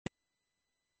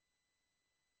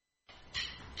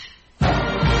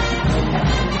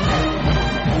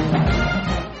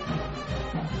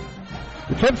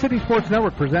Gem City Sports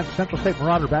Network presents Central State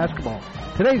Marauder Basketball.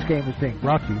 Today's game is being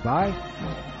brought to you by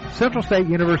Central State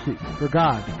University, for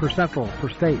God, for Central, for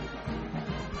State.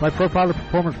 By Profiler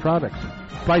Performance Products.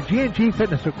 By G&G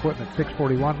Fitness Equipment,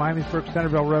 641 Miamisburg,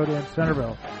 Centerville Road in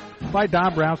Centerville. By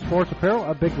Don Brown Sports Apparel,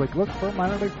 a big wig look for a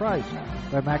minor league price.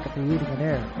 By McAfee Heating and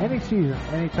Air, any season,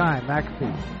 anytime,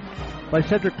 McAfee. By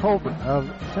Cedric Colbert of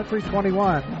Century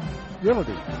 21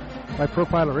 Realty. By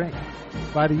Profiler Inc.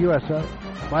 By the USO.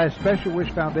 By a Special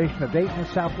Wish Foundation of Dayton and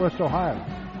Southwest Ohio.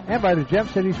 And by the Gem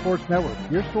City Sports Network,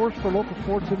 your source for local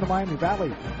sports in the Miami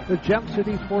Valley, the Gem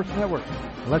City Sports Network.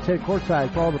 Let's head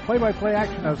courtside for all the play-by-play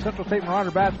action of Central State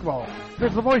Marauder basketball.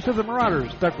 Here's the voice of the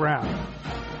Marauders, Doug Brown.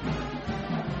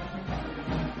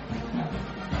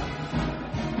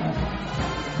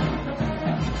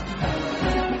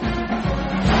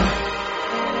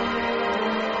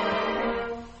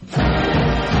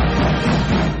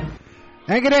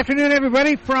 And good afternoon,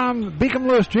 everybody, from Beacom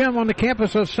Lewis Gym on the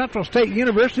campus of Central State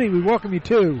University. We welcome you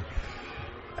to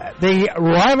the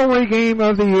rivalry game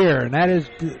of the year, and that is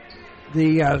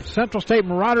the Central State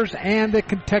Marauders and the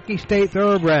Kentucky State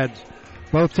Thoroughbreds.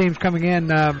 Both teams coming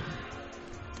in. I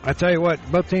tell you what,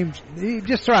 both teams, you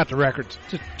just throw out the records.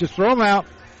 Just throw them out,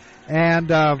 and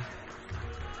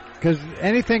because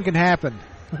anything can happen,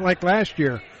 like last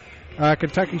year.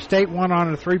 Kentucky State won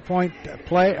on a three-point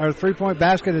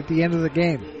basket at the end of the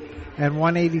game and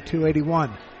won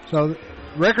 82-81. So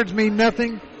records mean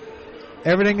nothing.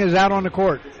 Everything is out on the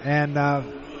court. And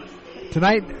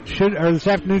this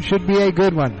afternoon should be a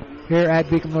good one here at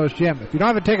Beacom Lewis Gym. If you don't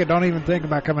have a ticket, don't even think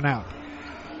about coming out.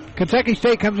 Kentucky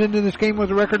State comes into this game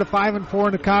with a record of 5-4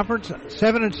 in the conference,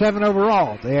 7-7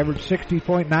 overall. They average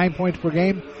 60.9 points per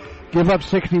game, give up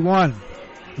 61.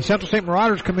 The Central State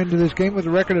Marauders come into this game with a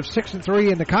record of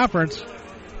 6-3 in the conference,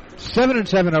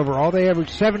 7-7 overall. They average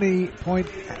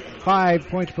 70.5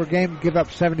 points per game, give up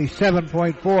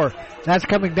 77.4. That's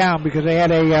coming down because they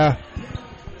had a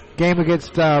game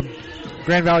against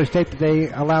Grand Valley State that they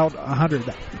allowed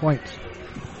 100 points.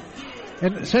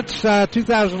 And since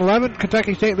 2011,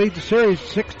 Kentucky State leads the series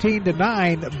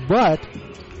 16-9, but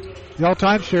the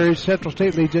all-time series, Central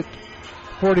State leads it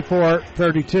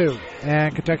 44-32,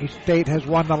 and Kentucky State has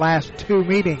won the last two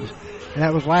meetings, and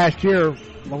that was last year.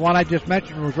 The one I just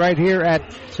mentioned was right here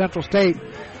at Central State.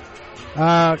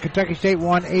 Kentucky State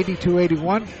won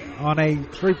 82-81 on a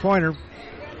three-pointer,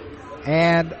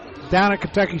 and down at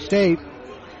Kentucky State,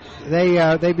 they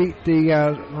beat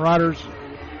the Marauders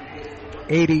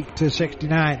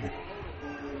 80-69.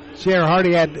 Sierra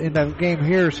Hardy had, in the game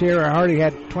here, Sierra Hardy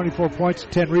had 24 points,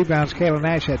 10 rebounds. Kayla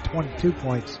Nash had 22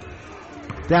 points.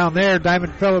 Down there,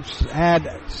 Diamond Phillips had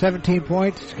 17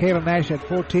 points. Kayla Nash had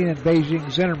 14, and Beijing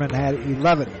Zinnerman had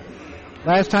 11.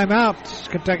 Last time out,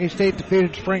 Kentucky State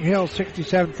defeated Spring Hill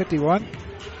 67-51,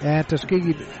 and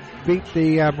Tuskegee beat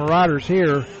the Marauders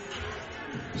here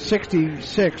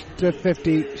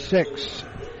 66-56.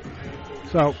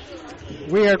 So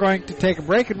we are going to take a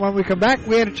break, and when we come back,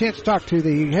 we had a chance to talk to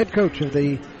the head coach of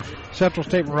the Central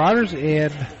State Marauders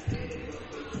in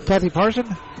Kathy Parson.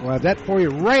 We'll have that for you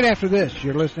right after this.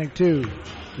 You're listening to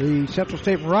the Central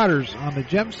State Marauders on the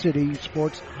Gem City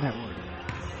Sports Network.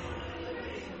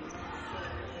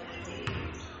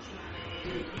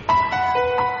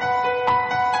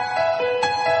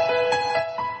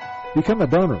 Become a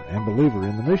donor and believer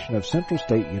in the mission of Central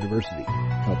State University.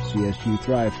 Help CSU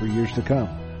thrive for years to come.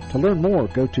 To learn more,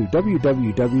 go to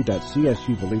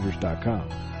www.csubelievers.com.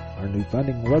 Our new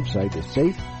funding website is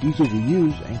safe, easy to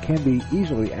use, and can be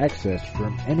easily accessed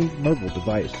from any mobile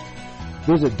device.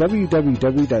 Visit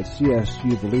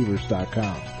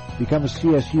www.csubelievers.com. Become a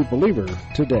CSU believer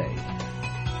today.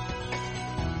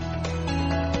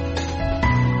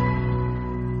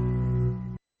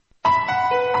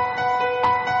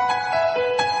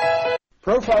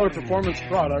 Profiler Performance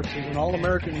Products is an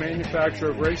all-American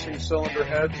manufacturer of racing cylinder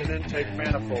heads and intake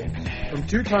manifolds. From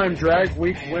two-time Drag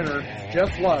Week winner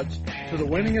Jeff Lutz to the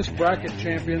winningest bracket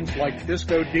champions like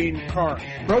Disco Dean Karn,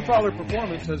 Profiler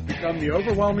Performance has become the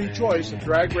overwhelming choice of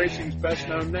drag racing's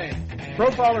best-known name.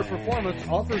 Profiler Performance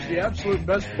offers the absolute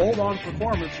best bolt-on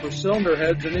performance for cylinder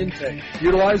heads and intake,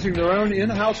 utilizing their own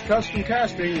in-house custom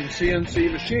casting and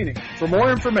CNC machining. For more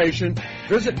information,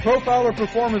 visit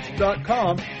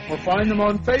profilerperformance.com or find them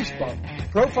on Facebook.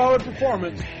 Profiler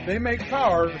Performance, they make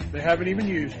power they haven't even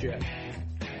used yet.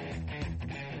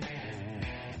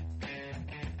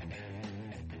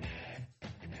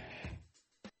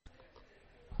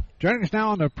 Joining us now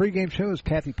on the pregame show is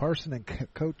Kathy Parson and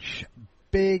Coach.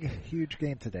 Big, huge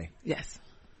game today. Yes.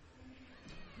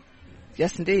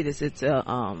 Yes, indeed. It's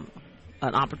an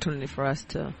opportunity for us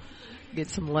to get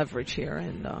some leverage here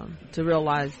and to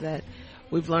realize that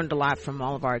we've learned a lot from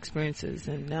all of our experiences,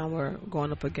 and now we're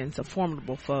going up against a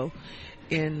formidable foe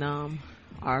in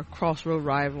our crossroad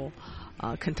rival,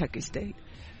 Kentucky State.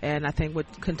 And I think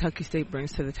what Kentucky State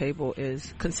brings to the table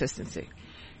is consistency.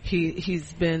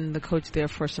 He's been the coach there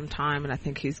for some time, and I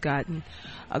think he's gotten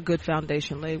a good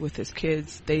foundation laid with his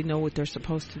kids. They know what they're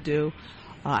supposed to do.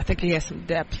 I think he has some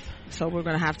depth, so we're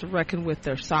going to have to reckon with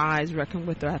their size, reckon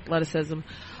with their athleticism,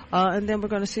 and then we're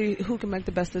going to see who can make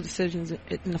the best of decisions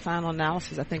in the final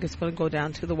analysis. I think it's going to go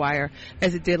down to the wire,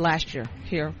 as it did last year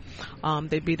here.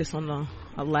 They beat us on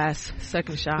a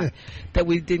last-second shot that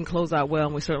we didn't close out well,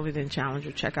 and we certainly didn't challenge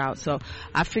or check out. So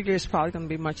I figure it's probably going to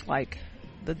be much like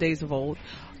the days of old.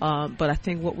 But I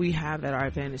think what we have at our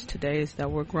advantage today is that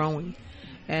we're growing.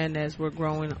 And as we're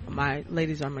growing, my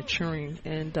ladies are maturing,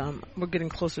 and we're getting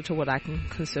closer to what I can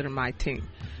consider my team.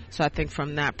 So I think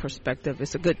from that perspective,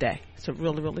 it's a good day. It's a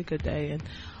really, really good day. And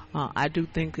I do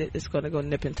think that it's going to go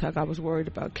nip and tuck. I was worried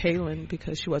about Kaylin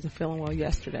because she wasn't feeling well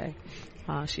yesterday.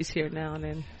 She's here now, and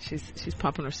then she's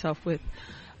pumping herself with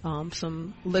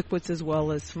some liquids as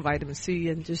well as some vitamin C,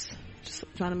 and just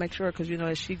trying to make sure, because,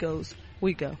 as she goes,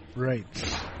 we go. Right.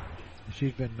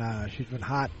 She's been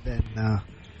hot, and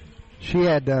she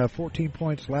had 14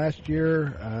 points last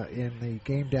year in the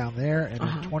game down there, and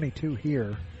then 22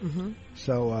 here. Mm-hmm.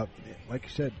 So, like you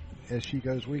said, as she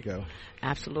goes, we go.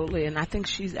 Absolutely, and I think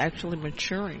she's actually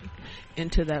maturing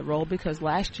into that role, because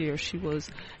last year she was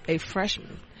a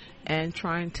freshman and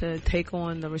trying to take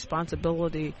on the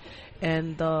responsibility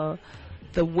and the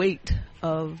weight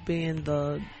of being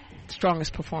the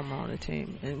strongest performer on the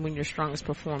team. And when your strongest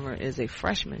performer is a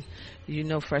freshman,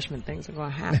 freshman things are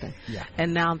going to happen. Yeah.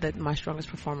 And now that my strongest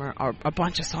performer are a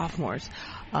bunch of sophomores,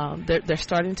 they're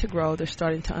starting to grow. They're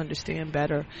starting to understand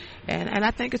better. And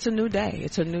I think it's a new day.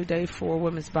 It's a new day for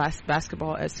women's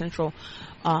basketball at Central,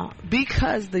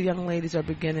 because the young ladies are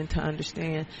beginning to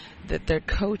understand that their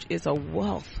coach is a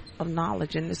wealth of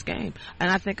knowledge in this game.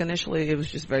 And I think initially it was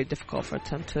just very difficult for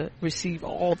them to receive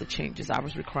all the changes I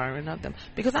was requiring of them,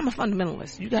 because I'm a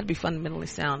fundamentalist. You got to be fundamentally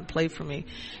sound, play for me,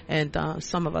 and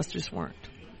some of us just weren't.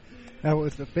 Now,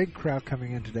 with the big crowd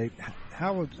coming in today,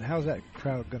 how's that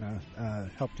crowd going to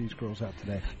help these girls out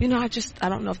today? I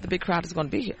don't know if the big crowd is going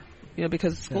to be here,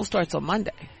 because school starts on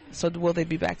Monday. So will they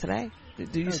be back today?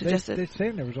 Do you suggest it? They're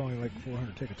saying there was only like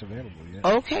 400 tickets available yet.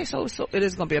 Okay, so it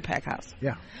is going to be a packed house.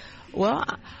 Yeah. Well,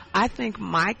 I think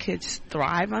my kids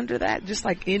thrive under that, just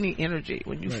like any energy.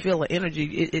 When you feel an energy,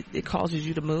 it causes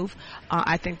you to move.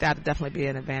 I think that would definitely be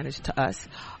an advantage to us.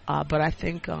 But I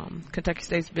think Kentucky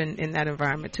State's been in that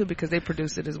environment, too, because they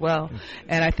produce it as well.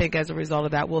 And I think as a result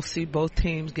of that, we'll see both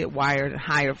teams get wired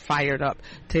and fired up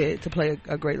to play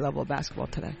a great level of basketball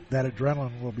today. That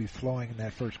adrenaline will be flowing in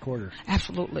that first quarter.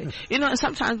 Absolutely. And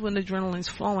sometimes when the adrenaline's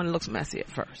flowing, it looks messy at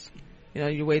first.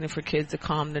 You're waiting for kids to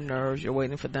calm their nerves. You're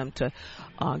waiting for them to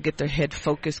get their head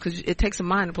focused, because it takes a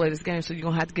mind to play this game. So you're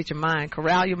going to have to get your mind,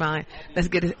 corral your mind. Let's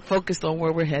get it focused on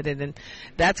where we're headed. And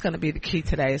that's going to be the key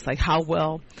today. It's like, how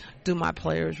well do my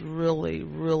players really,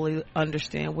 really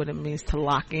understand what it means to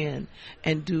lock in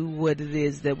and do what it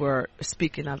is that we're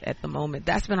speaking of at the moment?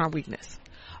 That's been our weakness.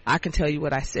 I can tell you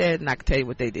what I said, and I can tell you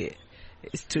what they did.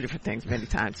 It's two different things many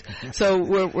times. So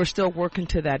we're still working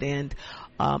to that end.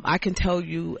 I can tell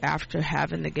you, after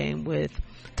having the game with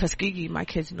Tuskegee, my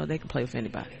kids they can play with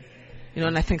anybody.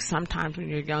 And I think sometimes when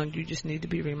you're young, you just need to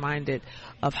be reminded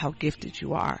of how gifted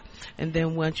you are. And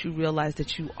then once you realize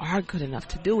that you are good enough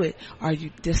to do it, are you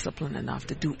disciplined enough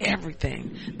to do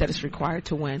everything that is required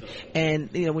to win? And,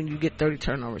 when you get 30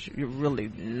 turnovers, you're really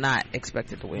not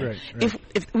expected to win. Right.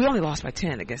 If we only lost by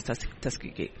 10 against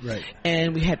Tuskegee, right,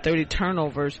 and we had 30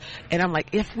 turnovers, and I'm like,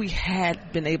 if we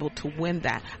had been able to win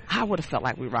that, I would have felt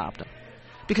like we robbed them.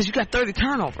 Because you got 30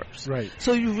 turnovers. Right.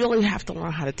 So you really have to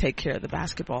learn how to take care of the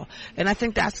basketball. And I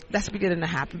think that's beginning to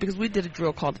happen, because we did a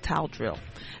drill called the towel drill.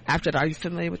 After that, are you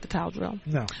familiar with the towel drill?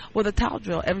 No. Well, the towel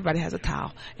drill, everybody has a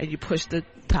towel, and you push the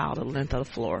towel the length of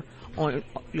the floor on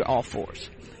your all fours.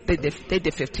 They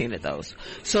did 15 of those.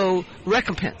 So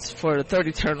recompense for the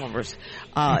 30 turnovers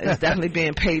is definitely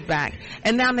being paid back.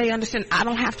 And now they understand, I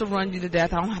don't have to run you to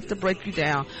death. I don't have to break you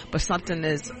down. But something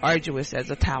as arduous as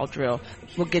a towel drill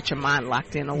will get your mind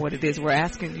locked in on what it is we're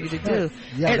asking you to do.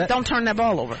 Yeah, and don't turn that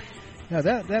ball over. Yeah,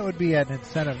 that would be an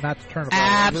incentive not to turn the ball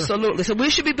Absolutely. over. So we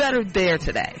should be better there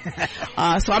today.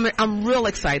 So I'm real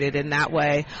excited in that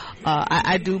way.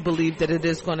 I do believe that it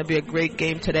is going to be a great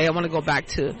game today. I want to go back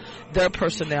to their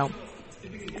personnel.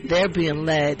 They're being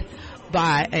led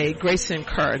by a Grayson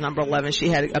Kerr, number 11. She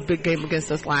had a big game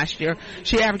against us last year.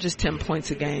 She averages 10 points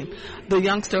a game. The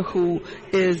youngster who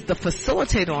is the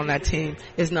facilitator on that team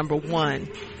is number 1,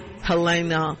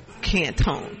 Helena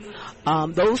Cantone.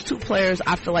 Those two players,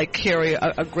 I feel like, carry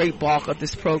a great bulk of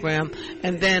this program.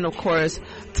 And then, of course,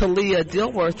 Talia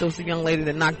Dilworth was the young lady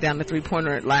that knocked down the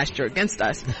three-pointer last year against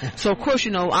us. So, of course,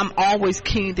 I'm always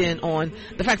keyed in on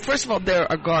the fact, first of all, they're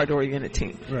a guard-oriented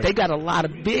team. Right. They got a lot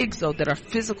of bigs, though, that are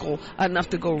physical enough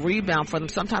to go rebound for them,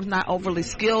 sometimes not overly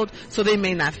skilled, so they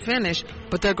may not finish,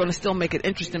 but they're going to still make it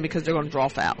interesting because they're going to draw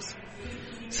fouls.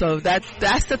 So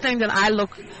that's the thing that I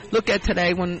look at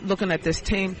today when looking at this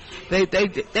team. They've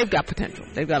got potential.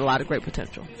 They've got a lot of great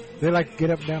potential. They like to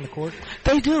get up and down the court?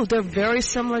 They do. They're very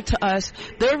similar to us.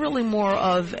 They're really more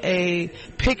of a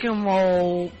pick and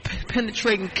roll,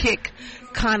 penetrating kick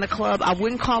kind of club. I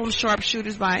wouldn't call them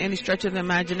sharpshooters by any stretch of the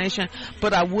imagination,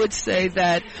 but I would say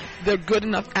that they're good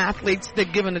enough athletes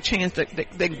that given a chance that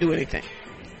they can do anything.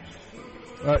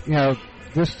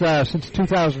 This since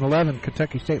 2011,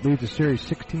 Kentucky State leads the series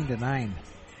 16-9.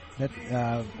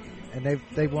 And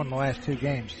they've won the last two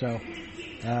games. So,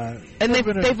 and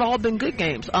they've all been good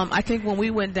games. I think when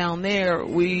we went down there,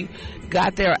 we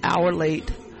got there an hour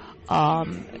late.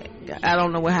 I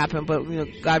don't know what happened, but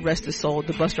God rest his soul.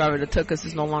 The bus driver that took us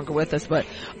is no longer with us, but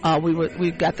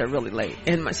we got there really late.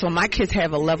 And so my kids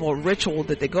have a level of ritual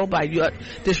that they go by. You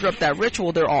disrupt that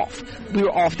ritual, they're off. We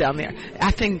were off down there.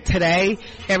 I think today,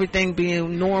 everything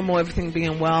being normal, everything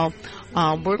being well,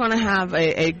 we're going to have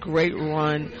a great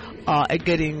run at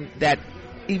getting that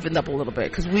evened up a little bit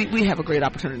because we have a great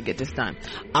opportunity to get this done.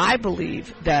 I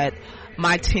believe that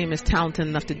my team is talented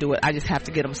enough to do it. I just have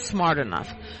to get them smart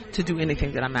enough to do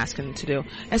anything that I'm asking them to do.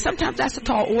 And sometimes that's a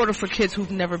tall order for kids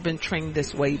who've never been trained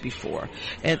this way before.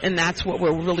 And that's what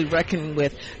we're really reckoning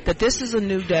with, that this is a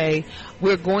new day.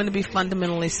 We're going to be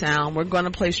fundamentally sound. We're going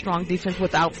to play strong defense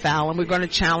without foul, and we're going to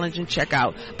challenge and check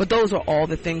out. But those are all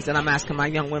the things that I'm asking my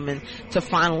young women to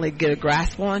finally get a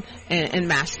grasp on and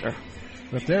master.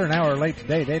 If they're an hour late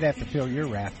today, they'd have to feel your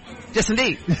wrath. Yes,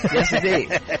 indeed. Yes, indeed.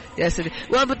 Yes, indeed.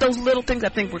 Well, but those little things I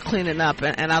think we're cleaning up,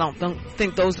 and I don't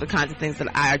think those are the kinds of things that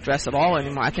I address at all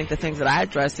anymore. I think the things that I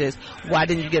address is, why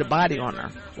didn't you get a body on her?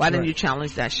 Why didn't you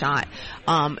challenge that shot?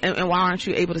 And why aren't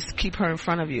you able to keep her in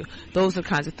front of you? Those are the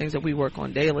kinds of things that we work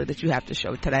on daily that you have to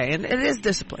show today. And it is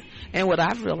discipline. And what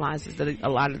I've realized is that a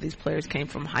lot of these players came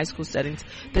from high school settings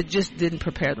that just didn't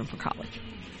prepare them for college.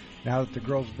 Now that the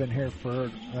girls have been here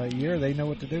for a year, they know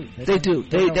what to do. They do.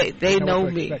 They know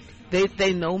me.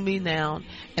 They know me now,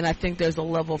 and I think there's a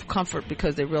level of comfort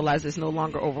because they realize it's no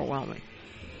longer overwhelming.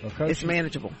 Well, Coach, it's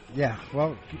manageable. Yeah.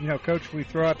 Well, Coach, we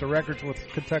throw out the records with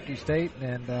Kentucky State,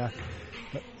 and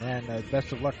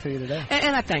best of luck to you today.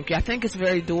 And I thank you. I think it's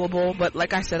very doable, but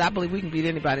like I said, I believe we can beat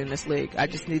anybody in this league. I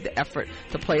just need the effort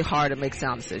to play hard and make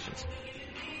sound decisions.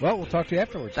 Well, we'll talk to you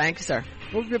afterwards. Thank you, sir.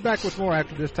 We'll get back with more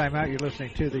after this timeout. You're listening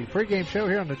to the pregame show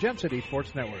here on the Gem City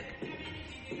Sports Network.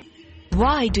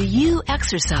 Why do you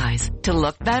exercise? To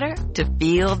look better? To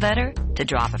feel better? To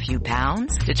drop a few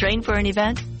pounds? To train for an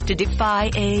event? To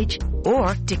defy age?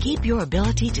 Or to keep your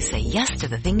ability to say yes to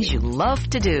the things you love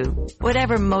to do?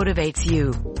 Whatever motivates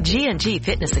you, G&G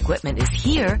Fitness Equipment is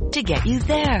here to get you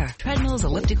there. Treadmills,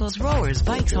 ellipticals, rowers,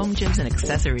 bikes, home gyms, and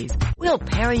accessories. We'll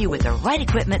pair you with the right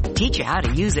equipment, teach you how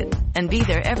to use it, and be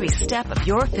there every step of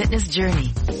your fitness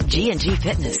journey. G&G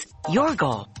Fitness. Your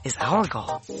goal is our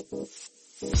goal.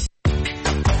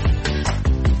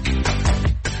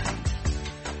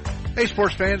 Hey,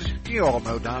 sports fans, you all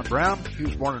know Don Brown. He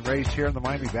was born and raised here in the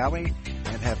Miami Valley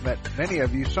and have met many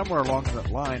of you somewhere along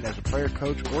that line as a player,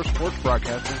 coach, or sports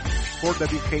broadcaster for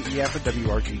WKEF and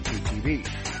WRGT-TV.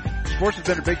 Sports has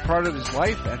been a big part of his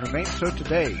life and remains so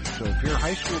today. So if your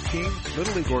high school team,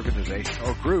 little league organization,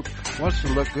 or group wants to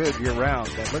look good year-round,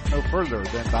 then look no further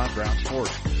than Don Brown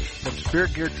Sports. From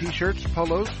Spirit Gear t-shirts,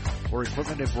 polos, or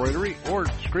equipment embroidery, or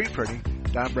screen printing,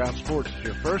 Don Brown Sports is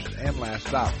your first and last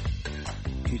stop.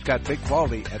 He's got big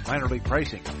quality at minor league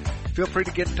pricing. Feel free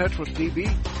to get in touch with DB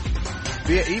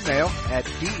via email at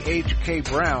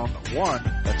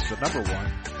dhkbrown1, that's the number 1,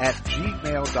 at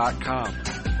gmail.com.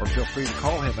 Or feel free to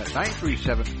call him at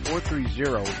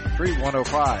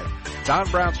 937-430-3105. Don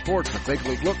Brown Sports, a big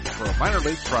league look for a minor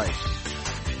league price.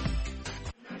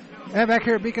 And back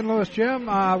here at Beacon Lewis Gym,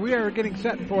 we are getting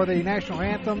set for the national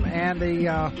anthem and the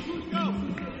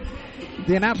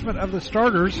announcement of the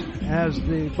starters as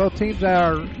both teams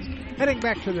are heading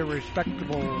back to their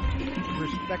respectable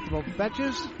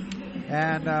benches.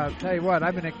 And tell you what,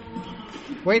 I've been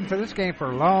waiting for this game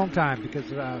for a long time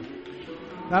because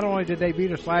not only did they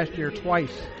beat us last year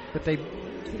twice, but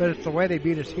it's the way they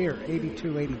beat us here,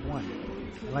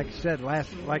 82-81. Like I said,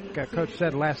 Coach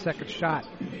said, last second shot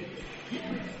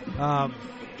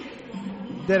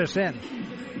did us in.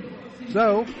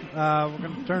 So, we're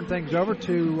going to turn things over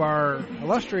to our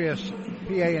illustrious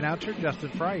PA announcer Justin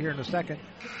Fry here in a second,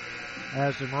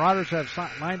 as the Marauders have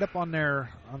lined up on the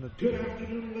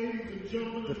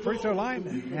free throw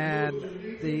line, and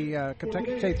the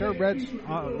Kentucky State Thoroughbreds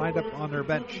lined up on their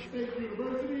bench.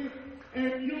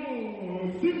 And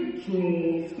your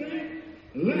Central State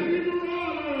Lady Marauders.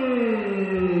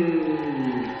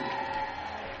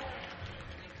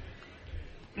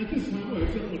 At this time, I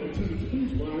accept an attendance.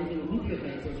 Please rise and remove your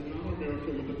hats as we honor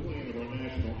America with the playing of our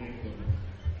national anthem.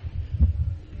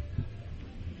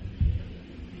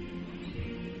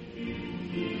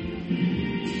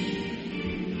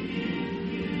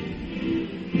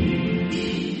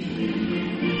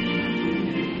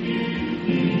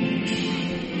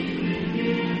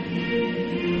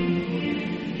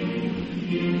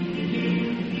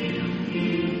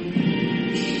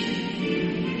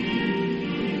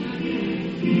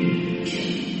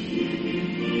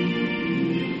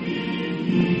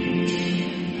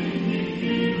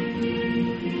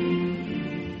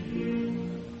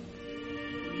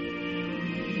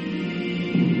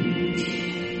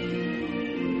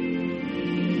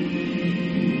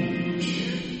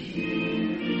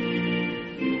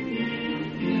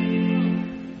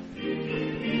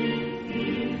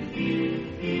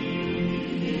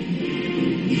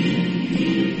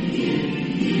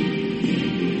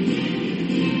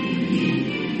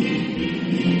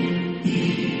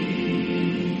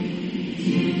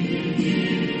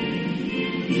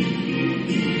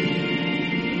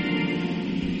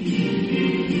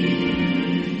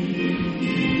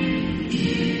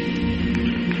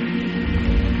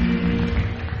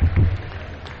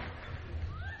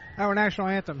 Our national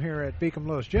anthem here at Beacom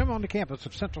Lewis Gym on the campus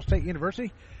of Central State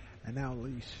University. And now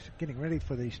he's getting ready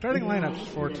for the starting lineups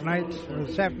for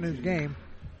this afternoon's game.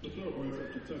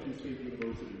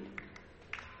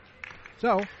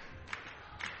 So,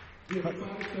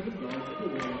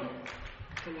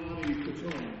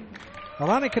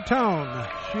 Alani Catone,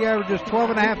 she averages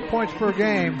 12.5 points per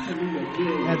game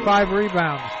and 5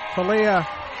 rebounds. Talia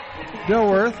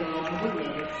Dilworth,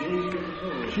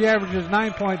 she averages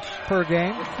 9 points per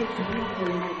game.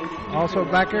 Also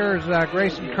back there is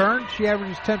Grayson Kern. She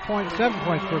averages 10.7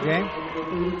 points per game.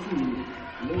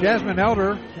 Jasmine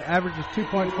Elder averages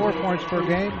 2.4 points per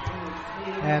game.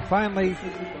 And finally,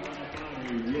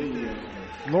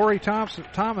 Lori Thomas,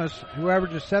 who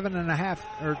averages 7.5,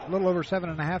 or a little over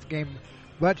 7.5 game,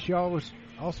 but she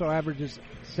also averages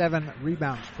 7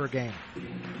 rebounds per game.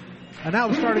 And now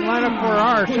the starting lineup for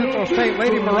our Central State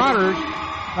Lady Marauders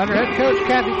under head coach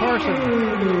Kathy Parson.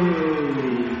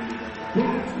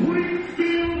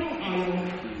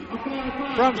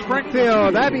 From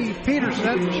Springfield, Abby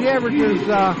Peterson, she averages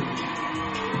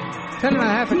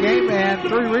 10.5 a game and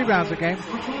 3 rebounds a game.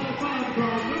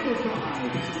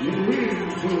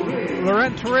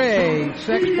 Loren Teray,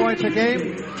 6 points a game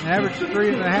and averages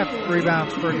 3.5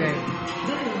 rebounds per game.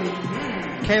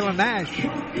 Kayla Nash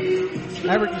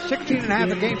averages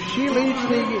 16.5 a game. She leads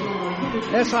the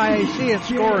SIAC in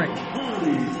scoring.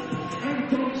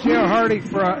 Sierra Hardy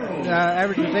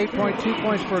averages 8.2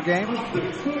 points per game.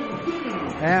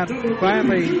 And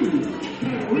finally,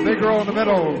 the big girl in the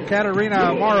middle,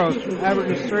 Katarina Moros,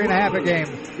 averages 3.5 a game.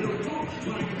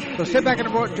 So sit back and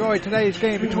enjoy today's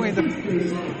game between the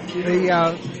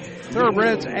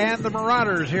Thoroughbreds and the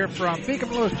Marauders here from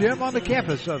Beacom Lewis Gym on the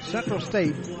campus of Central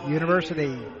State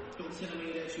University.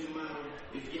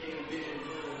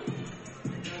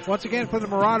 Once again for the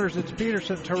Marauders, it's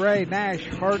Peterson, Teray, Nash,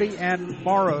 Hardy, and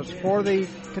Moros. For the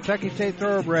Kentucky State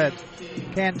Thoroughbreds,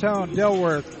 Cantone,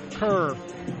 Dilworth, Kerr,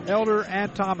 Elder,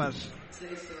 and Thomas.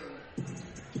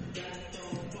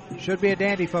 Should be a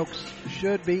dandy, folks.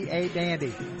 Should be a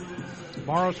dandy.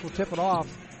 Moros will tip it off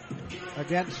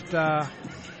against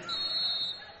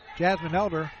Jasmine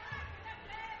Elder.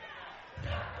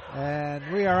 And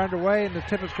we are underway, and the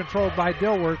tip is controlled by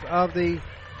Dilworth of the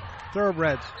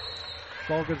Thoroughbreds.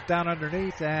 Ball goes down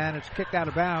underneath, and it's kicked out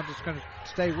of bounds. It's going to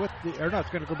stay with it's going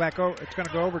to go back over. It's going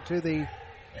to go over to the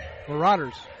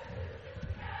Marauders.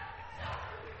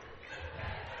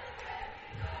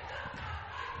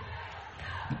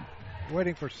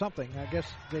 Waiting for something. I guess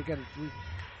they got to.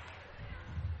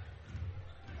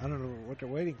 I don't know what they're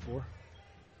waiting for.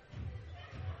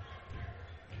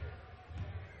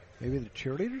 Maybe the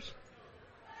cheerleaders?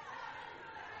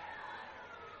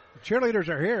 The cheerleaders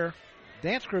are here.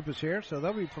 Dance group is here, so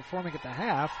they'll be performing at the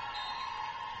half.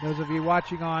 Those of you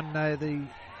watching on the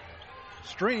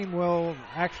stream will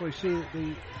actually see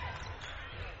the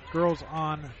girls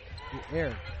on the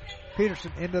air.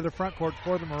 Peterson into the front court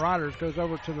for the Marauders, goes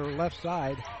over to the left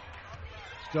side.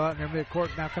 Still out in their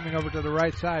midcourt, now coming over to the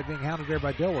right side, being hounded there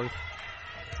by Dilworth.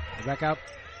 Back out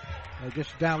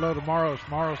Just down low to Morris.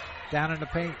 Morris down in the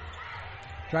paint.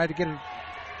 Tried to get it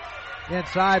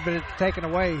inside, but it's taken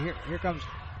away. Here comes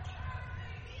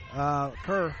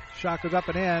Kerr. Shot goes up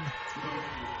and in.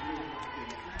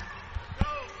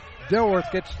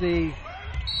 Dilworth gets the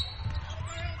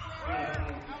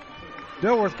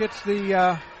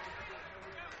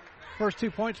first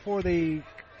 2 points for the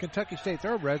Kentucky State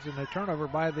Thoroughbreds, and the turnover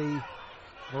by the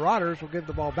Marauders will give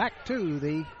the ball back to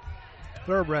the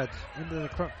Thoroughbreds. Into the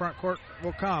front court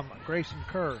will come Grayson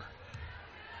Kerr.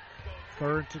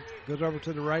 Kerr goes over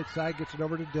to the right side, gets it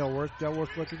over to Dilworth.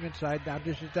 Dilworth looking inside, now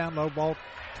dishes down low, ball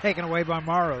taken away by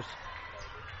Morris.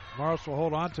 Morris will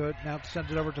hold on to it, now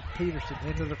sends it over to Peterson.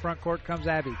 Into the front court comes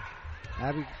Abby.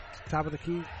 Abby, top of the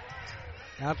key,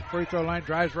 out the free throw line,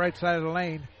 drives right side of the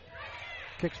lane.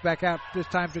 Kicks back out, this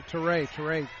time to Teray.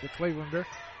 Teray, the Clevelander,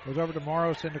 goes over to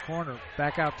Morris in the corner.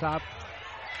 Back out top.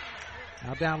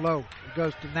 Now down low. It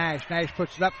goes to Nash. Nash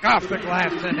puts it up off the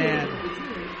glass and in.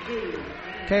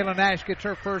 Kayla Nash gets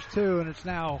her first 2, and it's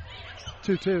now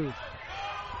 2-2.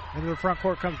 Into the front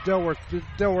court comes Dilworth.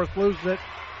 Dilworth loses it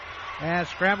and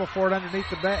scramble for it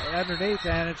underneath,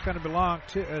 and it's going to belong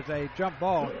to, as a jump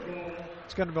ball,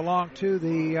 it's going to belong to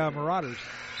the Marauders.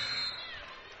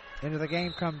 Into the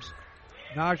game comes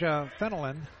Naja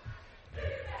Fenelon,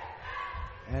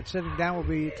 and sitting down will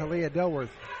be Talia Dilworth.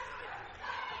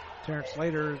 Terrence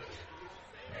Slater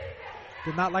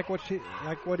did not like what he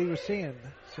was seeing.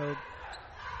 So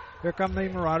here come the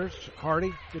Marauders.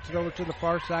 Hardy gets it over to the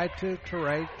far side to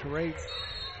Teray. Teray,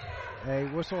 a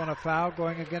whistle and a foul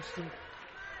going against the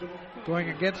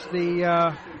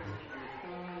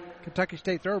Kentucky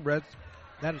State Thoroughbreds.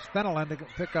 That is Fenelon to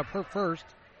pick up her first,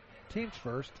 team's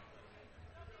first.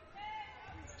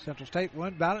 Central State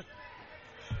won about it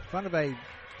in front of a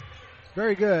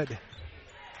very good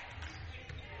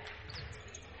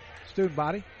student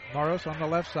body. Morris on the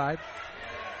left side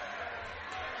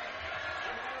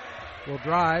will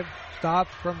drive,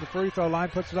 stops from the free throw line,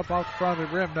 puts it up off the front of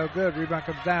the rim, no good. Rebound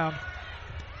comes down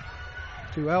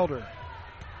to Elder.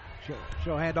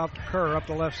 She'll hand off to Kerr up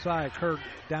the left side. Kerr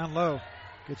down low,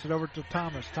 gets it over to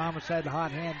Thomas. Thomas had the hot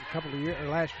hand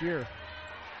last year.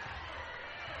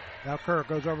 Now Kerr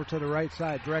goes over to the right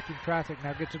side, directing traffic.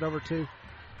 Now gets it over to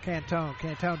Cantone.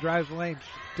 Cantone drives the lane,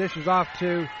 dishes off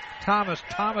to Thomas.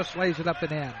 Thomas lays it up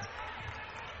and in.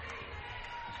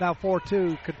 Now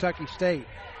 4-2 Kentucky State.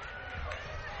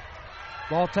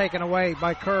 Ball taken away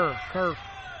by Kerr. Kerr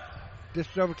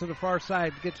dishes over to the far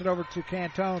side, gets it over to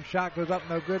Cantone. Shot goes up,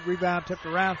 no good. Rebound tipped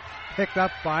around, picked up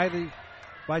by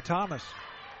Thomas.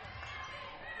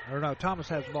 Thomas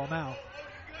has the ball now.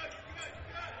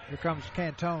 Here comes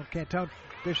Cantone. Cantone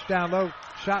dished down low,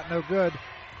 shot no good.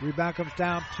 Rebound comes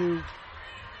down to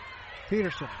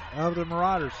Peterson of the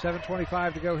Marauders.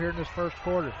 7:25 to go here in this first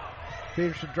quarter.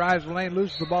 Peterson drives the lane,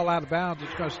 loses the ball out of bounds.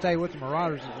 It's going to stay with the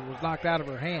Marauders as it was knocked out of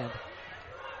her hand.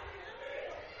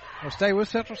 Will stay with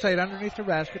Central State underneath their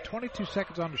basket. 22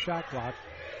 seconds on the shot clock.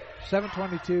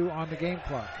 7:22 on the game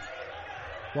clock.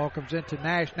 Ball comes into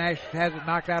Nash. Nash has it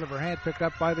knocked out of her hand, picked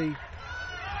up by the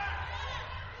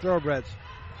Thoroughbreds.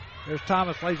 There's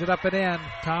Thomas, lays it up and in.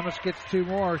 Thomas gets 2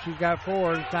 more. She's got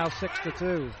 4. It's now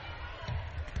 6-2.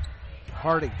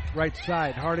 Hardy, right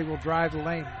side. Hardy will drive the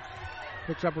lane.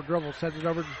 Picks up her dribble, sends it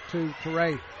over to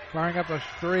Teray. Firing up a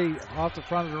 3 off the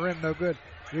front of the rim, no good.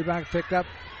 Rebound picked up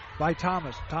by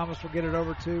Thomas. Thomas will get it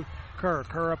over to Kerr.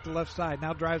 Kerr up the left side.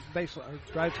 Now drives the baseline,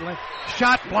 drives the lane.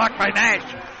 Shot blocked by Nash.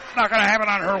 It's not going to happen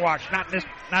on her watch. Not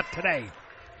today.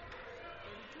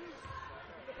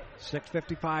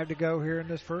 6:55 to go here in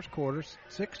this first quarter.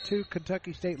 6-2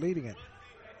 Kentucky State leading it.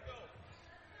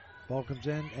 Ball comes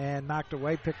in and knocked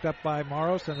away, picked up by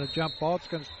Morris, and a jump ball. It's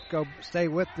going to stay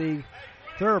with the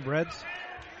Thoroughbreds.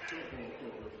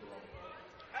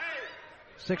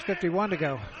 6:51 to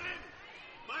go.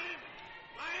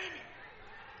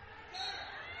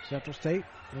 Central State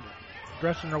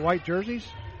dressed in their white jerseys.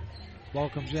 Ball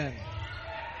comes in.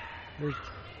 There's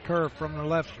Kerr from the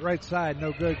right side,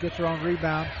 no good. Gets her own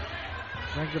rebound,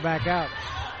 brings it back out.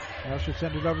 Now she'll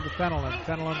send it over to Fenelon.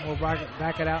 Fenelon will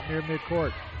back it out near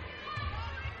midcourt.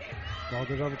 Ball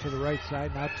goes over to the right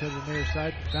side, now to the near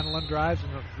side. Fenelon drives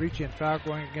and a reach-in foul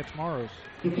going against Morris.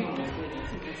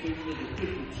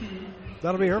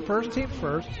 That'll be her first, team's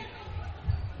first.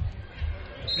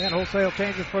 And wholesale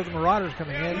changes for the Marauders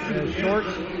coming in.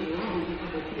 Shorts,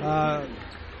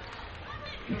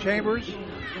 Chambers,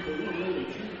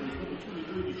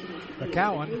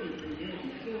 McCowan,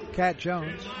 Kat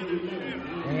Jones,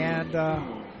 and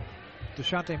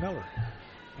DeShante Miller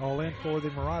all in for the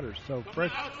Marauders. So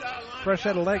fresh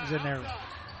set of legs in there.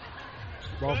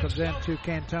 Ball comes in to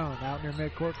Cantone. Out near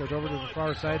midcourt. Goes over to the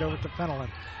far side. Over to Fenelon.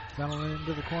 Fenelon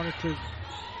into the corner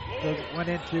went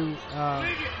into...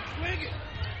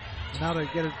 now they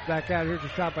get it back out. Here's a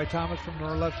shot by Thomas from the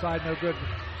left side. No good.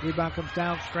 Rebound comes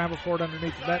down. Scramble for it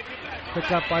underneath the net.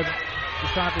 Picked up by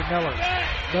DeShante Miller.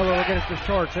 Miller will get it to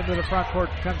Shorts. Into the front court.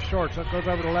 Comes Shorts. So it goes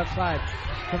over to the left side.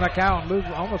 To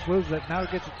McCowan. Almost loses it. Now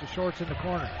it gets it to Shorts in the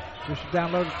corner. Just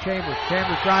down low to Chambers.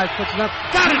 Chambers drives. Puts it up.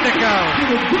 Got it to go.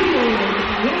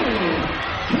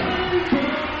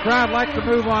 Crowd likes to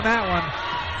move on that one.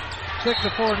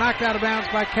 6-4. Knocked out of bounds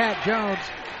by Cat Jones.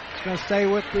 It's going to stay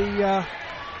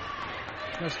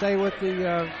with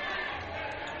the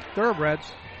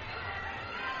Thoroughbreds.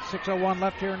 6:01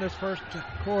 left here in this first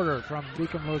quarter from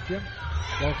Beacon Lutheran.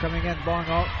 Ball coming in,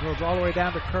 goes all the way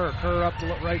down to Kerr. Kerr up the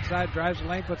right side, drives the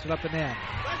lane, puts it up and in.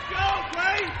 Let's go,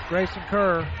 Grace! Grayson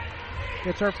Kerr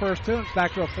gets her first two, and it's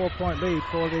back to a 4-point lead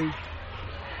for the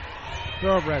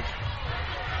Thoroughbreds.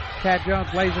 Cat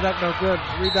Jones lays it up, no good.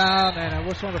 Rebound and a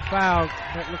whistle and a foul.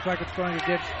 It looks like it's going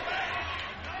against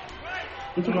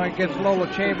Lola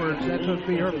Chambers. That's supposed to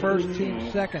be her first, team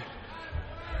second.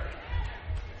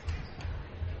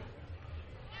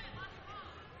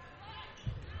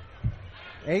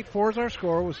 Eight-4 is our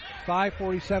score with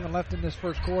 5:47 left in this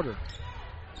first quarter.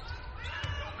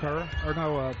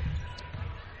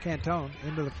 Cantone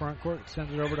into the front court,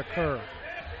 sends it over to Kerr.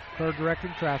 Kerr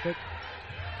directing traffic.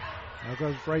 Now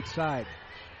goes right side.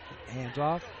 Hands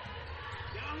off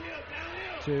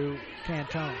to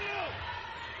Cantone.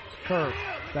 Kerr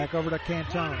back over to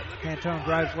Cantone. Cantone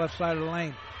drives left side of the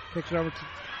lane. Kicks it over to...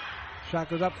 Shot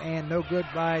goes up and no good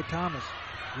by Thomas.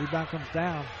 Rebound comes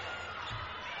down.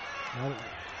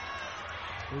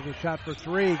 There's a shot for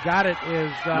three. Got it is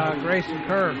Grayson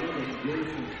Kerr.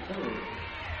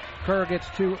 Kerr gets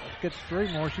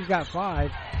three more. She's got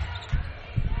five.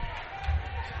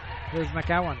 Here's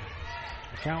McCowan.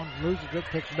 McCowan loses it,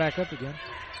 picks it back up again.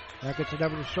 Now gets it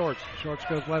over to Shorts. Shorts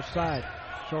goes left side.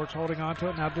 Shorts holding on to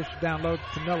it. Now dishes down low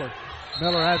to Miller.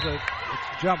 Miller has a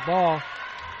jump ball.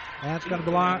 And it's going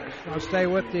to stay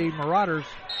with the Marauders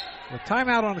with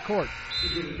timeout on the court.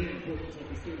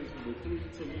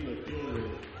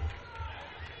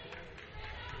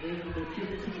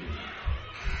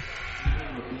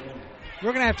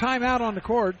 We're going to have timeout on the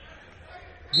court.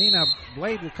 Nina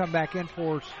Blade will come back in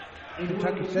for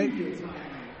Kentucky State.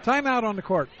 Timeout on the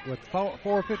court with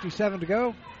 4:57 to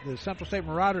go. The Central State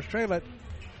Marauders trail it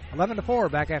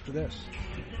 11-4. Back after this.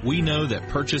 We know that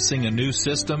purchasing a new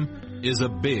system is a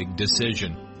big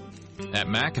decision. At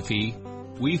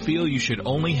McAfee, we feel you should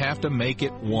only have to make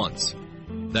it once.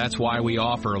 That's why we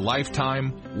offer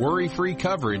lifetime, worry-free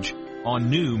coverage on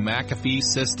new McAfee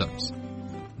systems.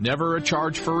 Never a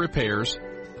charge for repairs,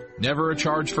 never a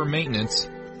charge for maintenance,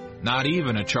 not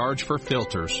even a charge for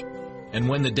filters. And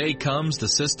when the day comes the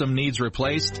system needs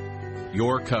replaced,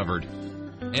 you're covered.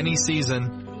 Any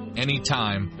season, any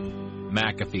time,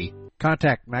 McAfee.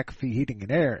 Contact McAfee Heating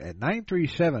and Air at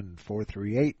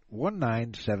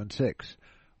 937-438-1976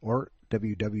 or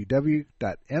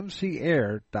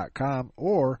www.mcair.com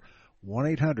or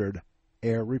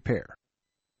 1-800-AIR-REPAIR.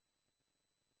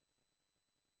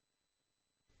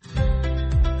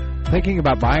 Thinking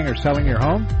about buying or selling your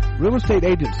home? Real estate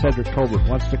agent Cedric Tolbert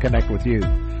wants to connect with you.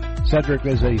 Cedric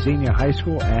is a Xenia High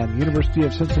School and University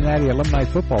of Cincinnati alumni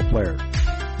football player.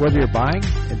 Whether you're buying,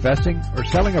 investing, or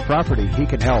selling a property, he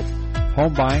can help.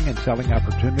 Home buying and selling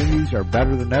opportunities are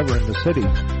better than ever in the city,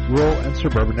 rural, and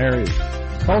suburban areas.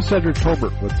 Call Cedric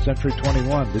Tolbert with Century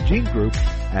 21, the Gene Group,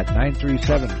 at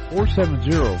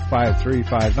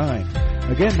 937-470-5359.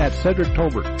 Again, that's Cedric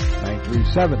Tolbert,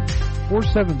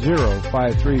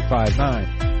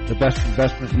 937-470-5359. The best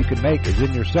investment you can make is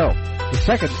in yourself. The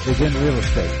second is in real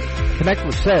estate. Connect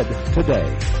with Ced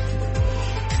today.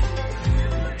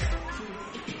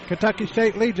 Kentucky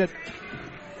State leads it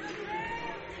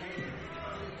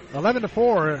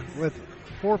 11-4 with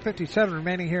 4:57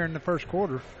 remaining here in the first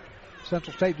quarter.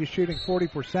 Central State just shooting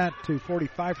 40% to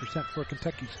 45% for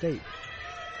Kentucky State.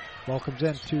 Ball comes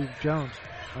in to Jones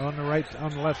on the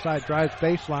left side, drives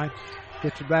baseline,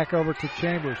 gets it back over to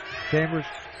Chambers. Chambers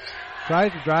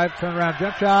tries to drive, turnaround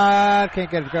jump shot, can't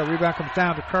get it to go. Rebound comes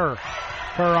down to Kerr.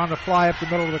 Kerr on the fly up the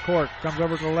middle of the court, comes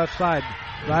over to the left side,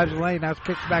 drives the lane, now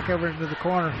kicks back over into the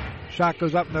corner. Shot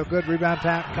goes up, no good. Rebound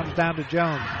comes down to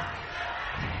Jones.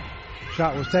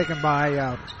 Shot was taken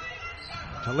by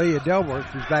Talia Delworth,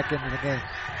 who's back into the game.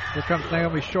 Here comes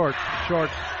Naomi Shorts.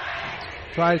 Shorts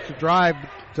tries to drive,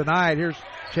 denied. Here's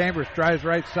Chambers, drives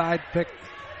right side,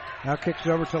 now kicks it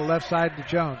over to the left side to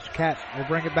Jones. Cat will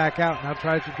bring it back out, now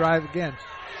tries to drive again.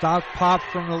 Stops, pops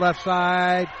from the left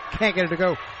side, can't get it to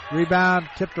go. Rebound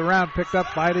tipped around, picked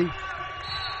up by the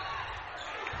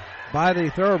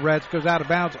Thoroughbreds, goes out of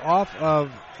bounds off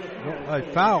of a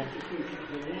foul.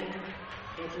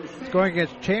 It's going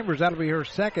against Chambers. That'll be her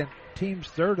second, team's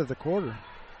third of the quarter.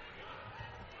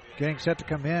 Getting set to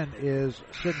come in is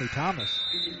Sydney Thomas.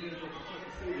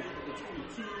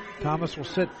 Thomas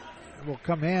will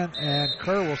come in, and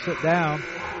Kerr will sit down.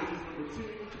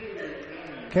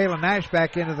 Kayla Nash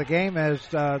back into the game as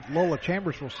Lola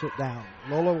Chambers will sit down.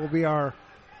 Lola will be our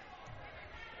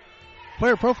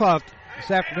player profile this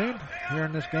afternoon here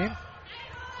in this game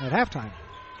at halftime.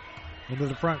 Into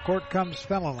the front court comes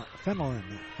Fenelon.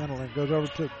 Fenelon goes over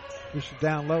to, this is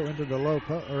down low into the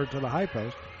to the high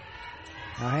post.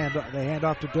 Now they hand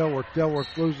off to Dilworth.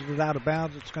 Dilworth loses it out of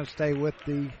bounds. It's going to stay with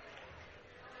the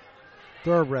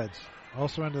Thoroughbreds.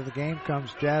 Also into the game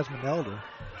comes Jasmine Elder.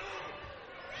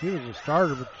 She was a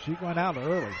starter, but she went out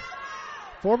early.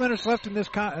 4 minutes left in this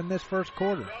first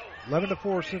quarter.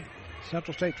 11-4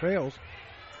 Central State trails.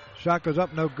 Shot goes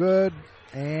up, no good,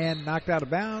 and knocked out of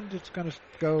bounds. It's going to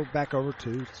go back over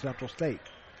to Central State.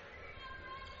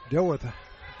 Dilworth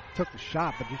took the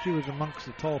shot, but she was amongst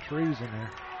the tall trees in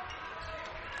there.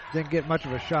 Didn't get much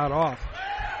of a shot off.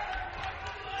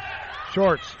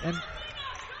 Shorts, and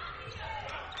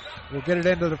we'll get it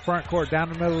into the front court,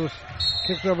 down the middle,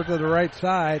 kicks over to the right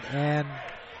side, and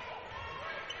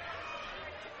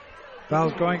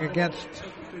foul's going against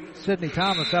Sydney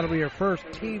Thomas. That'll be her first,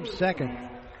 team second.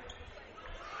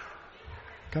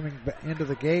 Coming into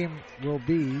the game will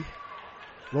be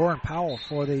Lauren Powell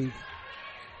for the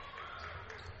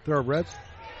Thoroughbreds.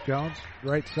 Jones,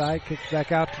 right side, kicks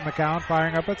back out to McCowan,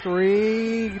 firing up a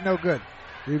three, no good.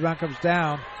 Rebound comes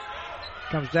down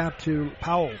to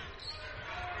Powell.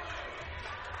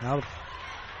 Now the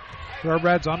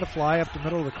Thoroughbreds on the fly up the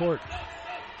middle of the court.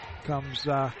 Comes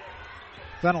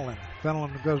Fenelon.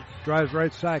 Fenelon drives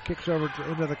right side, kicks over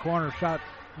into the corner, shot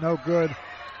no good.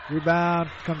 Rebound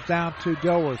comes down to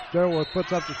Dilworth. Dilworth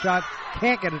puts up the shot,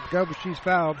 can't get it to go, but she's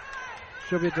fouled.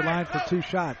 She'll be at the line for 2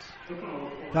 shots.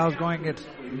 Foul's going against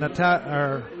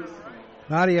Nadia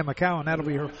McCowan. That'll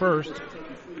be her first.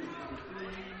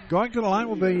 Going to the line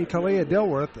will be Talia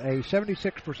Dilworth, a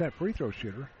 76% free throw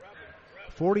shooter.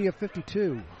 40 of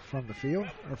 52 from the field,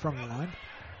 or from the line.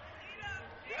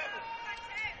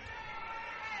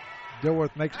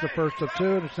 Dilworth makes the first of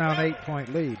 2, and it's now an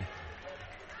 8-point lead.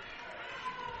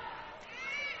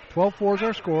 12-4 is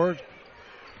our score.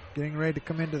 Getting ready to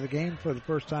come into the game for the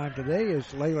first time today is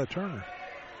Layla Turner.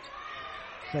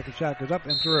 Second shot goes up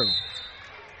and through.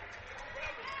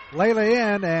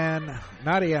 Layla in, and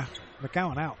Nadia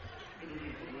McCowan out.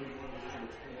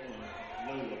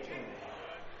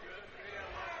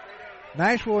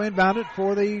 Nash will inbound it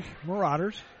for the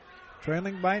Marauders,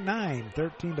 trailing by 9,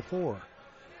 13-4.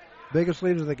 Biggest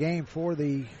lead of the game for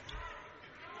the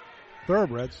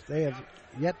Thoroughbreds. They have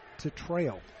yet to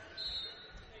trail.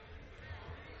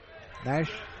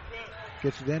 Nash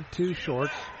gets it into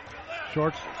Shorts.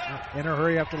 Shorts in a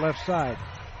hurry up the left side.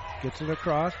 Gets it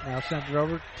across. Now sends it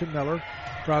over to Miller.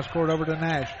 Cross court over to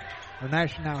Nash.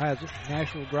 Nash now has it.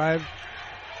 Nash will drive.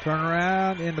 Turn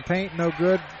around in the paint. No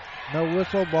good. No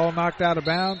whistle. Ball knocked out of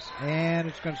bounds. And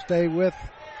it's going to stay with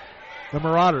the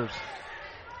Marauders.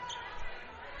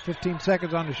 15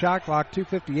 seconds on the shot clock.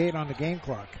 2:58 on the game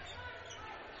clock.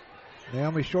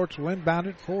 Naomi Shorts will inbound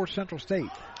it for Central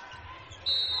State.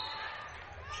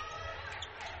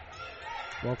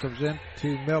 Ball comes in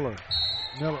to Miller.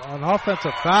 Miller, an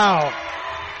offensive foul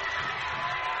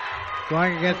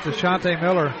going against Deshante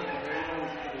Miller.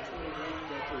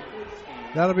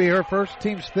 That'll be her first,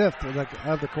 team's 5th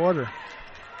of the quarter.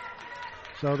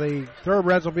 So the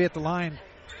Thoroughbreds will be at the line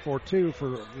for 2 for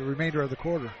the remainder of the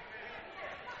quarter.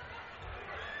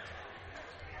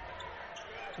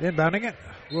 Inbounding it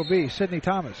will be Sydney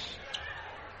Thomas.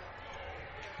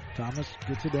 Thomas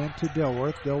gets it into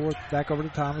Dilworth. Dilworth back over to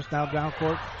Thomas. Now down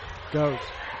court goes.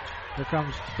 Here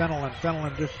comes Fenelon.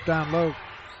 Fenelon just down low.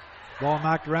 Ball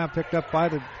knocked around, picked up by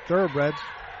the Thoroughbreds.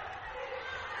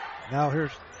 Now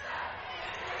here's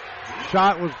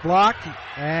shot was blocked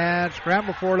and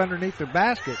scrambled for it underneath the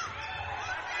basket.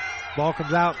 Ball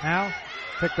comes out now.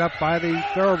 Picked up by the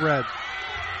Thoroughbreds.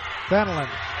 Fenelon.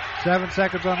 7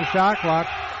 seconds on the shot clock.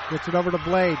 Gets it over to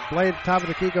Blade. Blade, top of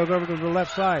the key, goes over to the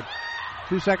left side.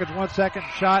 2 seconds, 1 second.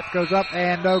 Shot goes up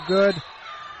and no good.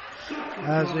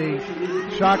 As the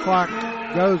shot clock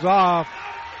goes off.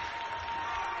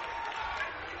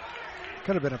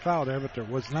 Could have been a foul there, but there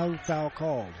was no foul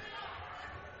called.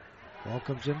 Ball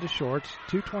comes into Shorts.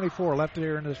 2:24 left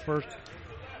here in this first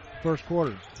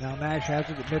quarter. Now Nash has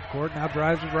it at midcourt. Now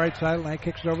drives to the right side. Lane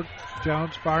kicks it over to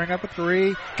Jones. Firing up a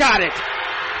 3. Got it!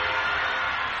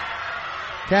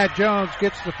 Kat Jones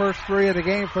gets the first 3 of the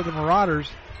game for the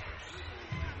Marauders.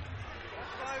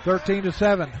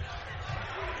 13-7.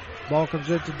 Ball comes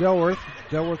into Dilworth.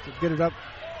 Dilworth will get it up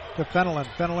to Fenelon.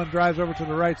 Fenelon drives over to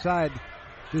the right side.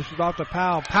 Dishes off to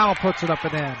Powell. Powell puts it up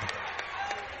and in.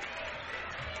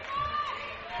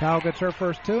 Powell gets her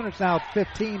first 2, and it's now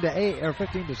 15-8 or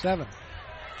 15-7.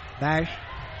 Nash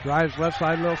drives left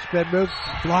side, little spin move,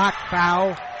 block,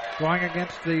 foul, going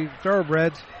against the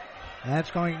Thoroughbreds, and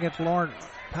that's going against Lauren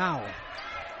Powell.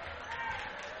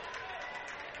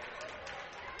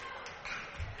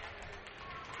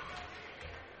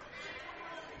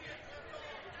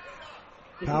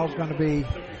 Powell's going to be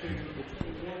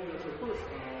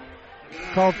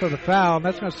called for the foul, and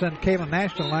that's going to send Kaylin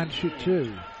Nash to the line to shoot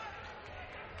 2.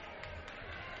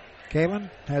 Kaylin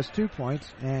has 2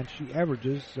 points, and she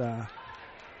averages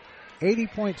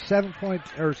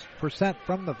 80.7 percent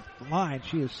from the line.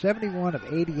 She is 71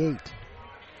 of 88.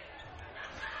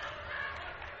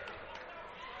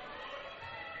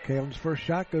 Kaylin's first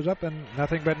shot goes up and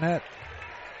nothing but net.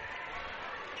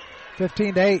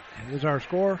 15-8 is our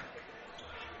score.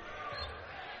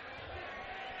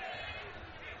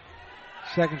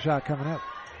 Second shot coming up.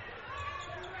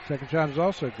 Second shot is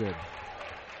also good.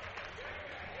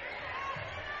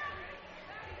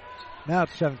 Now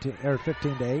it's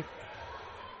 15-8.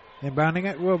 Inbounding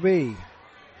it will be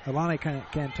Alani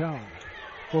Cantone.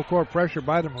 Full court pressure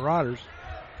by the Marauders.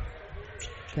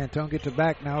 Cantone gets it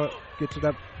back. Now it gets it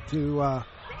up to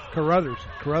Carruthers.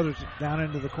 Carruthers down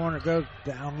into the corner. Goes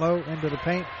down low into the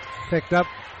paint. Picked up.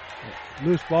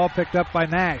 Loose ball picked up by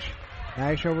Nash.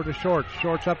 Nash over to Shorts.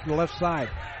 Shorts up to the left side.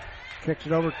 Kicks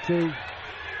it over to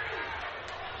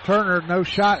Turner. No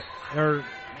shot, or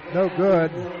no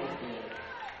good.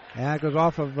 And that goes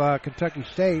off of Kentucky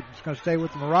State. It's going to stay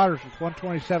with the Marauders with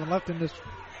 1:27 left in this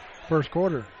first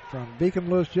quarter. From Beacom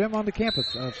Lewis Gym on the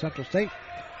campus of Central State.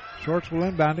 Shorts will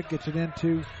inbound it. Gets it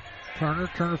into Turner.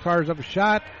 Turner fires up a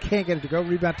shot. Can't get it to go.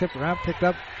 Rebound tipped around. Picked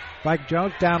up by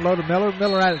Jones. Down low to Miller.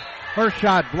 Miller had her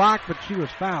shot blocked, but she was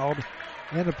fouled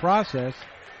in the process.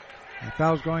 And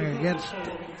foul's going against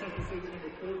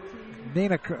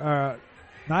Nia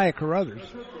Carruthers.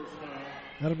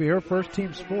 That'll be her first,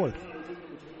 team's fourth.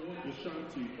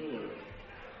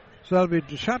 So that'll be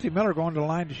Deshaunte Miller going to the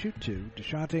line to shoot 2.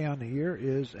 Deshaunte on the year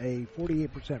is a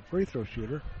 48% free throw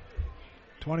shooter.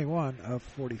 21 of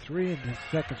 43, and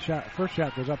the first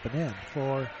shot goes up and in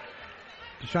for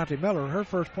Deshaunte Miller, her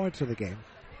first points of the game.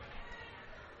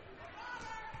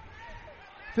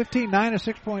 15-9, a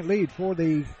 6-point lead for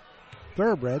the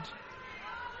Thoroughbreds.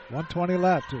 1:20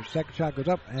 left. Her second shot goes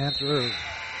up and through.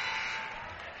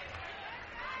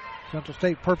 Central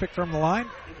State perfect from the line.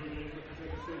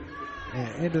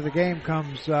 And into the game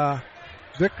comes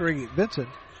Victory Vincent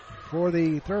for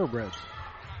the Thoroughbreds.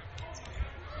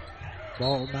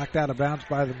 Ball knocked out of bounds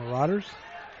by the Marauders.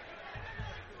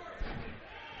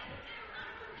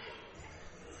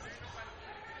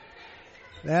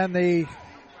 And the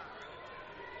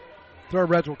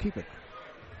Thoroughbreds will keep it.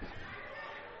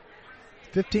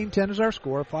 15-10 is our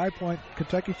score. 5-point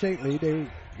Kentucky State lead. They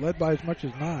led by as much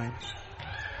as 9.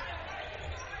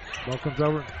 Ball comes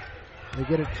over. They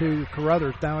get it to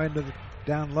Carruthers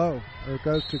down low. Or it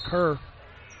goes to Kerr.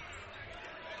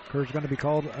 Kerr's going to be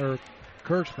called, or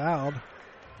Kerr's fouled.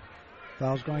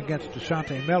 Foul's going against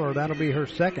Deshaunte Miller. That'll be her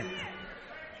second.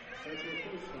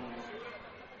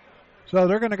 So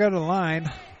they're going to go to the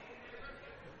line.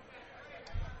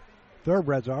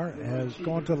 Thoroughbreds are, as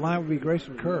going to the line will be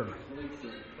Grayson Kerr.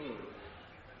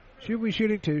 She'll be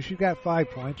shooting 2. She's got 5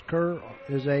 points. Kerr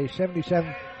is a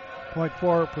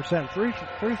 77.4% free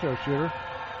throw shooter.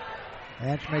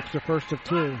 And she makes the first of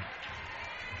 2.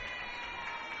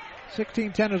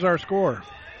 16-10 is our score.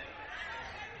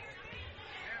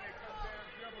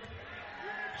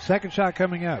 Second shot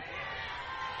coming up.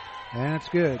 And it's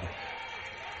good.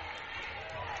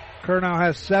 Kerr now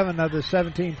has 7 of the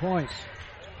 17 points.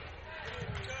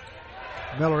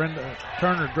 Miller into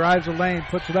Turner, drives the lane,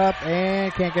 puts it up,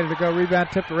 and can't get it to go. Rebound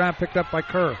tipped around, picked up by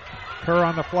Kerr. Kerr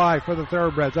on the fly for the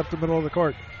Thoroughbreds, up the middle of the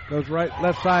court. Goes right,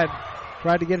 left side,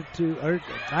 tried to get it to,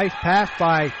 nice pass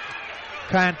by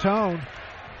Cantone.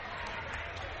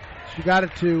 She got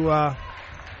it to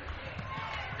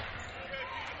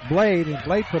Blade, and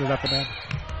Blade put it up and in.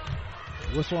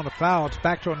 Whistle on the foul. It's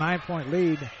back to a 9-point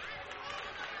lead.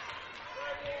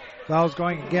 Foul's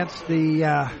going against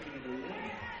the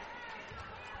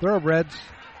Thoroughbreds.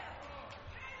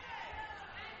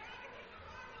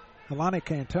 Alani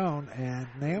Cantone, and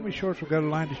Naomi Shorts will go to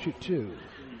the line to shoot 2.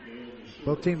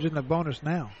 Both teams in the bonus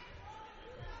now.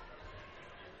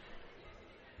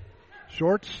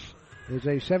 Shorts is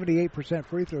a 78%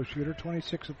 free throw shooter,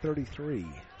 26 of 33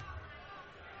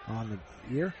 on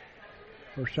the year.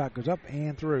 First shot goes up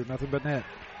and through, nothing but net.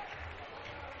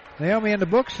 Naomi in the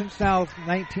books since now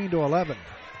 19-11.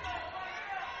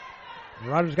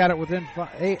 Rogers got it within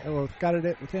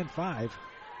within 5.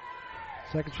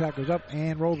 Second shot goes up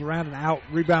and rolls around and out.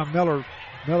 Rebound Miller.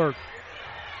 Miller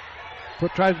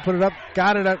tries to put it up.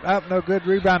 Got it up. No good.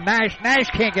 Rebound Nash. Nash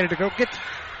can't get it to go. Gets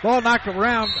ball knocked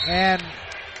around, and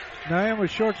Naomi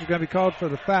Shorts is going to be called for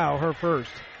the foul. Her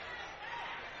first.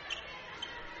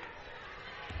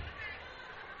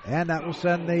 And that will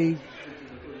send the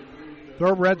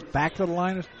Thoroughbreds back to the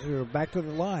line.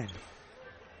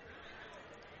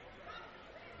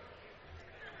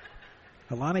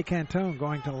 Alani Cantone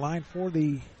going to the line for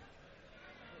the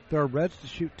Thoroughbreds to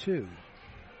shoot 2.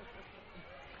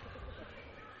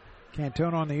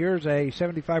 Cantone on the year is a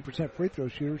 75% free throw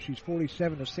shooter. She's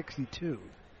 47 of 62.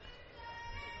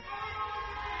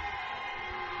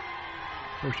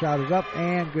 First shot is up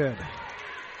and good.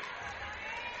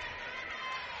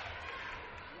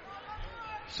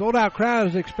 Sold out crowd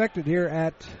is expected here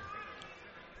at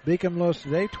Beacon Lewis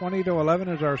today.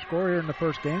 20-11 is our score here in the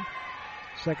first game.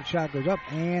 Second shot goes up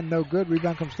and no good.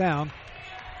 Rebound comes down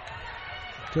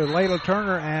to Layla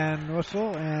Turner and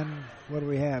whistle. And what do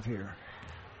we have here?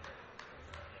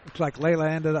 Looks like Layla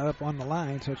ended up on the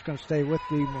line, so it's going to stay with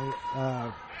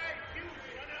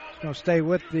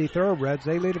the Thoroughbreds.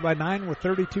 They lead it by 9 with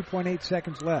 32.8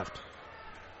 seconds left.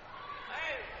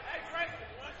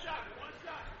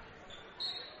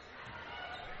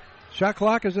 Shot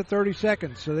clock is at 30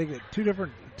 seconds, so they get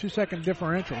 2-second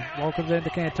differential. Ball comes into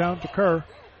Cantone to Kerr.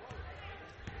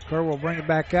 Kerr will bring it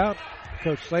back out.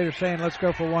 Coach Slater saying, let's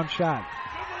go for one shot.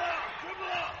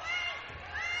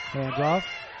 Hands off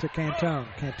to Cantone.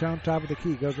 Cantone, top of the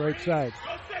key, goes right side.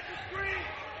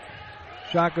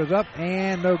 Shot goes up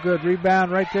and no good.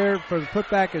 Rebound right there for the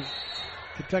putback is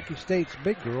Kentucky State's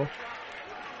big girl.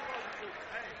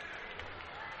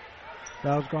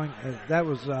 That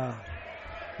was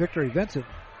Victory Vincent.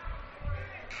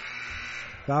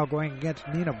 Foul going against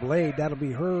Nina Blade. That'll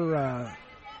be her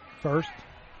first.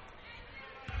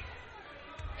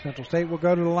 Central State will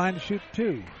go to the line to shoot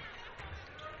 2.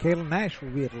 Kayla Nash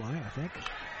will be at the line, I think.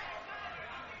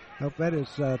 Nope, that is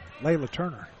Layla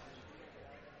Turner.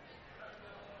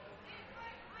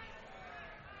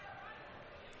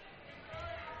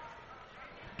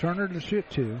 Turner to shoot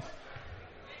 2.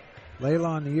 Layla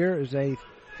on the year is a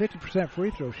 50%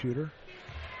 free throw shooter.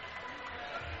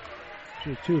 She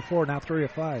was 2 of 4, now 3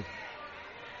 of 5.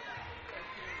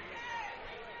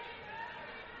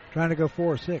 Trying to go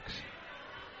 4 of 6.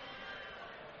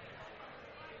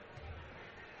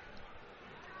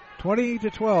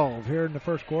 (20-12) here in the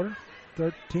first quarter.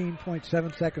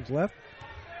 13.7 seconds left.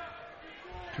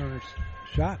 Turner's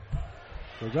shot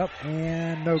goes up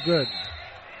and no good.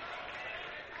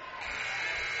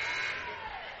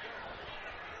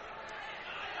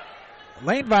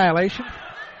 Lane violation,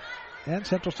 and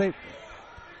Central State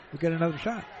will get another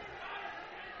shot.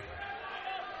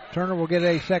 Turner will get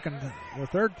a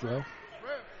third throw.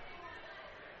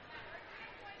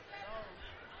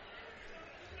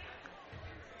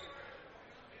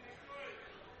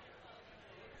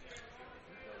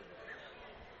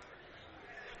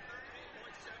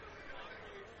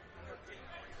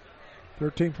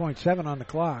 .7 on the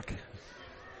clock.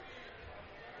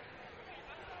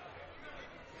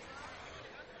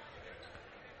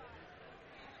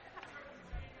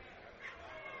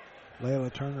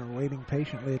 Layla Turner waiting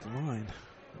patiently at the line.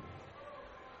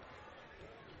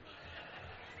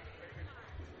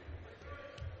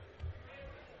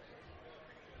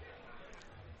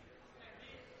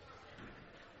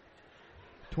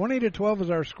 (20-12)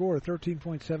 is our score.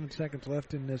 13.7 seconds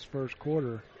left in this first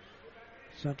quarter.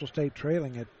 Central State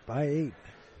trailing it by 8.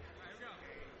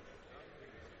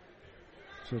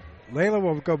 So Layla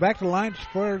will go back to the line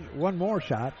for one more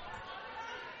shot.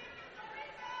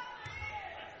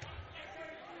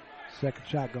 Second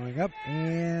shot going up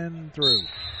and through.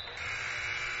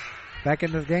 Back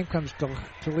into the game comes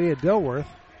Talia Dilworth.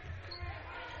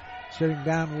 Sitting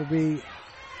down will be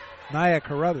Nia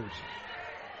Carruthers.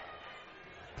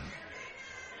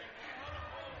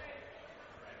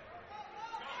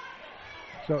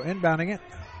 So inbounding it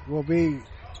will be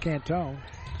Cantone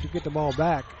to get the ball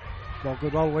back. Ball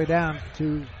goes all the way down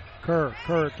to Kerr.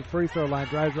 Kerr at the free throw line,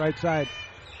 drives right side.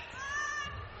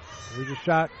 There's a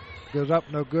shot. Goes up,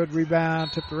 no good.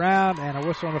 Rebound, tipped around, and a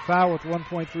whistle on a foul with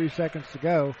 1.3 seconds to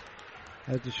go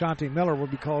as DeShanti Miller will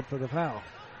be called for the foul.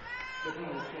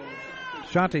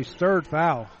 Shanti's third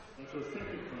foul.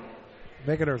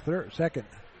 Make it her second.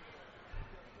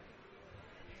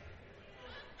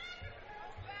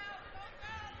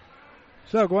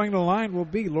 So going to the line will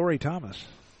be Lori Thomas.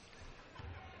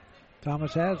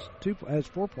 Thomas has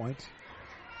 4 points.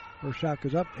 First shot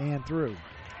goes up and through.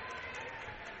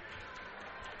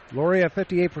 Lori, a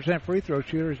 58% free throw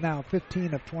shooter, is now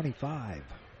 15 of 25.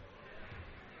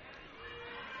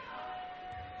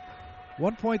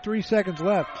 1.3 seconds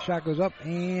left. Shot goes up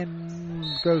and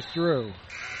goes through.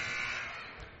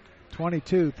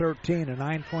 22-13, a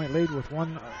 9-point lead with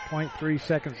 1.3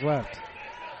 seconds left.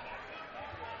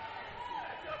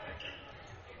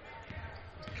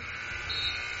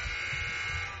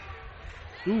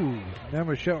 Ooh,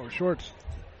 number Shorts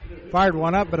fired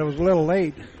one up, but it was a little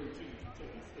late.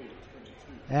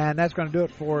 And that's going to do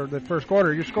it for the first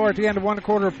quarter. Your score at the end of 1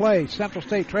 quarter of play. Central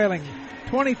State trailing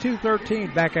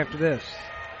 22-13. Back after this.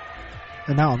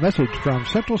 And now a message from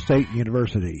Central State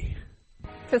University.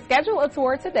 To schedule a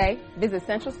tour today, visit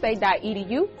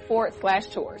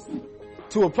centralstate.edu/tours.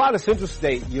 To apply to Central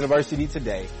State University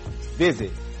today,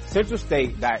 visit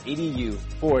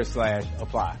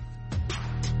centralstate.edu/apply.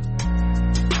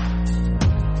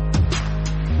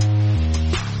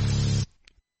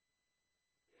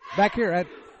 Back here at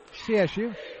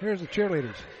CSU, here's the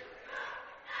cheerleaders.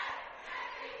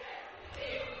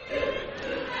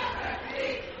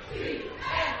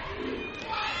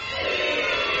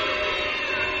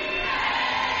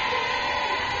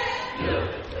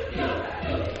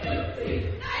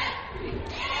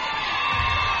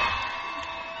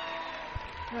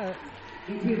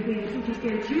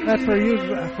 That's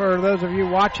for those of you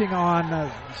watching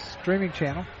on streaming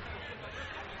channel.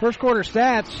 First quarter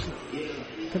stats.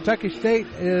 Kentucky State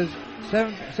is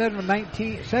 7 of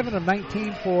 19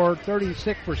 for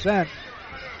 36%.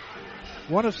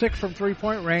 1 of 6 from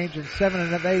 3-point range and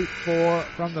 7 of 8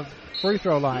 from the free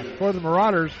throw line. For the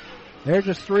Marauders, they're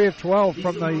just 3 of 12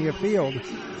 from the field.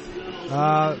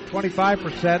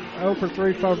 25%, 0 for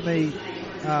 3 from the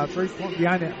 3-point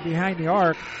behind the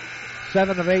arc.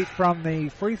 7 of 8 from the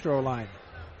free throw line.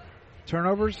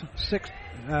 Turnovers, 6.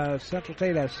 Central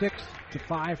State has 6 to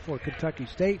 5 for Kentucky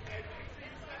State.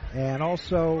 And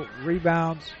also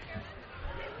rebounds.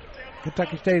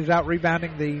 Kentucky State is out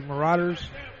rebounding the Marauders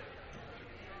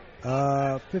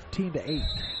 15 to 8.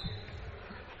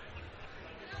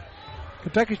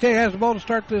 Kentucky State has the ball to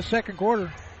start the second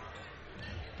quarter.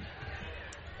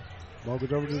 Ball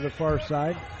goes over to the far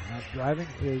side. Now driving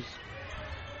is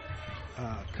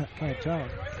Cantone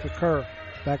to Kerr.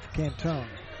 Back to Cantone.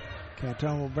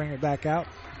 Cantone will bring it back out.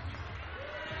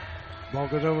 Ball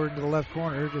goes over into the left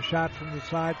corner. Here's a shot from the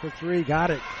side for 3.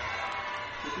 Got it.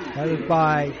 That is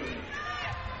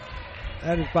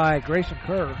by Grayson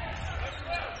Kerr.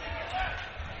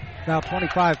 Now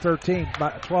 25-13,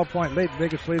 by a 12-point lead, the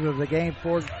biggest lead of the game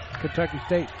for Kentucky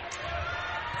State.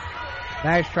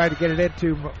 Nash tried to get it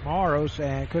into Maros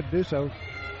and couldn't do so.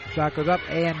 Shot goes up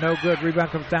and no good.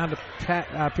 Rebound comes down to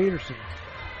Peterson.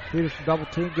 Peterson double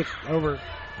team, gets over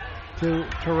to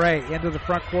Teray into the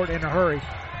front court in a hurry.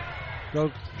 Ball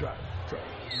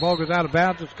goes out of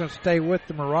bounds. It's going to stay with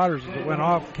the Marauders as it went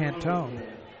off Cantone.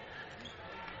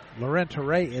 Loren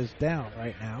Teray is down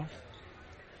right now.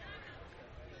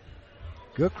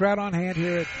 Good crowd on hand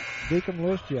here at Beacom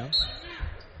Lewis Gym.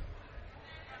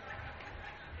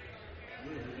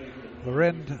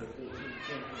 Loren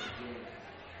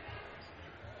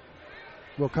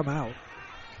will come out.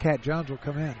 Kat Jones will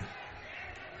come in.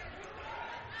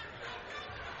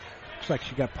 Looks like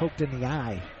she got poked in the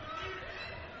eye.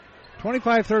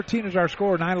 25-13 is our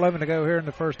score. 9:11 to go here in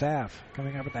the first half.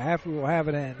 Coming up at the half, we will have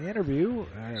an interview,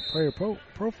 a player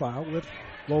profile with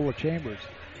Lola Chambers.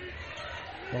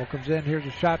 Ball comes in. Here's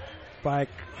a shot by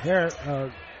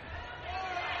Joe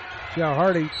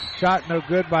Hardy. Shot no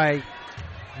good by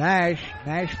Nash.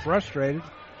 Nash frustrated.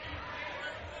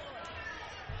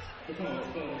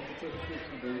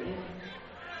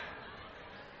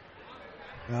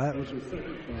 That was.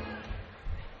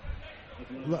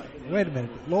 Wait a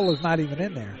minute. Lola's not even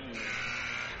in there.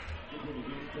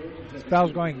 This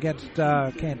foul's going against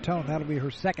Cantone. That'll be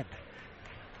her second.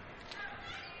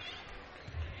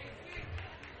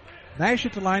 Nash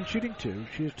at the line shooting 2.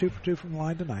 She is 2 for 2 from the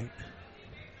line tonight.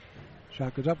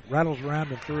 Shot goes up, rattles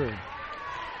around and through.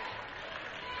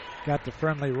 Got the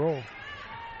friendly roll.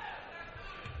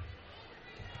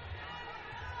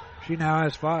 She now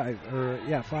has 5.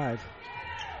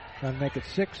 Trying to make it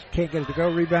 6. Can't get it to go.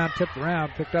 Rebound tipped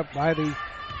around. Picked up by the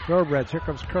Thoroughbreds. Here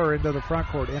comes Kerr into the front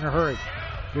court in a hurry.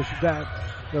 Dishes down.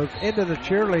 Goes into the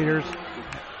cheerleaders.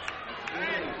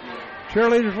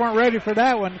 Cheerleaders weren't ready for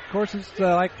that one. Of course, it's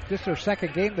like this their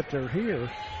second game that they're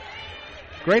here.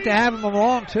 Great to have them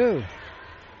along, too.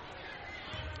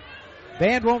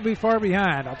 Band won't be far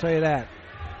behind, I'll tell you that.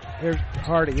 Here's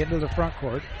Hardy into the front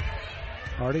court.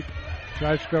 Hardy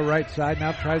tries to go right side.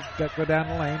 Now tries to go down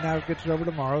the lane. Now gets it over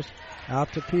to Morris.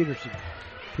 Out to Peterson.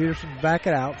 Peterson back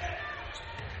it out.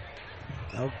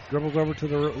 Now dribbles over to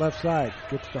the left side.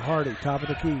 Gets to Hardy. Top of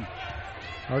the key.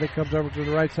 Hardy comes over to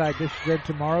the right side. Dishes it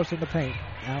to Morris in the paint.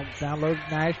 Now down low to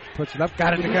Nash. Puts it up.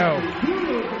 Got it to go.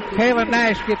 Kaylin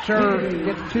Nash gets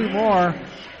 2 more.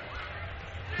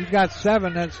 He's got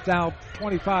 7. That's now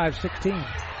 25-16.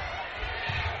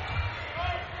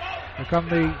 Here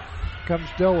comes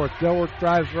Dilworth. Dilworth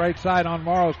drives right side on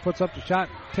Morrows. Puts up the shot.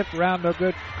 Tipped around. No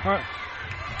good.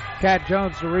 Cat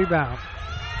Jones the rebound.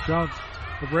 Jones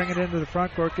will bring it into the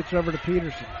front court. Gets over to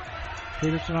Peterson.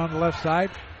 Peterson on the left side.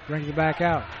 Brings it back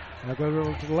out. Now goes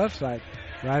over to the left side.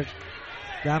 Drives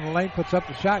down the lane. Puts up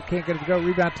the shot. Can't get it to go.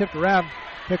 Rebound tipped around.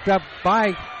 Picked up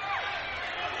by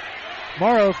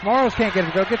Morrows. Morrows can't get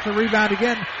it to go. Gets the rebound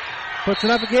again. Puts it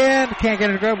up again. Can't get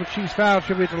it to go, but she's fouled.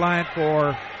 She'll be at the line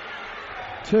for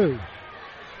 2.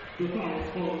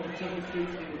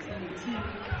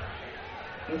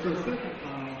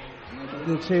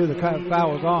 Let's see who the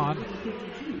foul was on.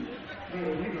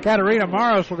 Katarina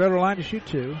Morrows will go to the line to shoot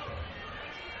 2.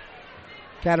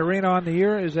 Katarina on the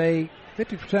year is a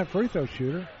 50% free throw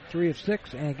shooter, 3 of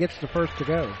 6, and gets the first to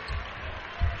go.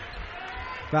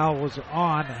 Foul was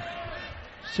on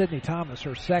Sydney Thomas,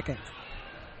 her second.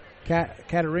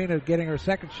 Katarina getting her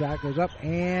second shot, goes up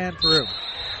and through.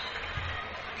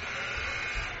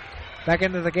 Back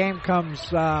into the game comes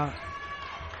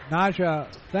Naja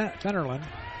Fennerlin.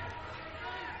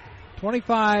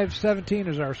 25-17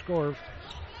 is our score.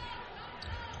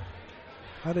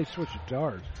 How'd they switch it to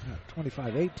ours?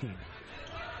 25-18.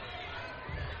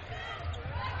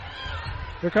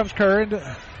 Here comes Kerr.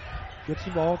 Gets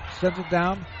the ball, sends it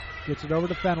down, gets it over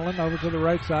to Fenelon, over to the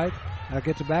right side. Now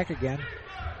gets it back again.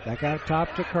 Back out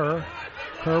top to Kerr.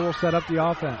 Kerr will set up the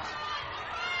offense.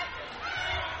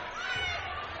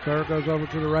 Kerr goes over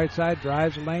to the right side,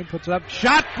 drives the lane, puts it up.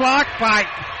 Shot blocked by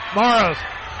Morrows.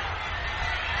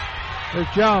 There's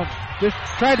Jones. Just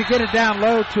tried to get it down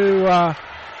low to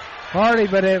Hardy,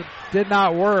 but it did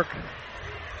not work.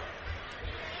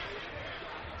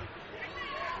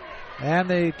 And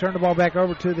they turn the ball back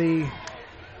over to the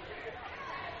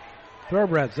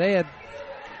Thoroughbreds. They had,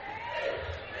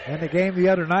 in the game the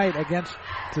other night against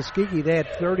Tuskegee, they had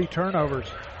 30 turnovers.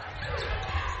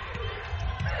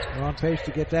 They're on pace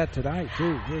to get that tonight,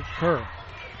 too. Here's Kerr.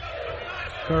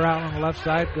 Kerr out on the left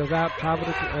side, goes out top of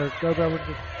the, goes over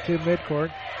to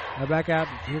midcourt. Now back out.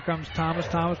 Here comes Thomas.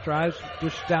 Thomas drives,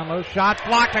 just down low. Shot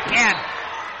blocked again.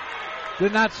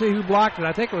 Did not see who blocked it.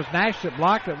 I think it was Nash that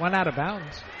blocked it. Went out of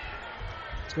bounds.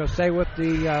 It's going to stay with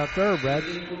the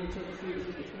Thoroughbreds.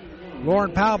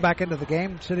 Lauren Powell back into the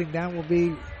game. Sitting down will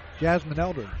be Jasmine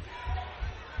Elder.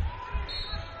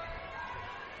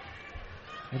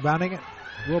 Inbounding it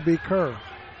will be Kerr.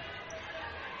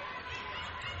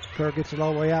 Kerr gets it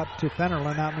all the way out to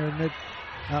Fennerlin out near mid,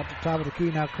 out the top of the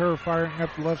key. Now Kerr firing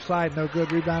up the left side. No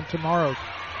good. Rebound to Morrows.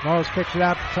 Morrows kicks it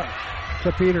out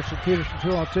to Peterson. Peterson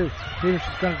 2-on-2.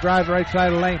 Peterson's going to drive right side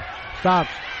of the lane.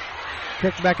 Stops.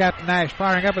 Kicks back out to Nash.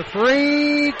 Firing up a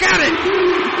 3. Got it!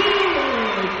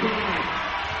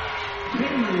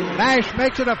 Nash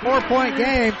makes it a 4-point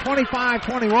game.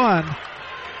 25-21.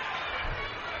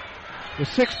 With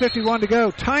 6:51 to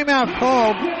go. Timeout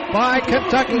called by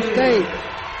Kentucky State.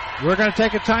 We're going to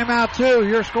take a timeout too.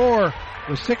 Your score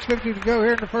with 6:50 to go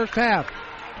here in the first half.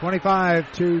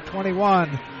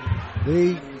 25-21.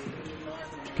 The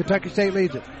Kentucky State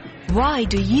leads it. Why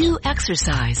do you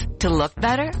exercise? To look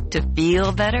better? To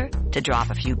feel better? To drop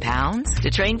a few pounds? To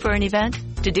train for an event?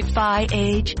 To defy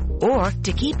age? Or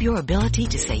to keep your ability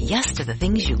to say yes to the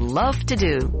things you love to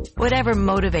do? Whatever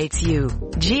motivates you,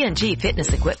 G&G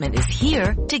Fitness Equipment is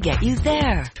here to get you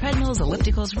there. Treadmills,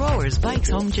 ellipticals, rowers, bikes,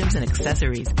 home gyms, and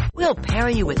accessories. We'll pair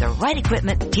you with the right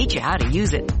equipment, teach you how to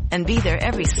use it, and be there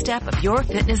every step of your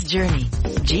fitness journey.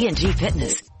 G&G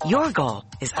Fitness. Your goal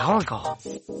is our goal.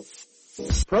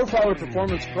 Profiler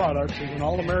Performance Products is an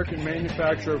all-American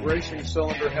manufacturer of racing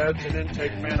cylinder heads and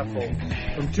intake manifolds.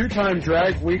 From two-time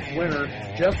Drag Week winner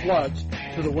Jeff Lutz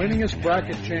to the winningest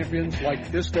bracket champions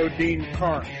like Disco Dean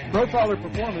Carnes, Profiler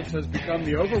Performance has become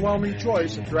the overwhelming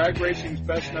choice of drag racing's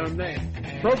best-known name.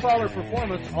 Profiler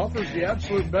Performance offers the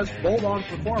absolute best bolt-on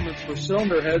performance for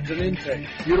cylinder heads and intake,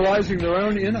 utilizing their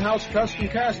own in-house custom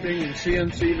casting and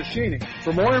CNC machining.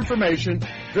 For more information,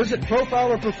 visit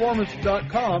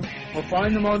profilerperformance.com or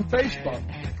find them on Facebook.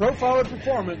 Profiler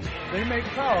Performance, they make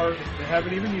power they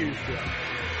haven't even used yet.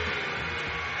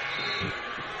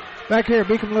 Back here at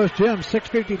Beacon Lewis Gym,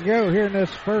 6:50 to go here in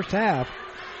this first half.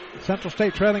 Central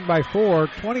State trailing by 4,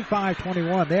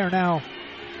 25-21. They are now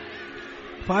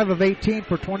 5 of 18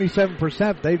 for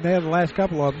 27%. They've nailed the last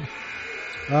couple of them.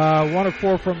 1 of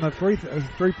 4 from the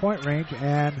three-point range,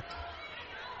 and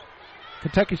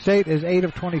Kentucky State is 8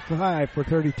 of 25 for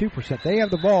 32%. They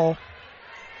have the ball.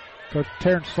 Coach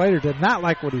Terrence Slater did not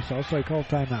like what he saw, so he called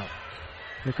timeout.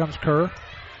 Here comes Kerr.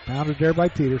 Pounded there by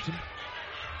Peterson.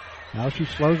 Now she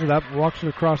slows it up and walks it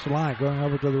across the line, going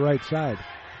over to the right side.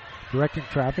 Directing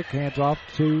traffic, hands off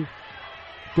to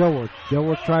Dilworth.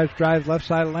 Dilworth drives left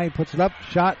side of the lane, puts it up,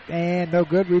 shot, and no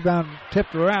good. Rebound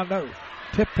tipped around. No.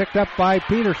 Tip picked up by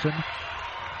Peterson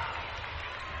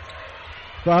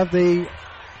of the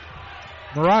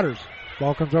Marauders.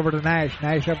 Ball comes over to Nash.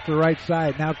 Nash up to the right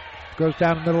side. Now goes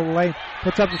down the middle of the lane.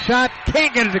 Puts up the shot.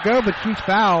 Can't get it to go, but she's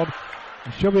fouled.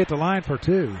 And she'll be at the line for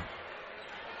 2.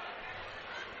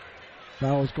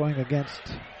 Foul is going against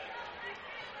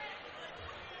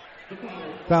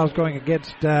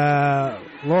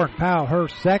Lauren Powell, her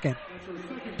second,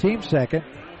 team second.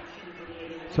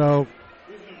 So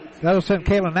that'll send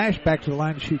Kayla Nash back to the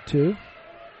line to shoot 2.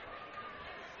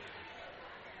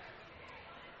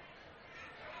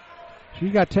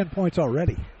 She's got 10 points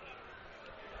already.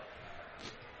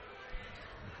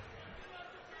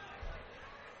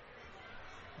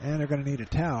 And they're going to need a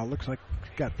towel. Looks like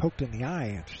she got poked in the eye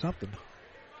or something.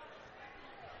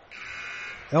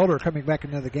 Elder coming back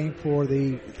into the game for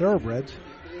the Thoroughbreds.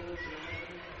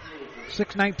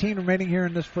 6:19 remaining here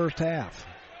in this first half.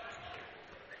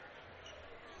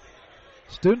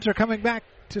 Students are coming back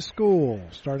to school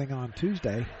starting on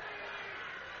Tuesday.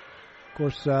 Of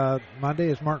course, Monday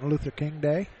is Martin Luther King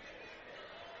Day.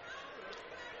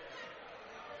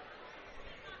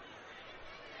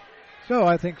 So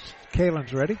I think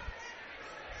Kaylin's ready.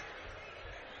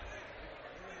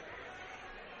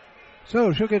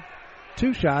 So she'll get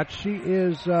 2 shots. She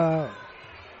is 3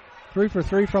 for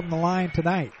 3 from the line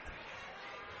tonight.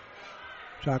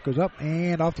 Shot goes up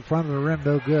and off the front of the rim,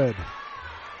 no good.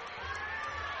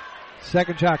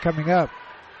 Second shot coming up.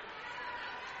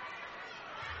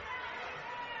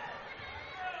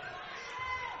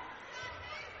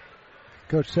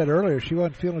 Coach said earlier she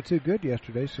wasn't feeling too good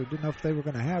yesterday, so didn't know if they were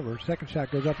going to have her. Second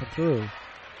shot goes up and through.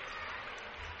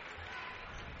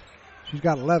 She's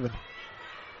got 11.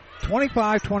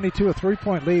 25-22, a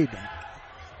 3-point lead.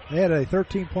 They had a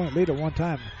 13-point lead at one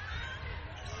time.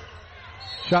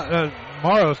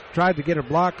 Morrow tried to get a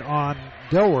block on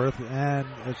Dilworth, and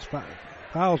it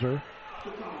fouls her.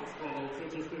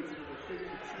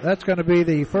 That's going to be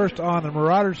the first on the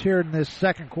Marauders here in this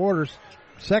second quarter.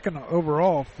 Second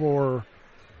overall for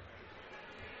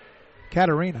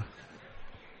Katarina.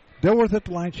 Dilworth at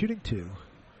the line shooting 2.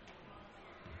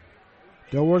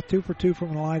 Dilworth 2 for 2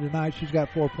 from the line tonight. She's got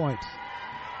 4 points.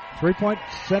 3-point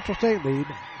Central State lead.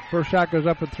 First shot goes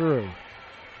up and through.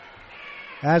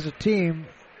 As a team,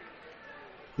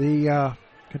 the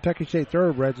Kentucky State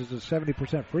Thoroughbreds is a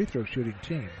 70% free throw shooting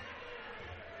team.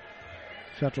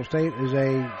 Central State is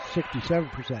a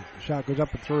 67%. The shot goes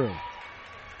up and through.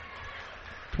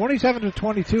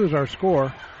 27-22 is our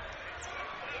score.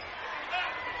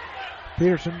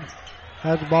 Peterson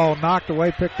has the ball knocked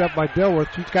away, picked up by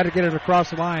Dilworth. She's got to get it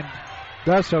across the line.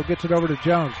 Does so, gets it over to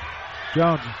Jones.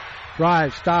 Jones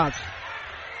drives, stops.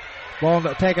 Ball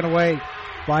taken away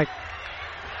by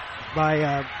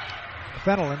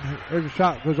Fenelon. Here's a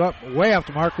shot, goes up, way off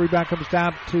the mark. Rebound comes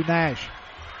down to Nash.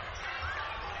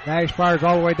 Nash fires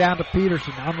all the way down to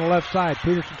Peterson on the left side.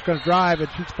 Peterson's going to drive, and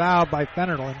she's fouled by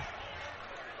Fenelon.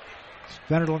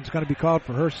 Fenelon's going to be called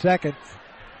for her second.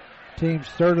 Team's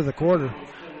third of the quarter.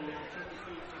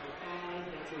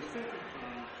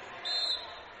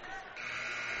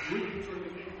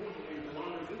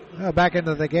 Back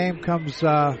into the game comes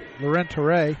Loren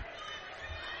Torre.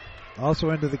 Also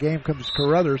into the game comes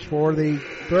Carruthers for the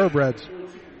Thoroughbreds.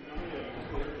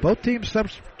 Both teams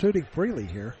substituting freely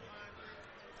here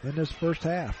in this first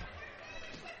half.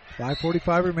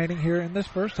 5:45 remaining here in this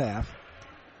first half.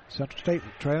 Central State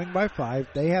trailing by 5.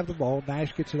 They have the ball.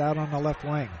 Nash gets it out on the left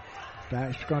wing.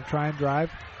 Nash is going to try and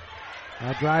drive.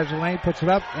 Drives the lane, puts it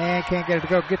up, and can't get it to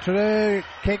go.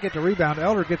 Can't get the rebound.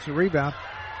 Elder gets the rebound.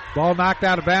 Ball knocked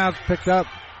out of bounds, picked up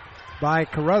by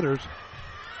Carruthers.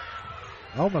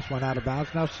 Almost went out of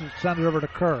bounds. Now send it over to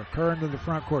Kerr. Kerr into the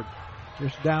front court.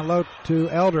 Just down low to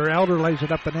Elder. Elder lays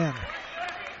it up and in.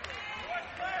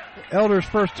 Elder's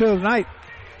first 2 of the night.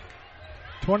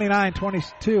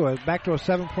 29-22, back to a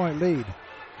 7-point lead.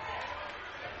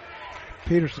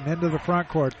 Peterson into the front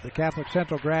court. The Catholic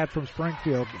Central grad from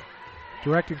Springfield.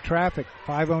 Directing traffic.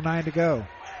 5:09 to go.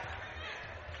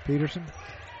 Peterson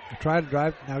will try to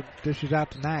drive. Now dishes out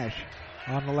to Nash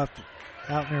on the left,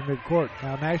 out near midcourt.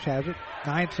 Now Nash has it.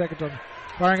 9 seconds on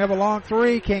firing up a long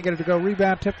three. Can't get it to go.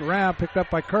 Rebound tipped around. Picked up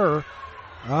by Kerr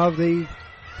of the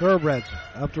Thoroughbreds.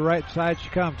 Up the right side she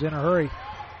comes in a hurry.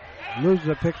 Loses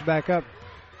it. Picks back up.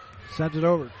 Sends it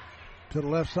over to the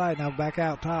left side. Now back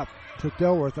out top to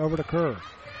Dilworth. Over to Kerr.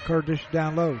 Kerr dishes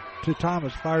down low to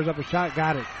Thomas. Fires up a shot.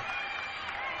 Got it.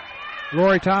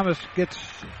 Lori Thomas gets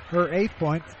her 8th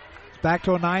point. It's back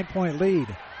to a 9-point lead.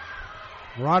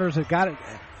 Marauders had got it.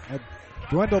 Had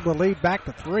dwindled the lead back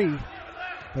to 3.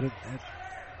 But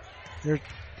here's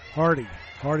Hardy.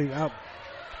 Hardy out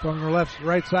from the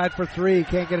right side for 3.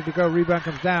 Can't get it to go. Rebound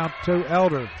comes down to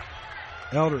Elder.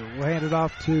 Elder will hand it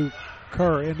off to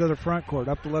Kerr into the front court.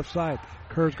 Up the left side.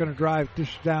 Kerr's going to drive.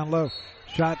 Dish down low.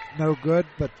 Shot no good,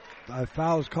 but a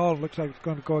foul is called. Looks like it's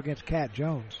going to go against Kat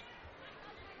Jones.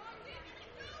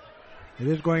 It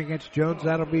is going against Jones.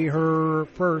 That'll be her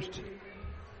first.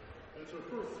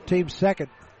 Team's second.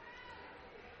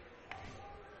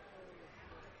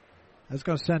 That's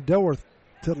going to send Dilworth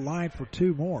to the line for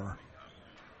 2 more.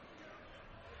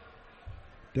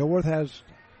 Dilworth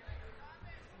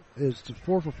is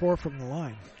 4 for 4 from the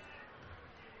line.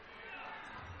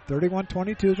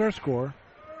 31-22 is our score.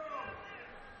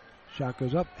 Shot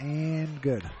goes up and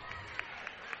good.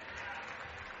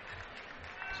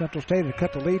 Central State had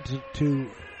cut the lead to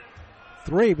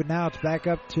 3, but now it's back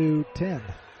up to 10.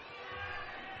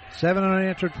 7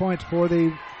 unanswered points for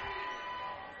the...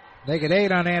 They get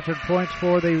 8 unanswered points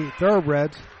for the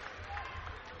Thoroughbreds.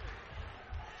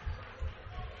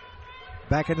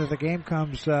 Back into the game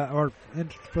comes, for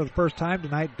the first time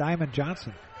tonight, Diamond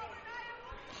Johnson.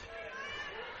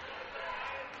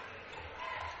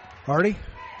 Hardy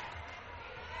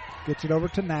gets it over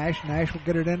to Nash. Nash will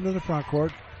get it into the front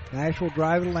court. Nash will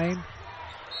drive the lane.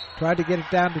 Tried to get it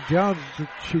down to Jones.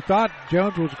 She thought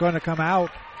Jones was going to come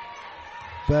out,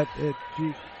 but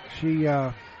she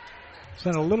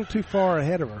sent a little too far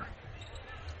ahead of her.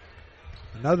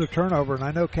 Another turnover, and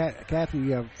I know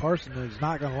Kathy Parson is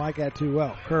not going to like that too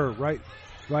well. Kerr,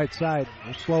 right side,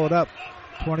 will slow it up.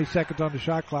 20 seconds on the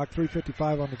shot clock,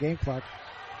 3:55 on the game clock.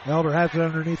 Elder has it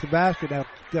underneath the basket. Now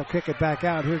they'll kick it back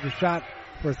out. Here's a shot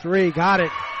for 3. Got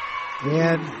it.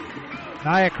 And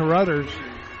Nia Carruthers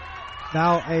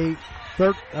now a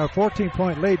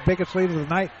 14-point lead, biggest lead of the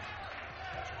night.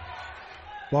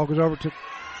 Ball goes over to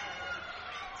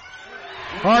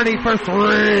Hardy for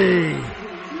 3.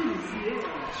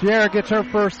 Sierra gets her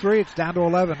first 3. It's down to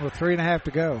 11 with 3.5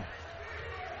 to go.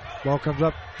 Ball comes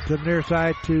up to the near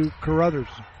side to Carruthers.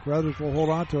 Carruthers will hold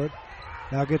on to it.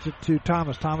 Now gets it to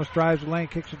Thomas. Thomas drives the lane,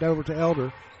 kicks it over to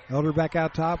Elder. Elder back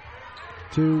out top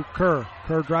to Kerr.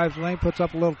 Kerr drives the lane, puts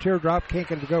up a little teardrop. Can't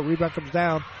get it to go. Rebound comes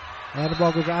down, and the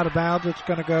ball goes out of bounds. It's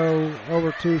going to go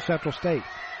over to Central State.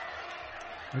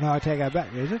 Or no, I take that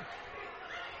back. Is it?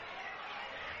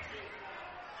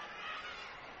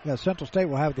 Yeah, Central State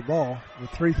will have the ball with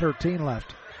 3:13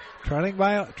 left. Trailing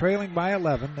by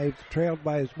 11. They've trailed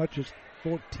by as much as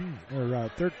 14 or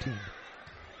 13.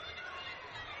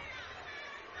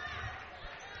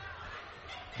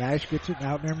 Nash gets it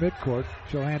out near midcourt.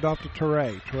 She'll hand off to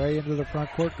Teray. Teray into the front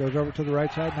court, goes over to the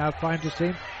right side. Now finds a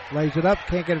seam, lays it up.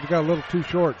 Can't get it to go. A little too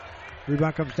short.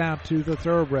 Rebound comes down to the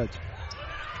Thoroughbreds.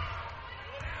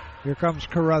 Here comes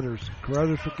Carruthers.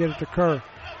 Carruthers will get it to Kerr.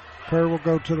 Kerr will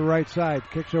go to the right side.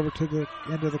 Kicks over to the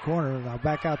end of the corner. Now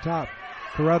back out top.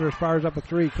 Carruthers fires up a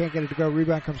 3. Can't get it to go.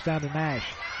 Rebound comes down to Nash.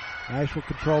 Nash will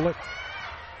control it.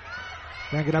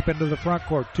 Bring it up into the front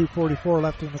court. 2:44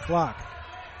 left in the clock.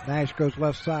 Nash goes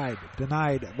left side.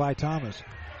 Denied by Thomas.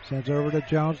 Sends over to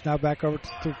Jones. Now back over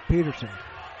to Peterson.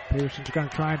 Peterson's going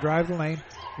to try and drive the lane.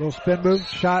 Little spin move.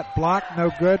 Shot blocked. No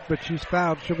good, but she's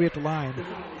fouled. She'll be at the line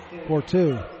for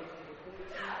 2.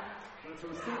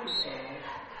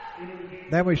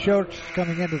 Then we showed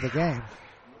coming into the game.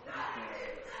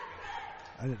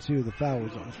 I didn't see who the foul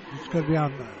was on. It's going to be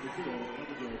on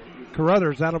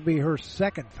Carruthers. That'll be her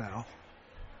second foul.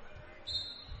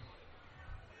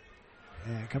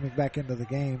 And coming back into the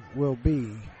game will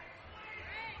be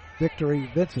Victory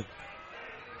Vincent.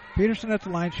 Peterson at the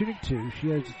line shooting 2. She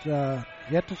has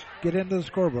yet to get into the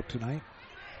scorebook tonight.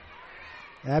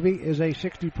 Abby is a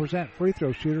 60% free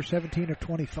throw shooter, 17 of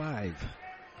 25.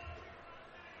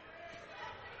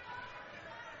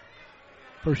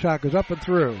 First shot goes up and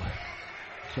through.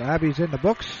 So Abby's in the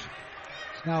books.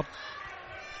 It's now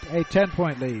a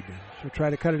 10-point lead. She'll try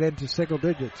to cut it into single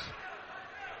digits.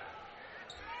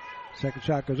 Second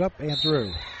shot goes up and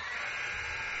through.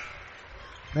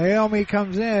 Naomi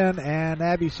comes in and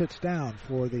Abby sits down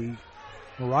for the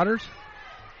Marauders.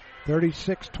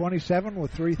 36-27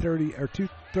 with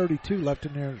 2:32 left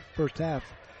in their first half.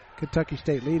 Kentucky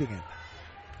State leading it.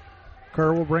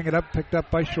 Kerr will bring it up, picked up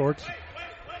by Shorts.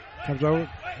 Comes over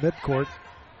midcourt.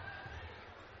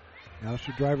 Now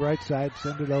she'll drive right side,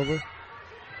 send it over.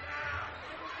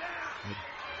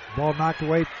 Ball knocked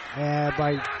away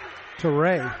by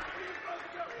Teray.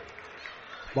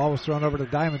 Ball was thrown over to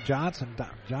Diamond Johnson.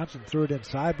 Johnson threw it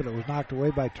inside, but it was knocked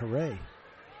away by Teray.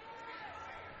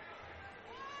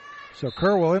 So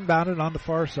Kerr will inbound it on the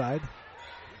far side.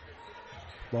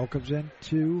 Ball comes in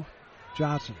to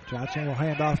Johnson. Johnson will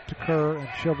hand off to Kerr, and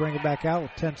she'll bring it back out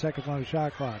with 10 seconds on the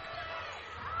shot clock.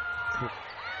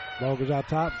 Ball goes out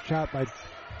top. Shot by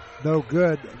no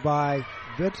good by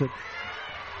Vincent.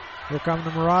 Here come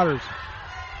the Marauders.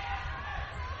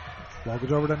 Ball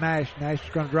goes over to Nash. Nash is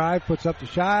going to drive, puts up the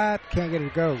shot, can't get it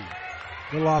to go.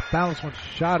 A little off balance when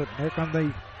she shot it. And here come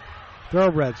the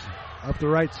Thoroughbreds up the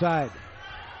right side.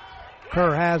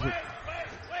 Kerr has it.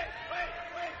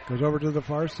 Goes over to the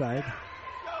far side.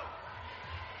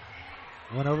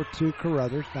 Went over to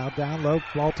Carruthers. Now down low.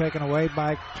 Ball taken away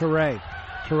by Teray.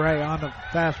 Teray on the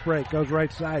fast break. Goes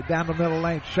right side. Down the middle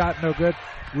lane. Shot no good.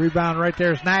 Rebound right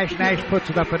there is Nash. Nash puts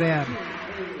it up and in.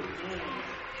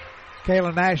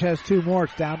 Kayla Nash has two more.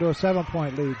 It's down to a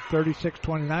 7-point lead.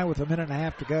 36-29 with a minute and a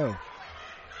half to go.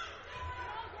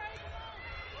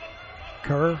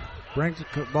 Kerr brings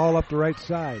the ball up the right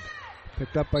side.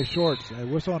 Picked up by Shorts. A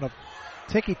whistle on a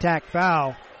ticky-tack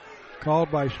foul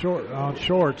called by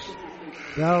Shorts.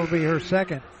 That'll be her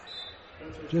second.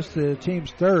 Just the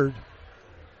team's third.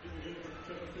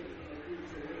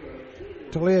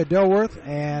 Talia Dilworth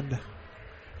and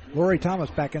Lori Thomas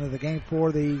back into the game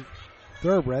for the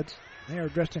Thoroughbreds. They are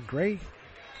dressed in gray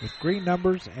with green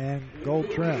numbers and gold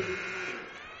trim.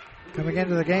 Coming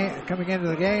into the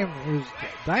game is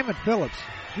Diamond Phillips.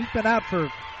 She's been out for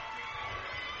a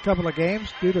couple of games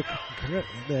due to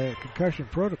the concussion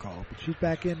protocol, but she's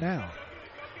back in now.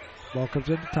 Ball comes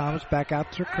into Thomas, back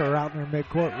out to Kerr out in her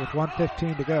midcourt with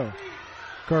 1:15 to go.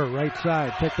 Kerr right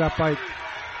side, picked up by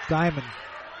Diamond.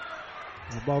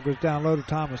 The ball goes down low to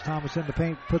Thomas. Thomas in the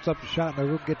paint, puts up the shot, and they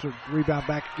will get the rebound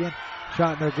back again.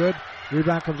 Shot no good.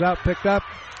 Rebound comes out, picked up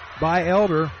by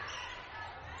Elder.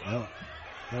 Well,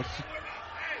 that's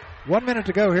 1 minute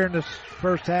to go here in this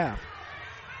first half.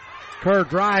 Kerr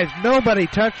drives. Nobody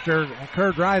touched her, and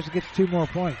Kerr drives and gets 2 more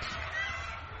points.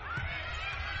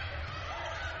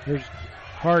 Here's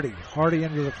Hardy. Hardy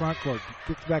into the front court.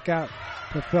 Gets back out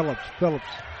to Phillips. Phillips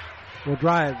will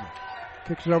drive.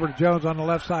 Kicks it over to Jones on the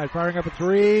left side. Firing up a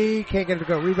three. Can't get it to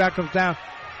go. Rebound comes down.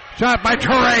 Shot by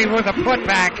Teray with a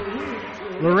putback.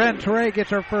 Loren Teray gets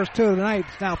her first 2 of the night.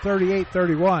 It's now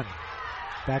 38-31.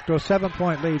 Back to a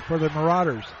 7-point lead for the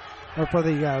Marauders. Or for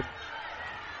the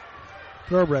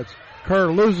Thoroughbreds.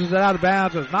 Kerr loses it out of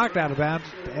bounds. It's knocked out of bounds.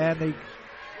 And the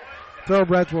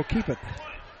Thoroughbreds will keep it.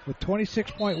 With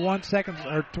 26.1 seconds,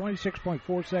 or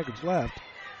 26.4 seconds left.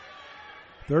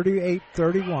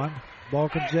 38-31. Ball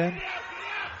comes in.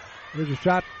 There's a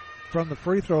shot from the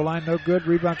free throw line. No good.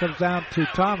 Rebound comes down to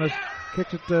Thomas.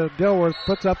 Kicks it to Dilworth.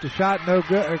 Puts up the shot. No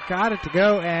good. Got it to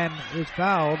go and is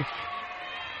fouled.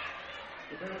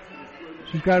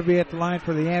 She's got to be at the line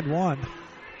for the and one.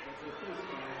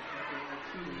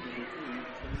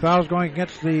 Foul's going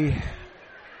against the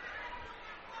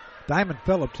Diamond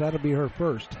Phillips. That'll be her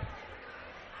first.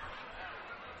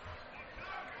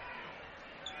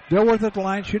 Dilworth at the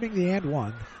line shooting the and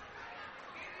one.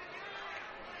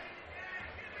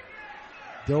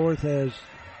 Dilworth is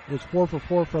 4 for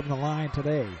 4 from the line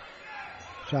today.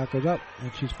 Shot goes up,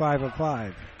 and she's 5 of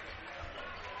 5.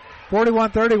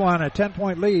 41-31, a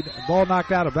 10-point lead. Ball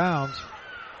knocked out of bounds.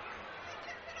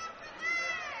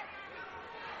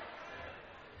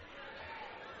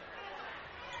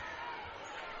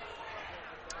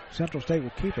 Central State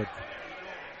will keep it.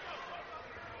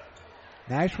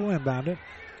 Nash will inbound it.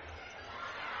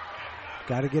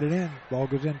 Got to get it in. Ball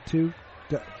goes into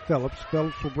Phillips.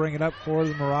 Phillips will bring it up for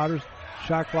the Marauders.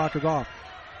 Shot clock is off.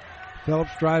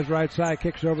 Phillips drives right side,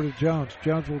 kicks over to Jones.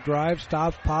 Jones will drive,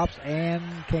 stops, pops, and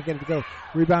can't get it to go.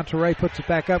 Rebound to Ray, puts it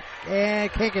back up,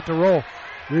 and can't get to roll.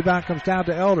 Rebound comes down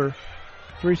to Elder.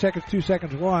 3 seconds, 2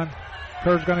 seconds, 1.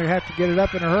 Kerr's going to have to get it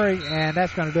up in a hurry, and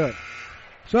that's going to do it.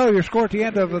 So your score at the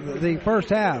end of the first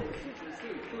half.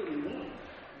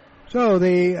 So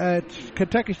the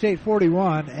Kentucky State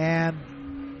 41 and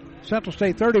Central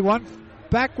State 31.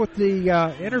 Back with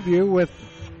the interview with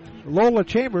Lola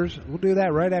Chambers. We'll do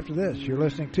that right after this. You're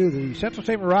listening to the Central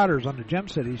State Marauders on the Gem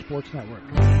City Sports Network.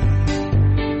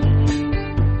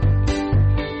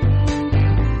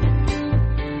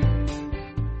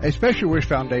 A Special Wish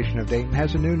Foundation of Dayton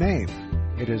has a new name.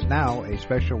 It is now a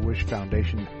Special Wish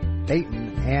Foundation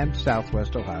Dayton and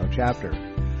Southwest Ohio chapter.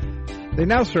 They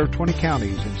now serve 20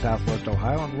 counties in southwest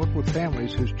Ohio and work with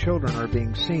families whose children are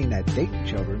being seen at Dayton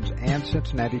Children's and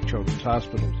Cincinnati Children's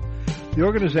Hospitals. The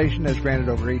organization has granted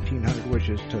over 1,800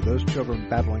 wishes to those children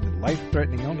battling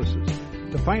life-threatening illnesses.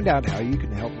 To find out how you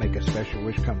can help make a special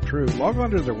wish come true, log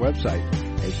on to their website,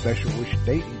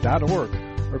 aspecialwishdayton.org,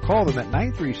 or call them at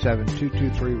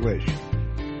 937-223-WISH.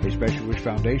 A Special Wish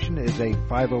Foundation is a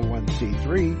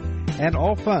 501c3, and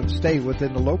all funds stay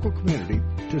within the local community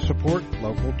to support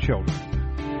local children.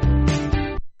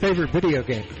 Favorite video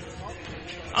game?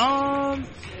 I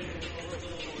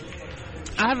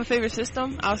have a favorite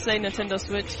system. I'll say Nintendo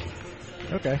Switch.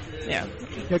 Okay. Yeah.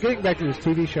 Now, getting back to this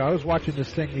TV show, I was watching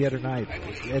this thing the other night.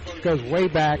 It goes way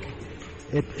back.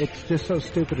 It's just so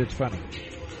stupid, it's funny.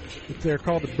 They're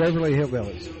called the Beverly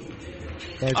Hillbillies.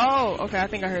 And, okay. I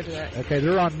think I heard of that. Okay,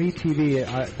 they're on MeTV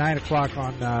at 9 o'clock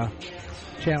on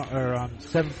channel or on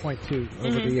 7.2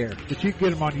 over the air. But you can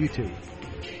get them on YouTube.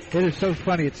 It is so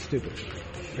funny, it's stupid.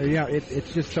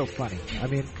 It's just so funny. I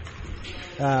mean,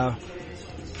 have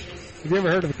you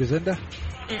ever heard of a Gazinda?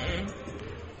 Mm-mm.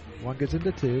 1 goes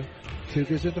into 2, 2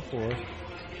 goes into 4,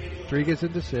 3 goes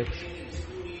into 6,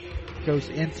 goes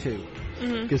into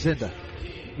Gazinda.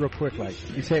 Real quick, like.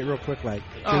 You say it real quick, like.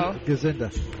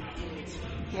 Gazinda.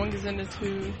 1 goes into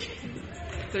 2,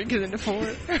 3 goes into 4.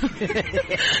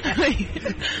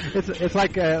 It's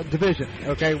like a division,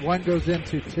 okay? 1 goes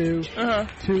into 2,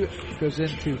 2 goes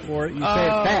into 4. You say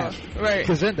it fast. Right.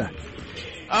 Gazinda.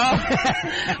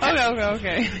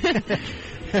 Okay.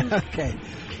 Okay.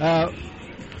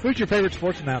 Who's your favorite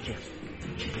sports announcer?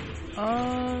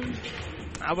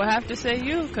 I would have to say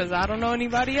you, because I don't know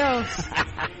anybody else.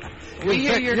 We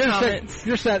hear your comments.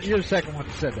 You're the second one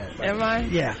that said that. Am I?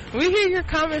 Yeah. We hear your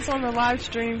comments on the live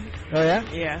stream. Oh, yeah?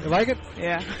 Yeah. You like it?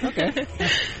 Yeah. Okay.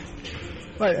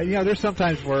 But, there's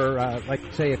sometimes where,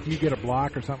 like, say, if you get a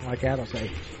block or something like that, I'll say,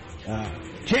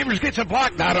 Chambers gets a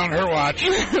block, not on her watch.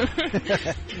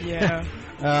 Yeah.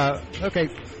 Okay.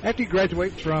 After you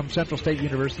graduate from Central State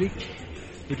University,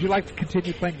 would you like to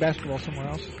continue playing basketball somewhere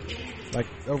else? Like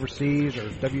overseas or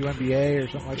WNBA or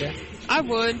something like that? I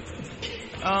would.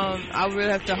 I would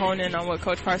have to hone in on what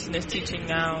Coach Carson is teaching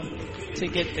now to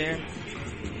get there.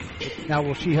 Now,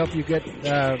 will she help you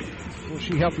will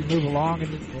she help you move along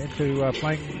into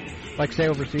playing, like, say,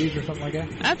 overseas or something like that?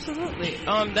 Absolutely.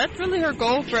 That's really her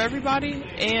goal for everybody,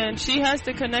 and she has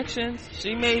the connections.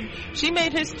 She made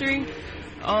history, in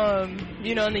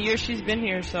the year she's been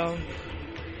here, so.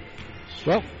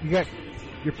 Well, you're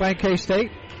playing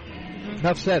K-State?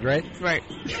 Enough said, right? Right.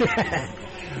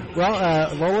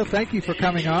 Well, Lola, thank you for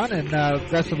coming on, and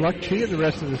best of luck to you the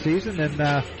rest of the season. And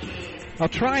I'll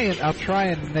try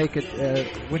and make it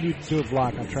when you do a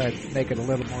block. I'll try and make it a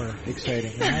little more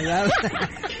exciting.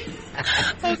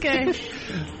 Okay.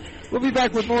 We'll be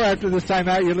back with more after this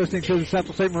timeout. You're listening to the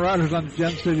Central State Marauders on the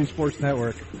Gem City Sports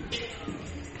Network.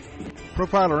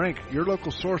 Profiler Inc., your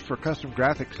local source for custom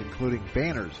graphics, including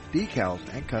banners, decals,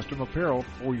 and custom apparel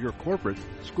for your corporate,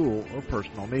 school, or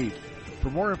personal needs. For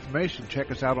more information,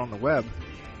 check us out on the web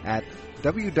at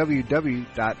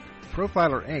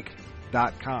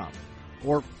www.profilerinc.com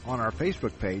or on our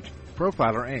Facebook page,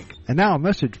 Profiler Inc. And now a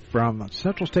message from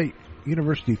Central State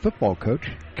University football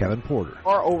coach Kevin Porter.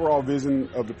 Our overall vision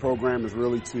of the program is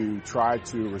really to try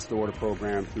to restore the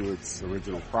program to its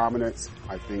original prominence.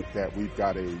 I think that we've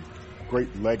got a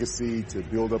great legacy to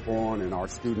build up on, and our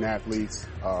student athletes,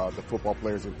 the football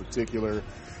players in particular,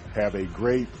 have a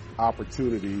great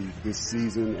opportunity this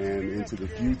season and into the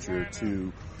future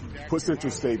to put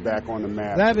Central State back on the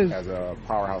map as a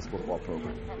powerhouse football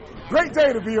program. Great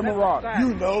day to be a Marauder,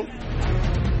 you know.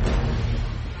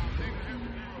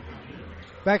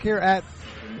 Back here at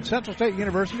Central State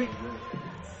University,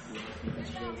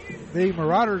 the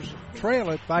Marauders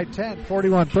trail it by 10,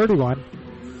 41-31.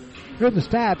 Here are the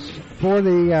stats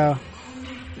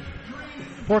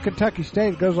for Kentucky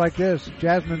State. It goes like this: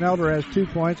 Jasmine Elder has 2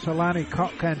 points. Helani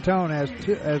Cantone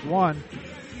has 1.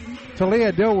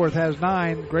 Talia Dilworth has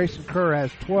 9. Grayson Kerr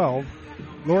has 12.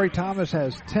 Lori Thomas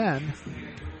has 10.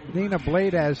 Nina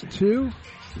Blade has 2.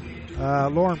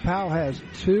 Lauren Powell has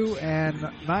 2, and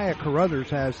Nia Carruthers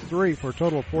has 3 for a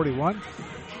total of 41.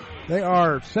 They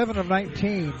are 7 of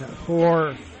 19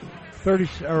 for 30.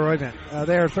 Or wait a minute.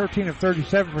 They are 13 of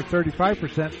 37 for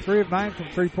 35%. 3 of 9 from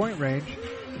 3-point range,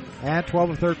 and 12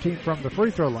 of 13 from the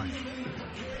free throw line.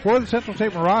 For the Central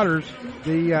State Marauders,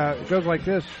 it goes like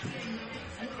this: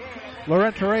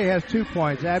 Loretta Ray has 2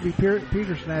 points. Abby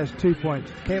Peterson has 2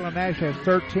 points. Kayla Nash has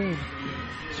 13.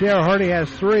 Sierra Hardy has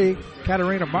 3.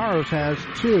 Katarina Maros has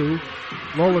 2.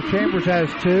 Lola Chambers has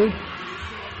 2.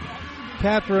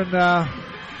 Kat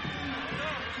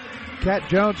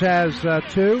Jones has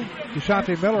 2.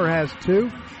 Deshaunte Miller has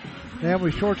 2.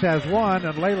 Naomi Shorts has 1,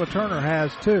 and Layla Turner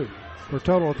has 2. For a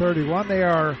total of 31. They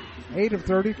are 8 of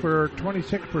 30 for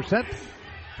 26%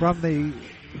 from the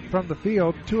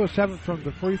field, 2 of 7 from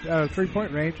the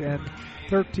three-point range, and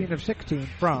 13 of 16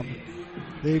 from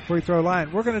the free throw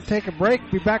line. We're going to take a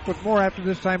break. Be back with more after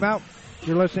this timeout.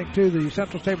 You're listening to the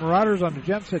Central State Marauders on the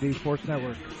Gem City Sports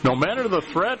Network. No matter the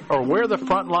threat or where the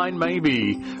front line may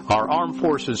be, our armed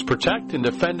forces protect and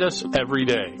defend us every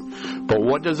day. But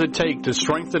what does it take to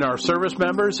strengthen our service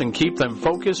members and keep them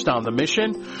focused on the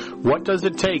mission? What does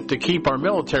it take to keep our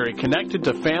military connected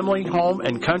to family, home,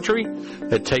 and country?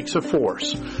 It takes a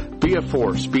force. Be a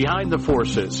force behind the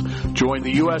forces. Join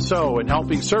the USO in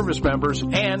helping service members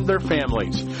and their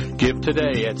families. Give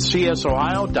today at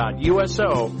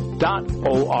csohio.uso.org.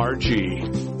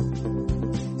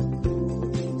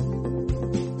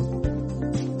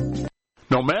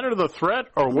 No matter the threat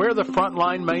or where the front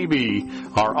line may be,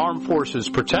 our armed forces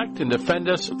protect and defend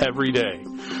us every day.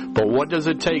 But what does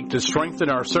it take to strengthen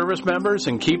our service members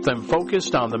and keep them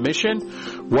focused on the mission?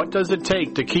 What does it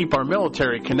take to keep our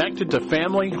military connected to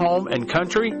family, home, and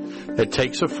country? It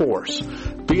takes a force.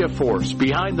 Be a force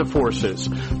behind the forces.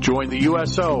 Join the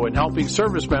USO in helping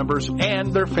service members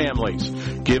and their families.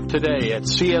 Give today at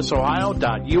csohio.uso.org.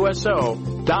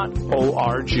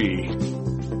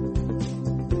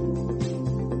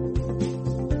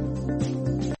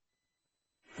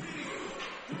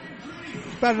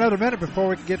 About another minute before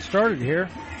we can get started here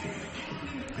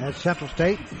at Central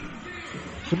State.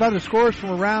 Some other scores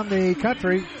from around the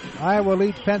country. Iowa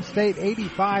leads Penn State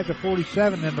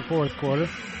 85-47 in the fourth quarter.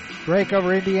 Break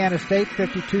over Indiana State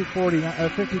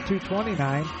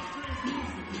 52-29.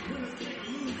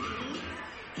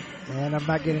 And I'm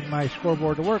not getting my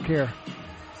scoreboard to work here.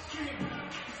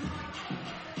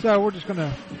 So we're just going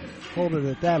to hold it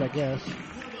at that, I guess.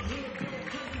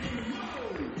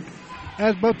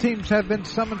 As both teams have been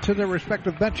summoned to their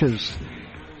respective benches.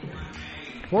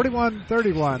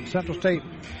 41-31, Central State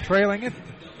trailing it.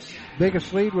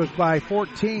 Biggest lead was by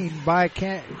 14 by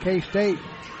K-State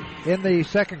in the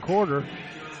second quarter.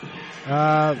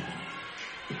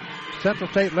 Central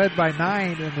State led by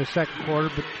 9 in the second quarter,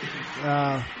 but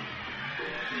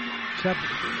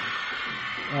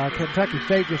Kentucky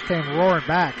State just came roaring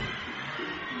back.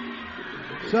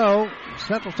 So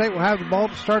Central State will have the ball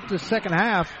to start the second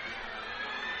half,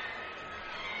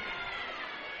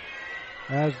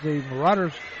 as the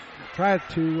Marauders try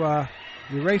to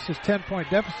erase this 10-point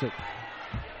deficit.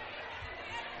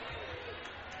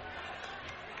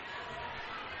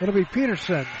 It'll be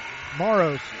Peterson,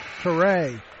 Morrows,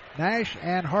 Teray, Nash,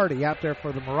 and Hardy out there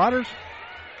for the Marauders.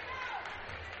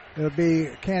 It'll be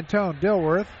Cantone,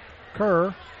 Dilworth,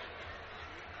 Kerr,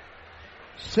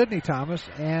 Sidney Thomas,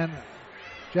 and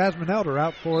Jasmine Elder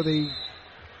out for the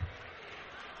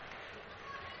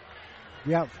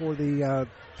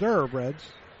Thoroughbreds.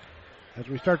 As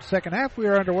we start the second half, we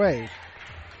are underway.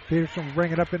 Peterson will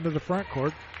bring it up into the front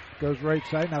court. Goes right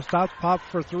side. Now stops, pops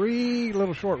for 3.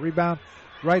 Little short rebound.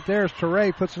 Right there is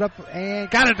Teray. Puts it up and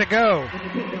got it to go.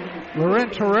 Loren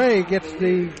Teray gets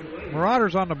the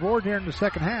Marauders on the board here in the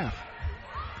second half.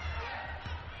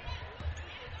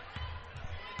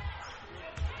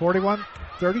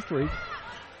 41-33.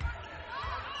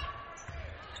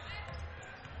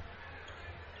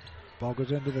 Ball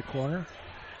goes into the corner.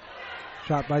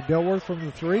 Shot by Dilworth from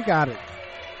the 3. Got it.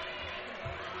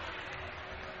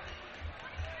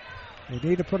 They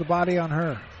need to put a body on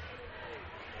her.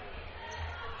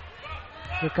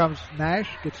 Here comes Nash.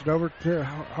 Gets it over to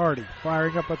Hardy.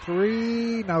 Firing up a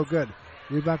 3. No good.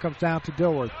 Rebound comes down to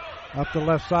Dilworth. Up the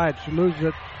left side. She loses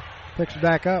it. Picks it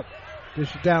back up.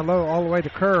 Dishes down low all the way to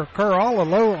Kerr. Kerr all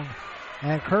alone.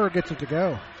 And Kerr gets it to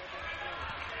go.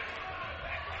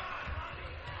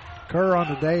 Kerr on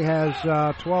the day has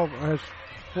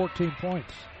 14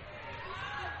 points.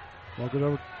 Well, good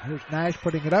over. Here's Nash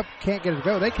putting it up. Can't get it to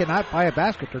go. They cannot buy a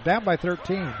basket. They're down by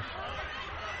 13.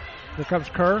 Here comes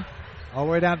Kerr. All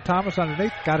the way down to Thomas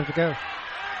underneath. Got it to go.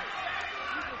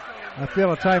 I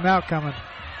feel a timeout coming.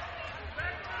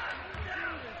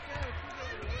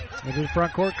 Into the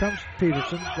front court comes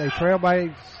Peterson. They trail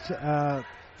by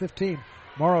 15.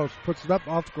 Morrows puts it up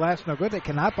off the glass. No good. They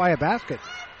cannot buy a basket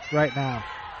right now.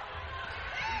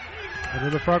 Into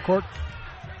the front court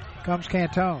comes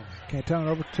Cantone. Cantone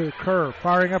over to Kerr.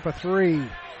 Firing up a 3.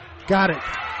 Got it.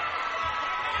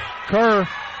 Kerr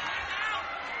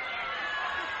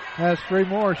has 3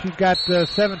 more. She's got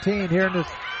 17 here in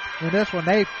this one.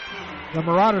 The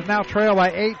Marauders now trail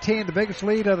by 18. The biggest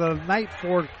lead of the night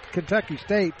for Kentucky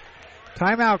State.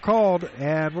 Timeout called,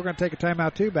 and we're going to take a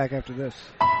timeout too back after this.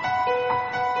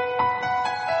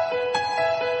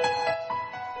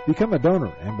 Become a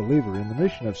donor and believer in the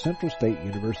mission of Central State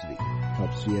University. Help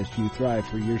CSU thrive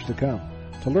for years to come.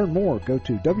 To learn more, go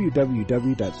to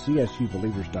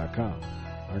www.csubelievers.com.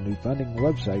 Our new funding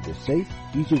website is safe,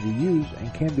 easy to use,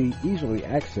 and can be easily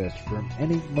accessed from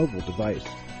any mobile device.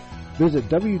 Visit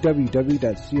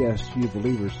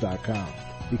www.csubelievers.com.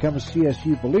 Become a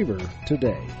CSU believer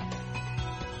today.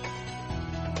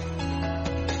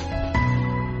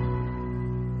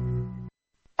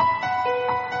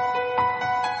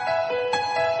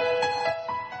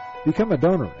 Become a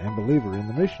donor and believer in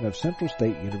the mission of Central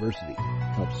State University.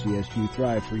 Help CSU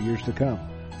thrive for years to come.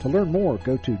 To learn more,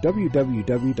 go to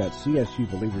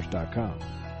www.csubelievers.com.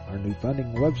 Our new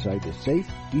funding website is safe,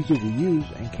 easy to use,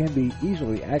 and can be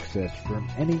easily accessed from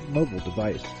any mobile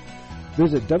device.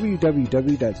 Visit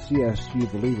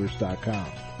www.csubelievers.com.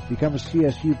 Become a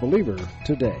CSU believer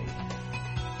today.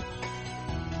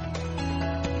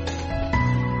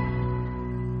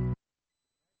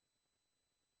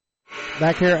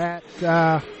 Back here at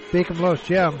Beacon Los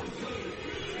Gym,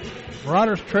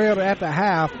 Marauders trailed at the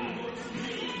half,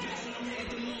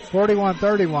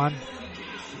 41-31.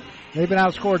 They've been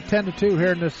outscored 10-2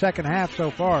 here in this second half so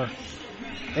far.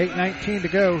 8:19 to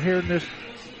go here in this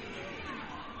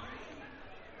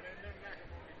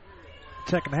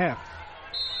second half.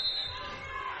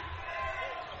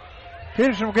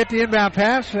 Peterson will get the inbound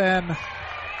pass, and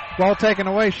ball taken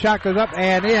away. Shot goes up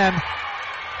and in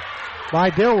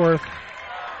by Dilworth.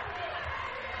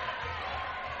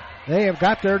 They have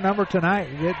got their number tonight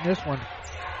getting this one.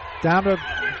 Down to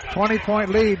 20-point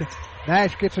lead.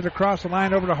 Nash gets it across the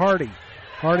line over to Hardy.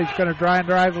 Hardy's going to try and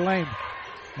drive the lane.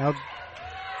 Now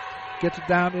gets it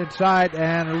down inside,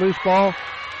 and a loose ball.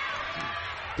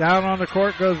 Down on the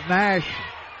court goes Nash.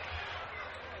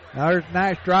 Now there's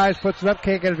Nash, drives, puts it up,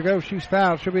 can't get it to go. She's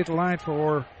fouled. She'll be at the line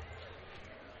for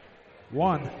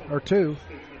 1 or 2.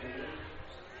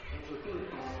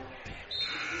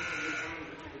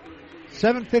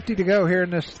 7:50 to go here in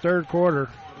this third quarter.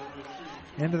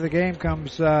 Into the game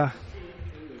comes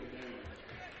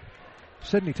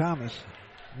Sydney Thomas.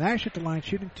 Nash at the line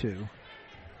shooting 2.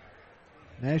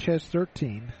 Nash has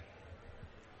 13.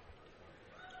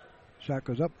 Shot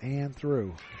goes up and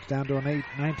through. It's down to an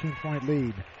 19-point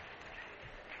lead.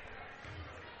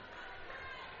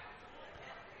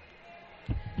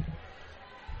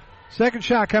 Second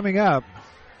shot coming up.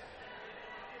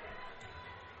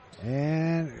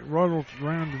 And rolls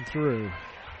round and through.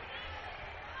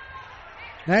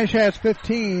 Nash has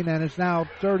 15, and it's now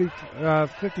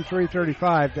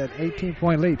 53-35, that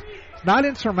 18-point lead. It's not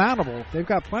insurmountable. They've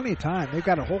got plenty of time. They've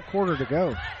got a whole quarter to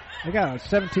go. They've got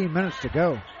 17 minutes to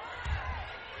go.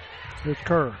 Here's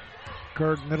Kerr.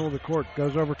 Kerr, middle of the court,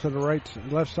 goes over to the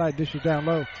left side, dishes down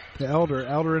low to Elder.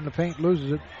 Elder in the paint,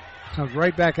 loses it, comes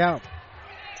right back out.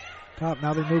 Top,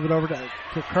 now they move it over to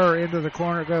Kerr, into the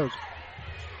corner it goes.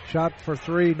 Shot for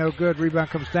 3, no good. Rebound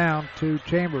comes down to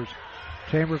Chambers.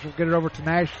 Chambers will get it over to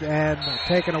Nash and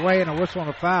taken away, and a whistle and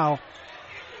a foul.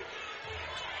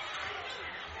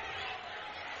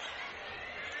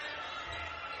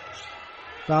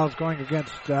 Foul's going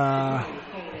against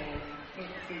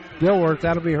Dilworth.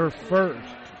 That'll be her first,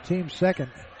 team's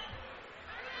second.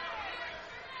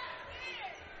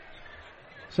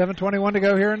 7:21 to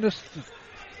go here in this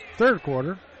third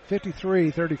quarter.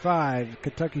 53-35.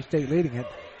 Kentucky State leading it.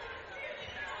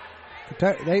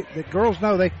 The girls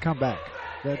know they can come back.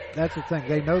 That's the thing.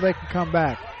 They know they can come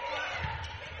back.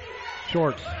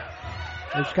 Shorts.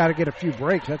 They just got to get a few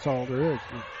breaks. That's all there is.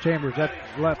 Chambers at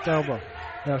left elbow.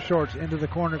 Now Shorts into the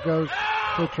corner goes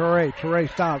to Torrey. Torrey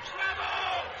stops.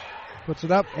 Puts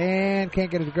it up and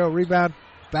can't get it to go. Rebound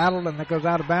battled, and it goes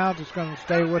out of bounds. It's going to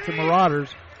stay with the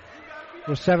Marauders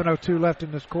with 7:02 left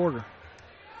in this quarter.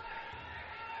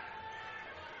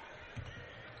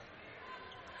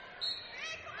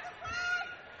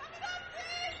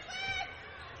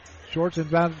 Shorts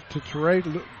inbound to Torrey.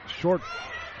 Short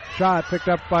shot picked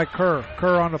up by Kerr.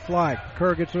 Kerr on the fly.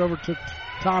 Kerr gets it over to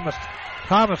Thomas.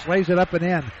 Thomas lays it up and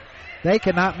in. They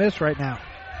cannot miss right now.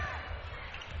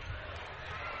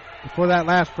 Before that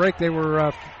last break, they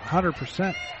were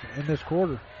 100% in this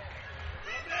quarter.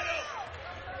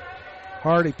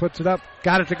 Hardy puts it up.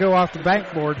 Got it to go off the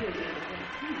backboard.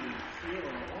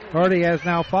 Hardy has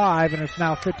now 5, and it's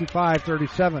now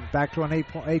 55-37. Back to an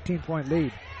 18-point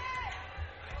lead.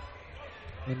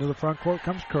 Into the front court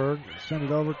comes Kerr. Send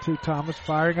it over to Thomas.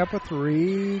 Firing up a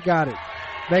 3. Got it.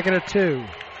 Making it 2.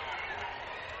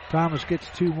 Thomas gets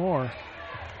 2 more.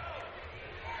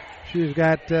 She's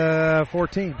got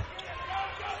 14.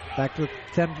 Back to a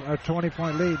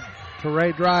 20-point lead.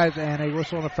 Torrey drives, and a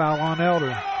whistle and a foul on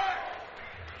Elder.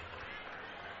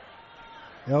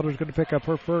 Elder's going to pick up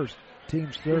her first.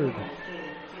 team's third.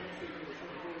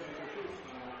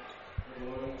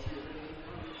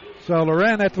 So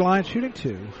Loren at the line shooting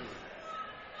 2.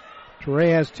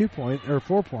 Torrey has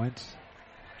 4 points.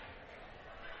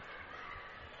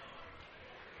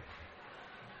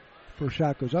 First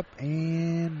shot goes up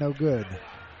and no good.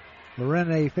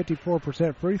 Loren, a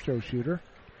 54% free throw shooter.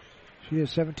 She is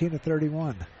 17 of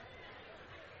 31.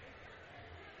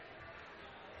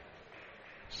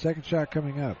 Second shot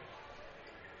coming up.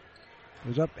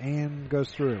 Goes up and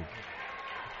goes through.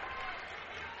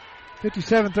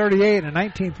 57-38, a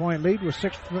 19-point lead with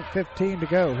 6:15 to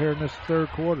go here in this third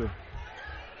quarter.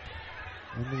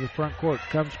 Into the front court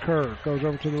comes Kerr. Goes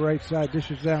over to the right side.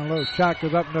 Dishes down low. Shot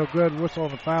goes up, no good. Whistle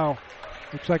on the foul.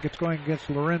 Looks like it's going against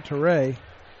Loren Torrey.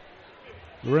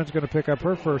 Loren's going to pick up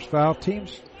her first foul.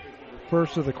 Team's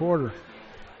first of the quarter.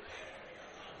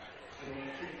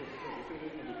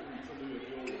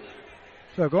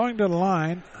 So going to the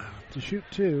line to shoot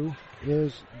 2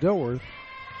 is Dilworth.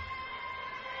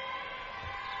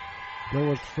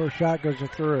 Dilworth's first shot goes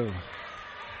through.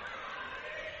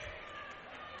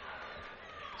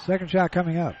 Second shot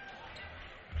coming up.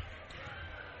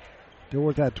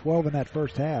 Dilworth had 12 in that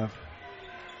first half.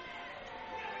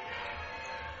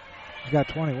 He's got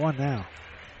 21 now.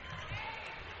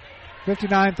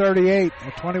 59-38,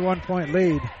 a 21-point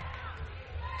lead.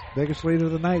 Biggest lead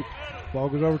of the night. Ball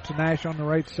goes over to Nash on the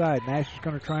right side. Nash is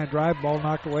going to try and drive. Ball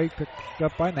knocked away, picked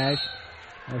up by Nash.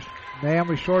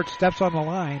 Naomi Short steps on the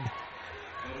line.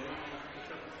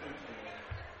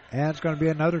 And it's going to be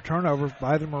another turnover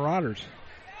by the Marauders.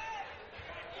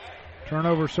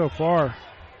 Turnover so far.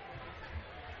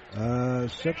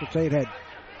 Central State had,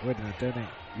 wait a minute, didn't they?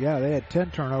 Yeah, they had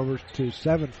 10 turnovers to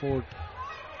 7 for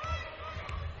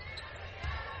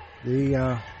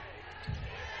the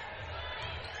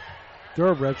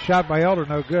Thoroughbred. Shot by Elder,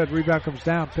 no good. Rebound comes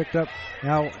down, picked up.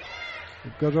 Now it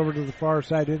goes over to the far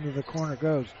side, into the corner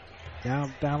goes.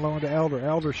 Down low into Elder.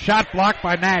 Elder shot blocked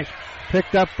by Nash.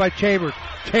 Picked up by Chambers.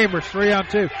 Chambers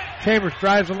 3-on-2. Chambers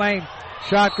drives the lane.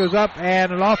 Shot goes up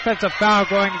and an offensive foul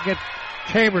going against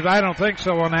Chambers. I don't think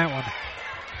so on that one.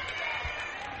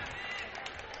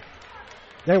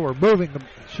 They were moving.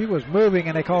 She was moving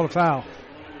and they called a foul.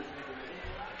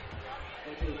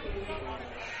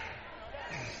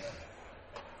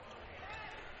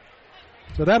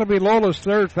 So that'll be Lola's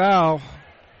third foul.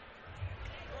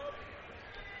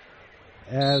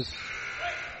 As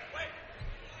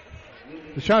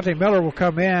Deshante Miller will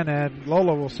come in and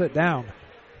Lola will sit down.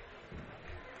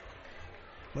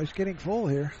 Place getting full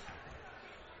here.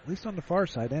 At least on the far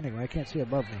side anyway. I can't see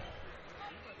above me.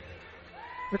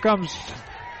 Here comes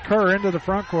Kerr into the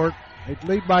front court. They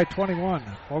lead by 21.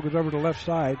 Ball goes over to the left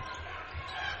side.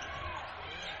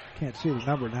 Can't see the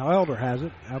number now. Elder has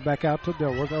it. Now back out to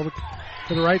Dilworth. Over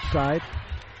to the right side.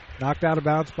 Knocked out of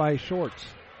bounds by Shorts.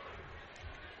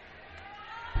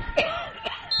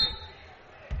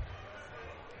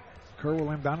 Kerr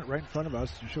will inbound it right in front of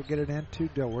us. She'll get it in to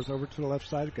Dilworth. Over to the left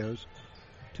side it goes.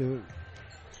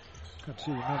 Let's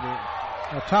see the number.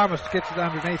 Now Thomas gets it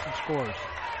underneath and scores.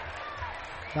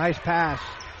 Nice pass.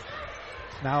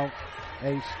 Now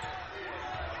a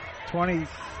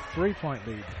 23-point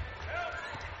lead.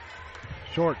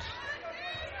 Shorts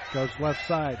goes left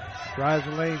side. Drives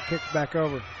the lane. Kicks back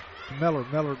over to Miller.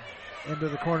 Miller into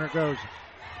the corner goes.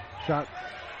 Shot.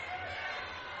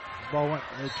 Ball went.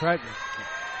 They tried.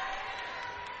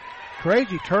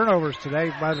 Crazy turnovers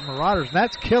today by the Marauders. And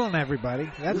that's killing everybody.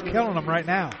 That's killing them right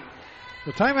now.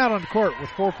 The timeout on the court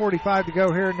with 4:45 to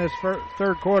go here in this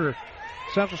third quarter.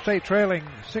 Central State trailing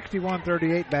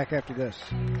 61-38 back after this.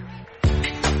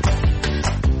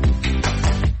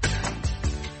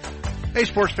 Hey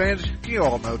sports fans, you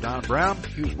all know Don Brown.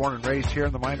 He was born and raised here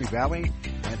in the Miami Valley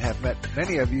and have met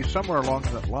many of you somewhere along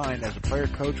that line as a player,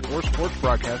 coach, or sports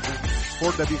broadcaster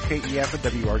for WKEF and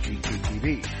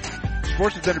WRGT-TV.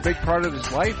 Sports has been a big part of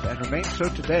his life and remains so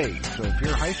today. So if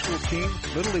your high school team,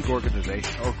 little league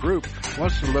organization, or group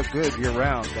wants to look good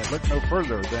year-round, then look no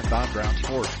further than Don Brown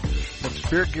Sports. From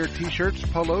Spirit Gear t-shirts,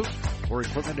 polos, or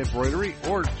equipment embroidery,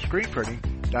 or screen printing,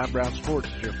 Don Brown Sports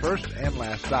is your first and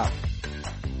last stop.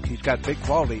 He's got big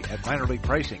quality at minor league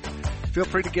pricing. Feel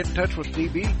free to get in touch with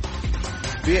DB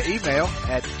via email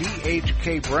at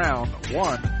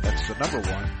dhkbrown1, that's the number 1,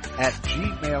 at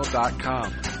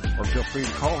gmail.com. Or feel free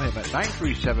to call him at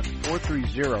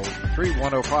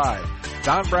 937-430-3105.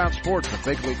 Don Brown Sports, a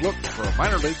big league look for a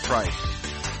minor league price.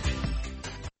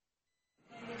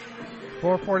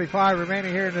 4:45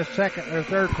 remaining here in this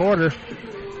third quarter.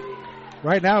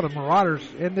 Right now, the Marauders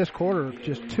in this quarter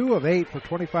just 2 of 8 for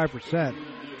 25%.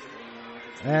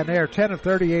 And they are 10 of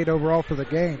 38 overall for the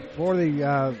game. For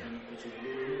the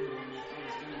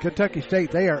Kentucky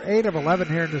State. They are 8 of 11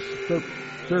 here in this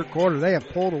third quarter. They have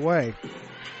pulled away.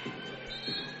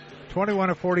 21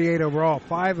 of 48 overall,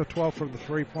 5 of 12 from the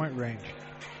three-point range.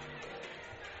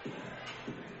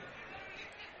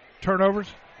 Turnovers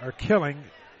are killing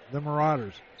the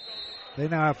Marauders. They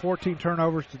now have 14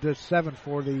 turnovers to just 7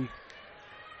 for the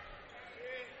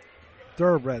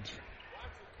Thoroughbreds.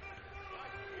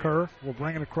 Kerr will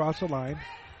bring it across the line.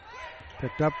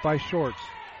 Picked up by Shorts.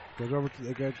 Goes over to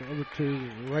the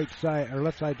right side or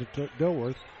left side to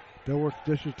Dilworth. Dilworth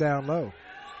dishes down low.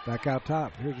 Back out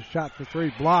top. Here's a shot for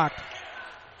three. Blocked.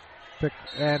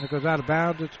 And it goes out of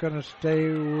bounds. It's going to stay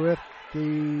with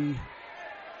the...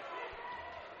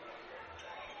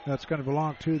 That's going to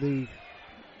belong to the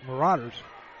Marauders.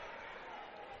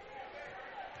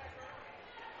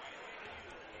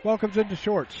 Ball comes into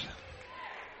Shorts.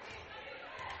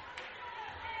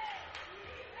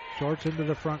 Shorts into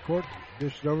the front court.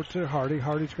 Dishes over to Hardy.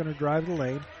 Hardy's going to drive the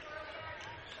lane.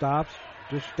 Stops.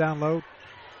 Dishes down low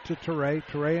to Teray.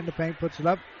 Teray in the paint. Puts it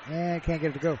up. And can't get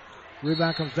it to go.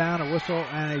 Rebound comes down. A whistle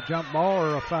and a jump ball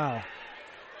or a foul.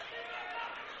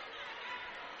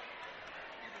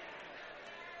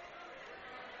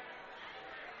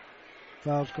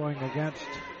 Foul's going against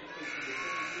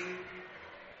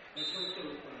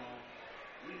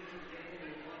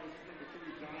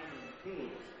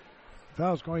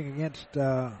Foul's going against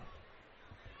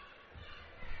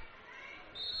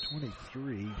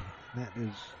 23. That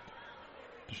is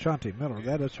Deshaunte Miller.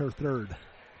 That is her third.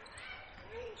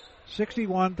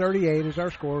 61-38 is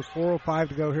our score. 4:05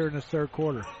 to go here in this third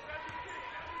quarter.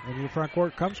 Into the front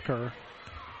court comes Kerr.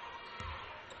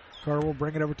 Kerr will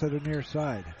bring it over to the near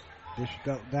side. Dish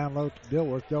down low to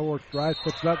Dilworth. Dilworth drives,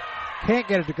 puts it up. Can't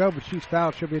get it to go, but she's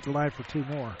fouled. She'll be at the line for two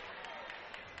more.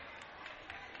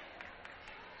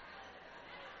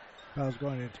 Foul's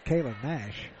going into Kaylin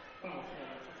Nash.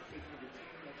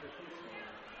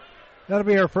 That'll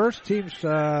be our first, team's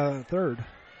third.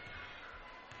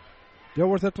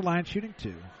 Dilworth at the line, shooting two.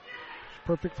 She's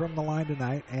perfect from the line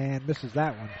tonight and misses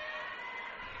that one.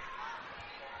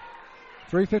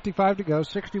 3:55 to go.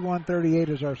 61-38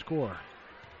 is our score.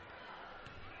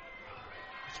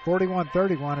 It's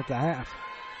 41-31 at the half.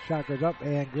 Shot goes up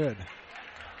and good.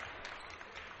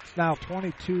 It's now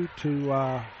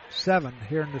 22-7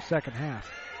 here in the second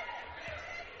half.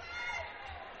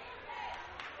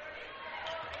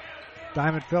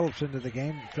 Diamond Phillips into the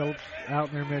game. Phillips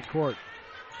out near midcourt.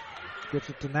 Gets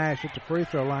it to Nash at the free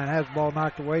throw line. Has the ball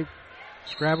knocked away.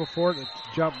 Scramble for it. It's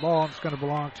a jump ball, and it's going to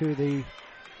belong to the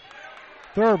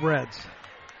Thoroughbreds.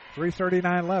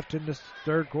 3:39 left in this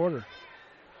third quarter.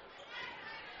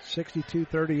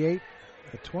 62-38.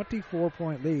 A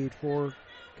 24-point lead for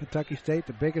Kentucky State.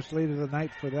 The biggest lead of the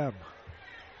night for them.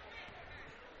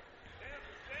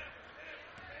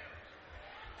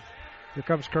 Here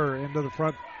comes Kerr into the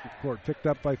front court. Picked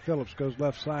up by Phillips. Goes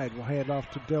left side. Will hand off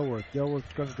to Dilworth.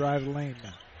 Dilworth's going to drive the lane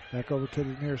now. Back over to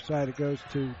the near side. It goes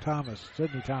to Thomas.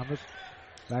 Sidney Thomas.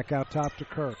 Back out top to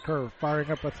Kerr. Kerr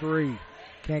firing up a three.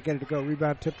 Can't get it to go.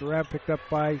 Rebound tipped around. Picked up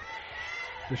by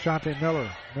Deshaunte Miller.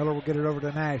 Miller will get it over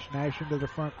to Nash. Nash into the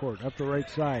front court. Up the right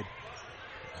side.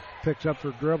 Picks up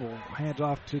her dribble. Hands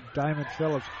off to Diamond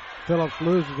Phillips. Phillips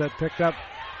loses it. Picked up.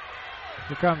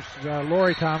 Here comes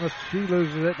Lori Thomas. She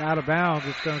loses it out of bounds.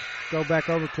 It's going to go back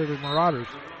over to the Marauders.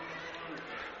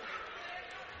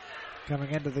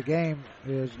 Coming into the game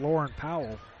is Lauren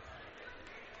Powell.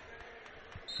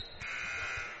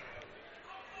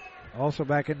 Also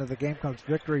back into the game comes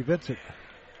Victory Vincent.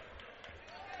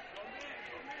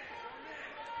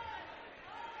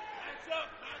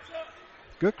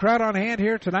 Good crowd on hand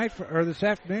here tonight or this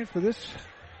afternoon for this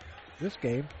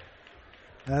game,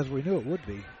 as we knew it would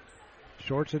be.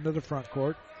 Shorts into the front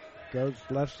court. Goes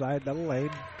left side, double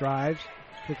lane. Drives.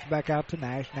 Kicks back out to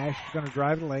Nash. Nash is going to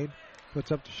drive the lane.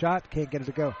 Puts up the shot. Can't get it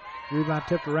to go. Rebound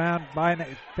tipped around.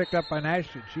 Picked up by Nash.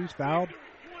 And she's fouled.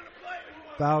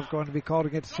 Foul's going to be called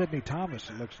against Sidney Thomas,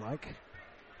 it looks like.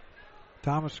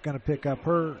 Thomas is going to pick up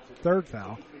her third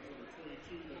foul.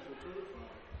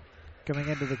 Coming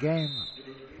into the game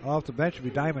off the bench will be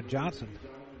Diamond Johnson.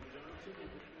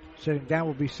 Sitting down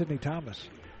will be Sidney Thomas.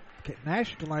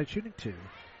 Nash to line shooting two.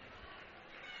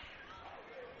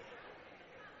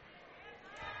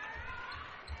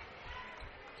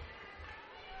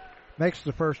 Makes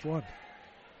the first one.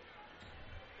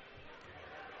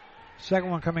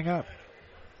 Second one coming up.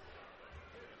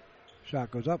 Shot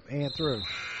goes up and through.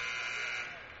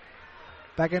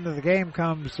 Back into the game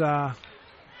comes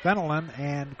Fenelon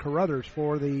and Carruthers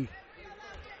for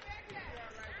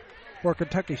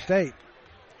Kentucky State.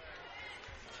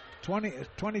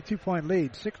 22-point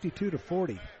lead,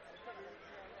 62-40.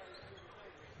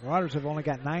 Marauders have only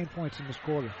got 9 points in this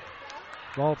quarter.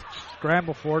 Ball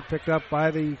scramble for it, picked up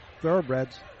by the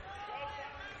Thoroughbreds.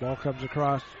 Ball comes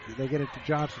across. They get it to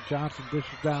Johnson. Johnson dishes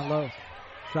down low.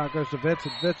 Shot goes to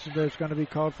Vincent. Vincent is going to be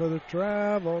called for the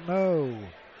travel. No.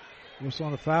 Whistle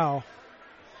on a foul.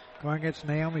 Going against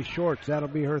Naomi Shorts. That'll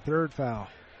be her third foul.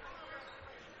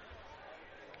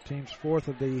 Team's fourth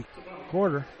of the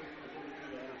quarter.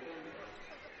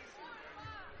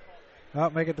 I'll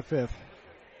make it the fifth.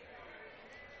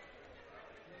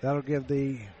 That'll give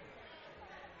the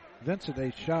Vincent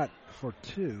a shot for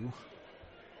two.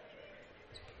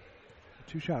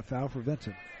 Two-shot foul for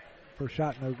Vincent. First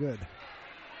shot, no good.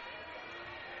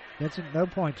 Vincent, no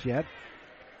points yet.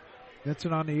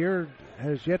 Vincent on the year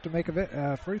has yet to make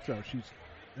a free throw.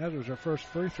 That was her first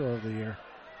free throw of the year.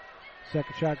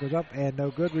 Second shot goes up and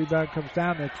no good. Rebound comes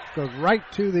down. It goes right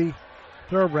to the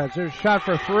Thoroughbreds. There's a shot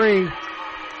for three.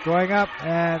 Going up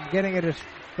and getting it is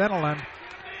Fenelon.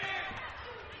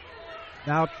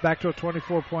 Now it's back to a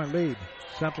 24-point lead.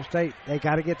 Central State, they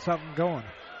got to get something going.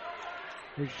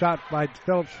 There's a shot by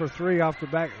Phillips for three off the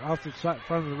front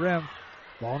of the rim.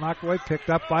 Ball knocked away, picked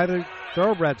up by the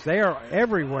Thoroughbreds. They are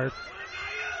everywhere.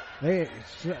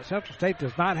 Central State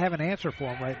does not have an answer for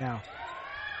them right now.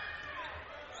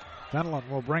 Fenelon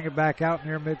will bring it back out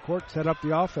near midcourt, set up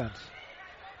the offense.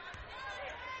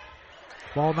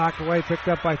 Ball knocked away, picked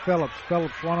up by Phillips.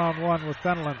 Phillips one-on-one with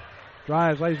Fenelon.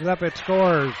 Drives, lays it up, it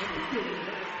scores.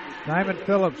 Diamond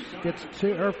Phillips gets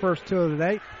her first two of the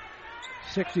day.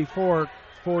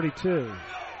 64-42.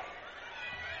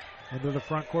 Into the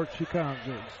front court she comes.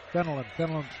 It's Fenelon.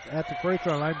 Fenelon's at the free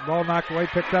throw line. Ball knocked away,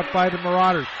 picked up by the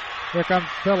Marauders. Here comes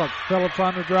Phillips. Phillips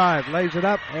on the drive. Lays it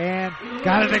up and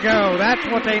got it to go. That's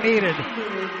what they needed.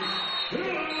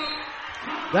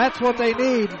 That's what they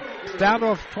need. It's down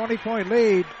to a 20-point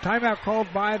lead. Timeout called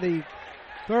by the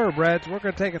Thoroughbreds. We're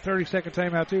going to take a 30-second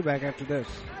timeout too back after this.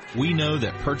 We know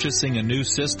that purchasing a new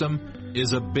system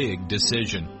is a big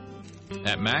decision.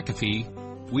 At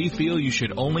McAfee, we feel you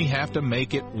should only have to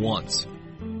make it once.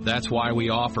 That's why we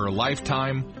offer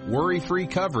lifetime, worry-free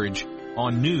coverage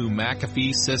on new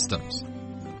McAfee systems.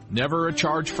 Never a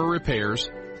charge for repairs,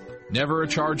 never a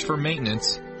charge for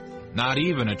maintenance, not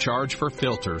even a charge for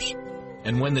filters.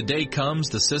 And when the day comes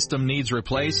the system needs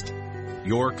replaced,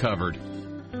 you're covered.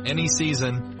 Any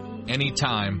season, any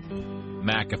time,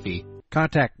 McAfee.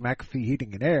 Contact McAfee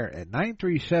Heating and Air at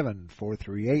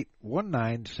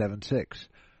 937-438-1976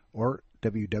 or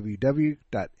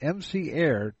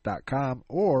www.mcair.com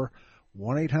or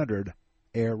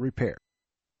 1-800-AIR-REPAIR.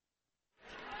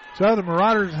 So the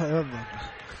Marauders have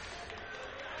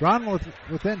drawn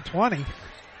within 20.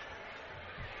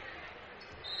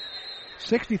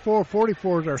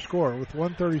 64-44 is our score with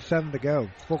 1:37 to go.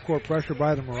 Full court pressure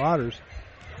by the Marauders.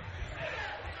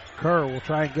 Kerr will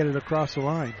try and get it across the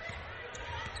line.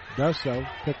 Does so.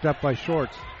 Picked up by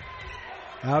Shorts.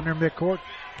 Out near midcourt.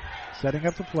 Setting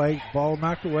up the play. Ball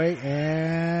knocked away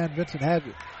and Vincent has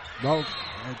it. Ball.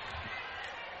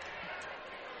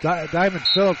 Diamond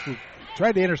Phillips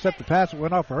tried to intercept the pass. It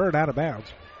went off of her and out of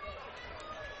bounds.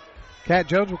 Kat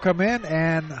Jones will come in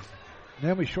and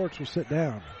Naomi Shorts will sit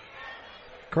down.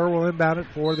 Kerr will inbound it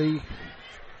for the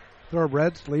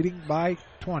Thoroughbreds, leading by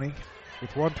 20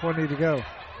 with 1:20 to go.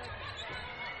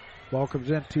 Ball comes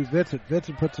in to Vincent.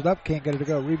 Vincent puts it up, can't get it to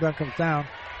go. Rebound comes down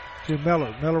to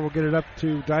Miller. Miller will get it up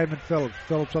to Diamond Phillips.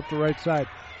 Phillips up the right side.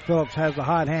 Phillips has the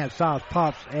hot hand. Stops,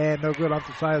 pops, and no good off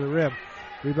the side of the rim.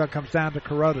 Rebound comes down to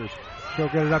Carruthers. She'll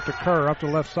get it up to Kerr, up the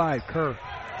left side. Kerr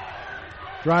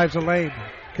drives the lane,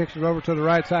 kicks it over to the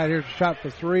right side. Here's a shot for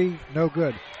three, no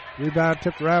good. Rebound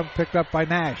tipped around, picked up by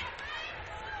Nash.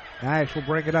 Nash will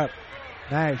bring it up.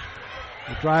 Nash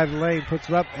will drive the lane, puts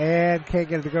it up, and can't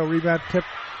get it to go. Rebound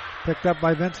picked up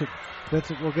by Vincent.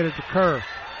 Vincent will get it to Kerr.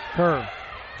 Kerr,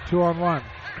 2-on-1.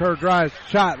 Kerr drives,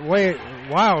 shot, way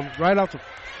wild, right off the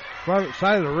front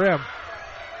side of the rim.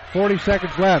 40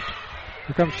 seconds left.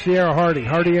 Here comes Sierra Hardy.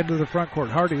 Hardy into the front court.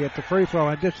 Hardy at the free throw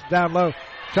line, just down low.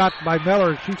 Shot by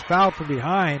Miller. She's fouled from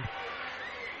behind.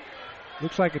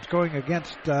 Looks like it's going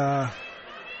against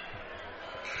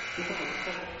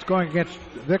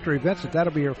Victory Vincent.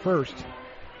 That'll be her first.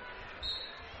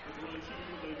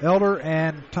 Elder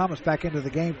and Thomas back into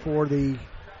the game for the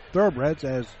Thoroughbreds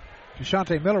as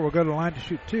Deshante Miller will go to the line to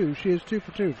shoot two. She is 2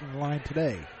 for 2 from the line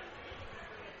today.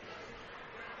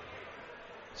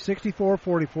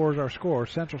 64-44 is our score.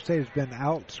 Central State has been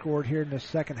outscored here in the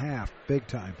second half, big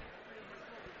time.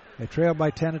 They trailed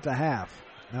by 10 at the half.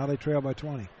 Now they trail by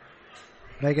 20.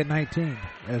 Make it 19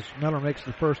 as Miller makes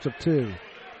the first of two.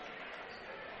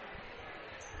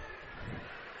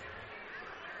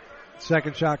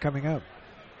 Second shot coming up.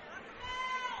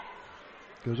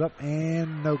 Goes up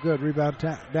and no good. Rebound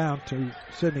down to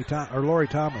Lori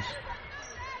Thomas.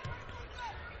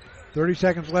 30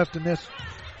 seconds left in this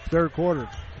third quarter.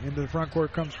 Into the front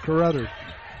court comes Carruthers.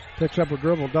 Picks up a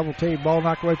dribble, double team. Ball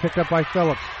knocked away, picked up by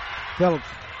Phillips. Phillips,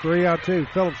 3-on-2.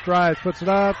 Phillips drives, puts it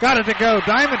up. Got it to go.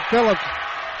 Diamond Phillips,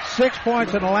 6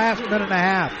 points in the last minute and a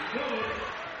half.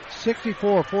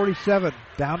 64-47,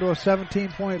 down to a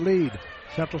 17-point lead.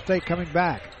 Central State coming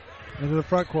back. Into the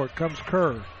front court comes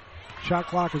Kerr. Shot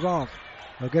clock is off.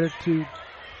 They'll get it to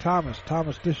Thomas.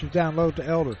 Thomas dishes down low to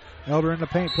Elder. Elder in the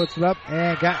paint, puts it up,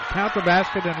 and count the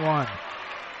basket and one.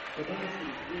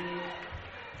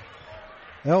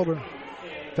 Elder.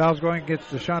 Foul's going against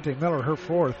DeShante Miller, her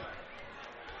fourth.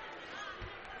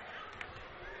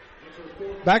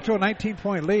 Back to a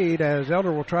 19-point lead as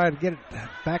Elder will try to get it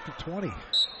back to 20.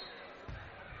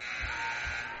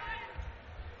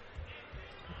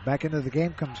 Back into the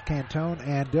game comes Cantone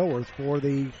and Dilworth for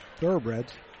the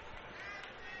Thoroughbreds.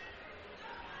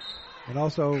 And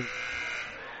also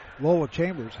Lola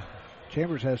Chambers.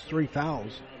 Chambers has 3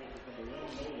 fouls.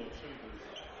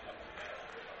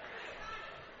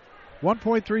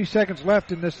 1.3 seconds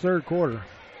left in this third quarter.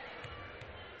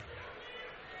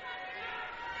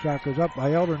 Shot goes up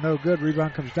by Elder, no good.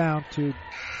 Rebound comes down to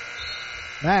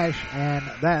Nash, and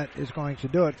that is going to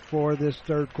do it for this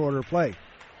third quarter play.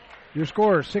 Your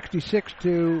score is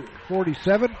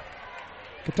 66-47.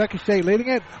 Kentucky State leading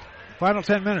it. Final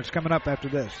 10 minutes coming up after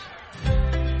this.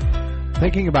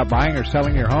 Thinking about buying or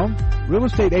selling your home? Real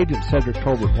estate agent Cedric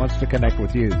Tolbert wants to connect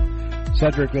with you.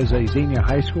 Cedric is a Xenia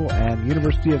High School and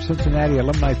University of Cincinnati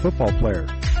alumni football player.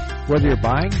 Whether you're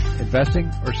buying, investing,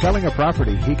 or selling a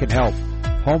property, he can help.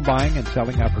 Home buying and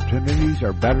selling opportunities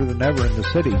are better than ever in the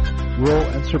city, rural,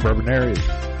 and suburban areas.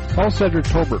 Call Cedric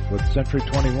Tolbert with Century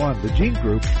 21, the Gene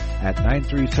Group, at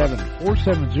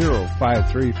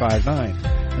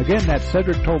 937-470-5359. Again, that's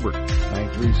Cedric Tolbert,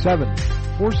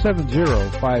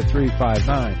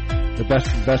 937-470-5359. The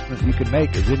best investment you can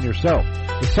make is in yourself.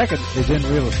 The second is in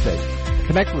real estate.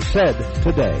 Connect with Ced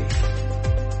today.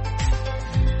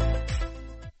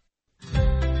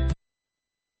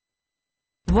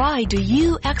 Why do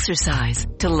you exercise?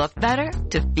 To look better?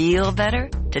 To feel better?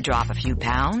 To drop a few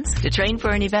pounds? To train for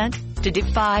an event? To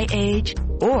defy age?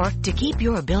 Or to keep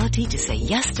your ability to say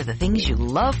yes to the things you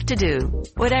love to do?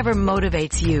 Whatever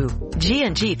motivates you,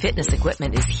 G&G Fitness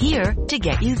Equipment is here to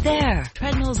get you there.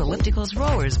 Treadmills, ellipticals,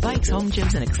 rowers, bikes, home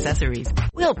gyms, and accessories.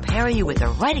 We'll pair you with the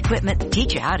right equipment,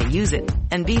 teach you how to use it,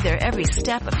 and be there every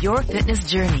step of your fitness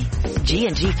journey.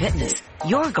 G&G Fitness.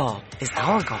 Your goal is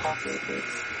our goal.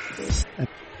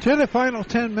 To the final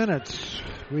 10 minutes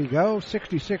we go.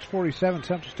 66-47,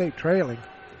 Central State trailing.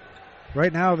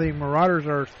 Right now the Marauders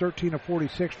are 13 of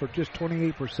 46 for just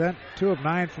 28%, 2 of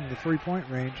 9 from the three-point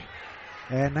range,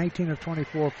 and 19 of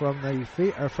 24 from the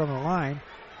line.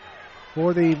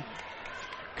 For the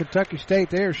Kentucky State,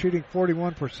 they are shooting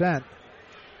 41%,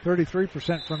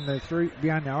 33% from the three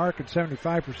behind the arc, and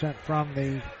 75% from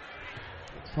the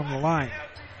line.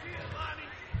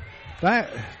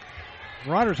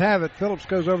 Marauders have it. Phillips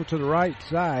goes over to the right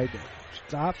side,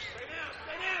 stops,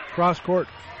 cross court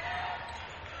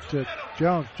to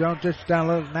Jones. Jones just down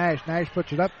low to Nash. Nash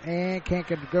puts it up and can't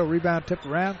get it to go. Rebound tipped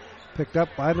around, picked up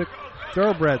by the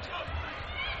Thoroughbreds.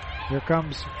 Here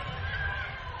comes,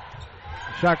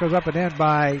 the shot goes up and in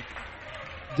by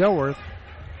Dilworth.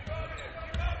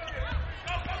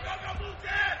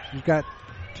 She's got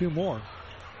 2 more.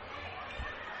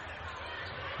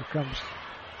 Here comes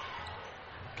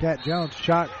Kat Jones.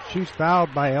 Shot, she's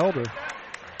fouled by Elder.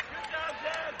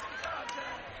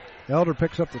 Elder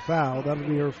picks up the foul. That'll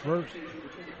be her first.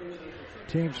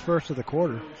 Team's first of the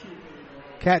quarter.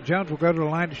 Kat Jones will go to the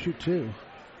line to shoot 2.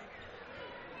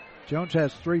 Jones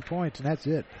has 3 points, and that's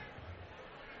it.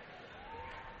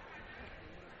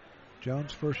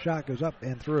 Jones' first shot goes up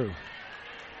and through.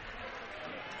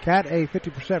 Kat, a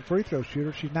 50% free throw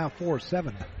shooter. She's now 4 of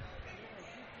 7.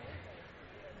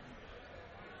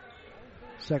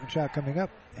 Second shot coming up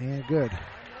and good.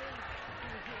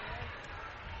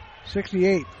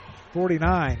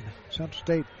 68-49. Central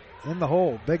State in the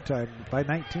hole big time by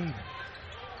 19.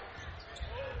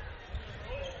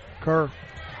 Kerr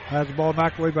has the ball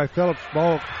knocked away by Phillips.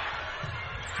 Ball.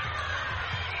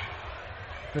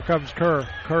 Here comes Kerr.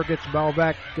 Kerr gets the ball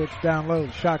back, gets down low.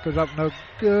 The shot goes up, no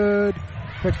good.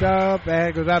 Picked up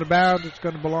and goes out of bounds. It's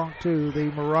going to belong to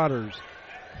the Marauders.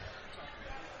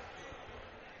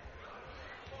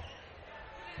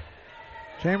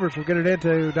 Chambers will get it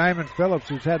into Diamond Phillips,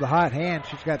 who's had the hot hand.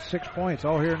 She's got 6 points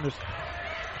all here in this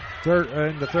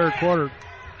in the third quarter.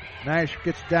 Nash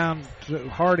gets down to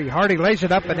Hardy. Hardy lays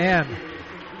it up and in.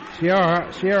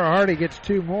 Sierra Hardy gets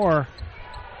 2 more.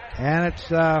 And it's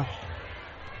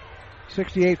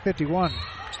 68-51.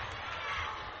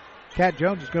 Kat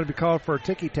Jones is going to be called for a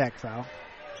ticky-tack foul.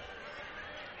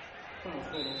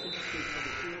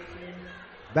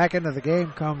 Back into the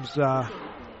game comes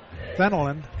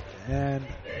Fenelon, and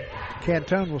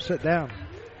Cantone will sit down.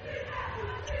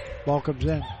 Ball comes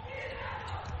in.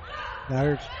 Now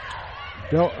here's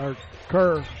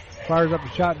Kerr. Fires up the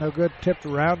shot, no good. Tipped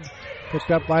around.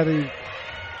 Picked up by I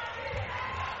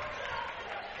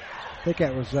think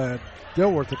that was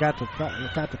Dilworth that got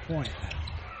the point.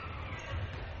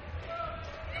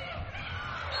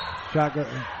 Shot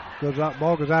goes out.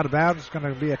 Ball goes out of bounds. It's going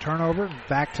to be a turnover.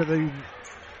 Back to the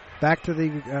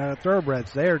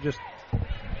Thoroughbreds. They are just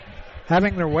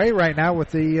having their way right now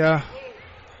with the.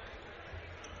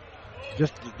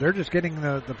 They're just getting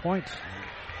the points.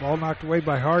 Ball knocked away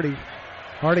by Hardy.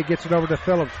 Hardy gets it over to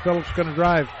Phillips. Phillips going to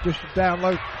drive. Just down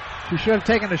low. He should have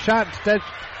taken the shot. Instead,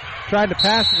 tried to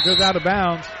pass it. It goes out of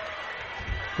bounds.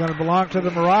 It's going to belong to the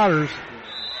Marauders.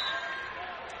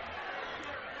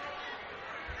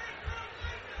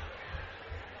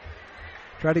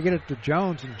 Tried to get it to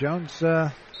Jones, and Jones'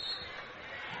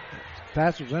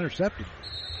 pass was intercepted.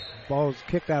 Ball was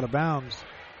kicked out of bounds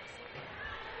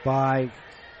by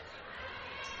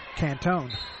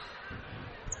Cantone.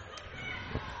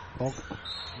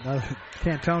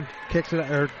 Cantone kicks it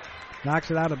or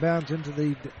knocks it out of bounds into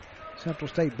the Central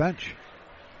State bench.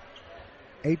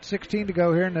 8:16 to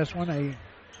go here in this one. A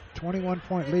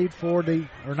 21-point lead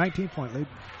 19-point lead.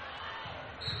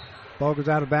 Ball goes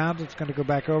out of bounds. It's going to go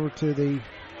back over to the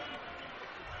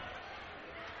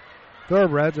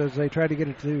Thoroughbreds as they try to get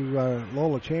it to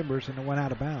Lola Chambers, and it went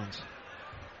out of bounds.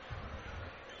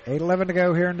 8:11 to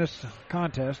go here in this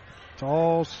contest. It's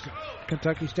all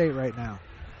Kentucky State right now.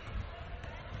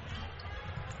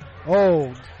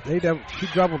 Oh, she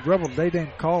dribbled. They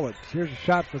didn't call it. Here's a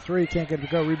shot for three. Can't get it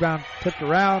to go. Rebound tipped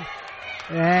around.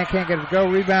 And can't get it to go.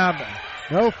 Rebound.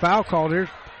 No foul called here.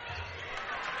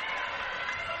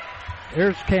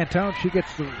 Here's Cantone. She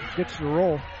gets the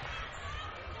roll.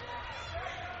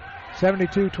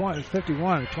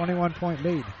 72-51. 21-point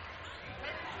lead.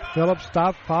 Phillips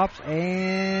stops, pops,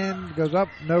 and goes up.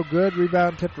 No good.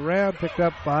 Rebound tipped around. Picked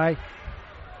up by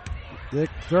the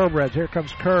Thoroughbreds. Here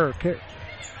comes Kerr.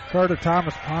 Kerr to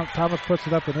Thomas. Thomas puts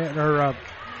it up and in. Or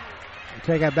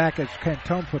take that back as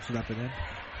Cantone puts it up and in.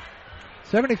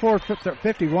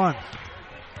 74-51.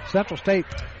 Central State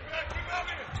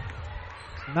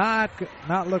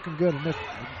not looking good in this.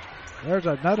 There's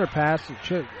another pass that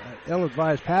should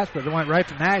ill-advised pass, but it went right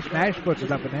to Nash. Nash puts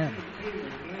it up and in.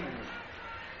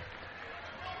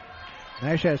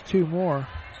 Nash has two more.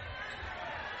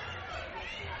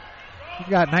 He's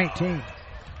got 19.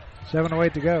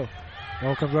 7:08 to go.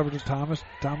 Ball comes over to Thomas.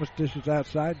 Thomas dishes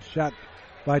outside. Shot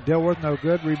by Dilworth, no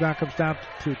good. Rebound comes down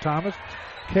to Thomas.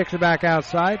 Kicks it back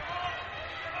outside.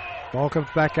 Ball comes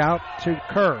back out to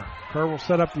Kerr. Kerr will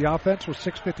set up the offense with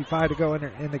 6:55 to go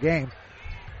in the game.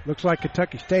 Looks like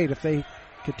Kentucky State, if they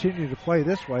continue to play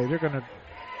this way, they're going to.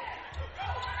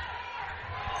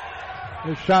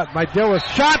 There's a shot by Dilworth.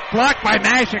 Shot blocked by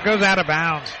Nash. It goes out of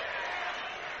bounds.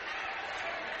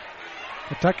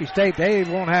 Kentucky State, they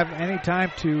won't have any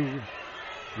time to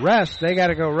rest. They got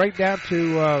to go right down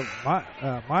to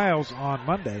Miles on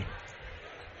Monday.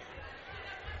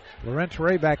 Lawrence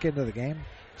Ray back into the game.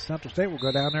 Central State will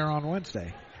go down there on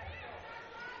Wednesday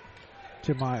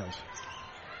to Miles.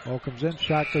 Ball comes in.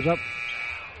 Shot goes up.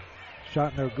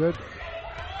 Shot no good.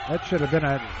 That should have been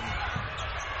a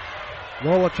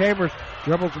Lola Chambers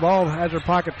dribbles the ball, has her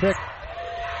pocket pick.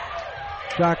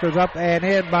 Shot goes up and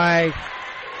in by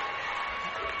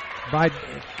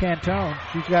Cantone.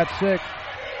 She's got 6.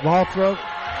 Ball throw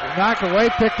knocked away,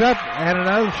 picked up, and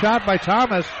another shot by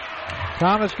Thomas.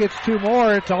 Thomas gets 2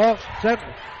 more. It's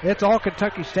all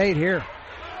Kentucky State here.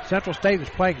 Central State is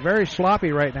playing very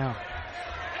sloppy right now.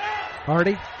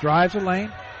 Hardy drives the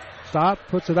lane, stops,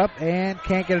 puts it up, and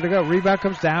can't get it to go. Rebound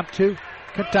comes down to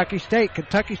Kentucky State.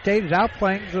 Kentucky State is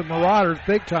outplaying the Marauders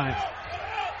big time.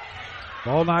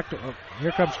 Ball knocked.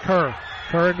 Here comes Kerr.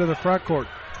 Kerr into the front court.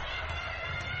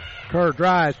 Kerr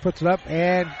drives, puts it up,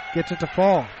 and gets it to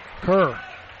fall. Kerr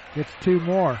gets 2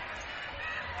 more.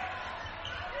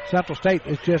 Central State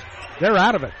is they're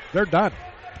out of it. They're done.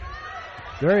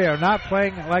 They are not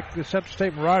playing like the Central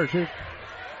State Marauders here.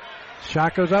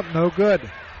 Shot goes up, no good.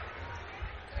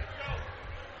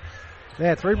 They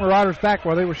had 3 Marauders back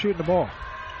while they were shooting the ball.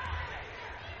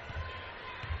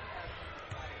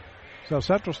 So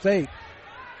Central State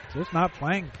is just not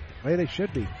playing the way they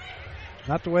should be.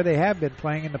 Not the way they have been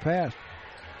playing in the past.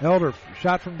 Elder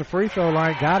shot from the free throw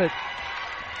line, got it.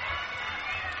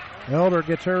 Elder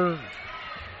gets her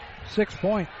 6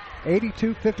 point,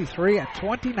 82-53, a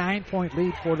 29-point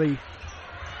lead for the.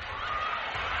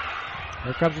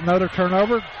 Here comes another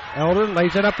turnover. Elder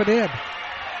lays it up and in.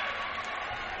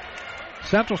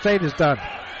 Central State is done.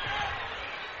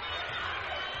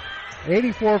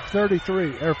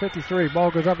 84-33, or 53.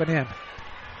 Ball goes up and in.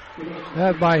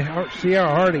 That's by Sierra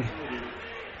Hardy.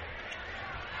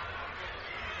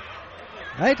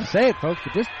 I hate to say it, folks,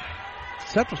 but this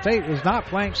Central State is not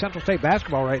playing Central State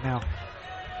basketball right now.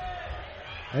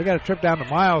 They got a trip down to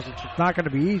Miles. It's not going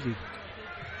to be easy.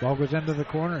 Ball goes into the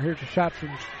corner. Here's a shot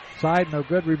from side. No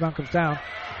good. Rebound comes down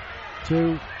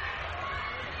to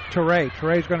Teray.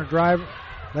 Teray's going to drive.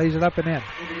 Lays it up and in.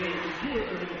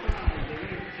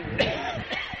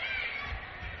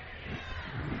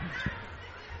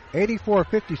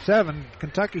 (84-57).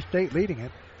 Kentucky State leading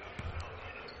it.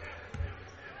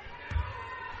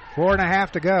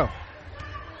 4.5 to go.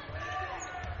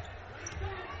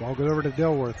 Ball goes over to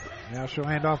Dilworth. Now she'll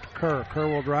hand off to Kerr. Kerr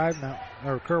will drive now,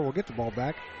 or Kerr will get the ball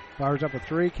back. Fires up a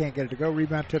three. Can't get it to go.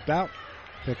 Rebound tipped out.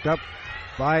 Picked up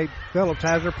by Phillips.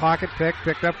 Has her pocket picked.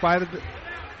 Picked up by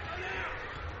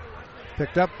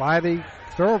the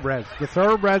Thoroughbreds. The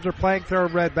Thoroughbreds are playing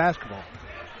Thoroughbred basketball.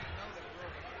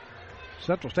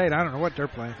 Central State, I don't know what they're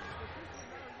playing.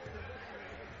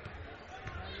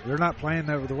 They're not playing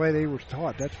the way they were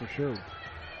taught, that's for sure.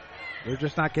 They're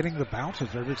just not getting the bounces.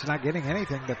 They're just not getting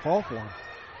anything that fall for them.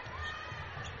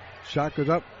 Shot goes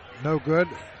up, no good.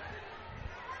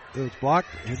 It was blocked.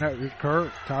 And that was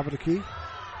Kerr, top of the key.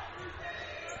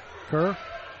 Kerr,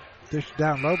 dish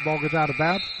down low, ball goes out of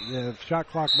bounds. Shot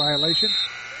clock violation.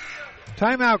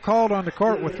 Timeout called on the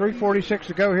court with 3:46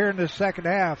 to go here in this second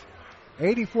half.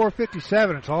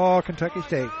 84-57. It's all Kentucky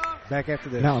State. Back after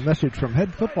this. Now a message from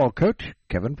head football coach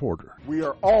Kevin Porter. We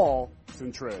are all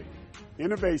Centralia.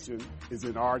 Innovation is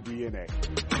in our DNA.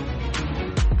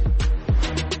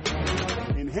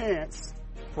 Enhance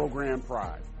program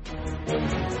pride.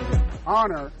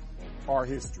 Honor our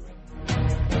history.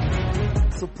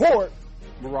 Support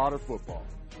Marauder football.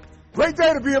 Great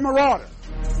day to be a Marauder.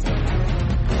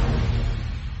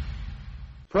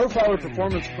 Profiler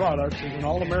Performance Products is an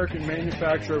all-American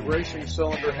manufacturer of racing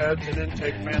cylinder heads and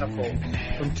intake manifolds.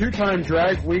 From two-time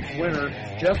Drag Week winner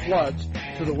Jeff Lutz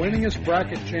to the winningest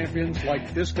bracket champions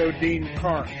like Disco Dean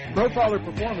Karn, Profiler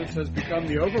Performance has become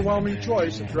the overwhelming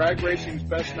choice of drag racing's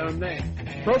best-known name.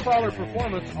 Profiler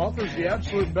Performance offers the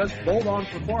absolute best bolt-on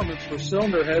performance for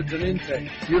cylinder heads and intake,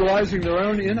 utilizing their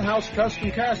own in-house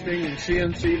custom casting and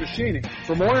CNC machining.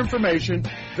 For more information,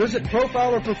 visit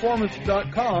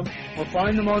profilerperformance.com or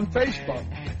find them on Facebook.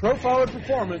 Profiler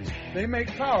Performance, they make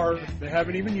power they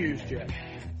haven't even used yet.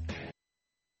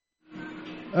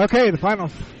 Okay, the final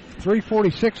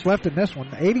 3:46 left in this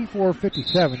one.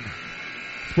 84-57.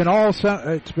 It's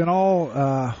been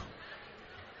all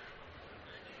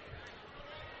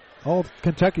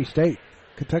Kentucky State.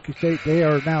 Kentucky State, they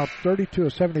are now 32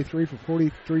 of 73 for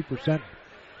 43%.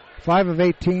 5 of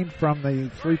 18 from the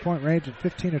three-point range and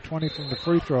 15 of 20 from the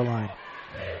free throw line.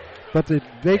 But the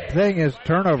big thing is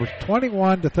turnovers,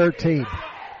 21-13.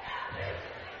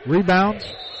 Rebounds,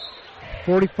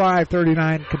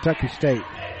 45-39 Kentucky State.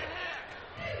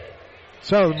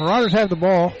 So the Marauders have the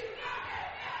ball.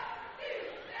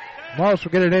 Morris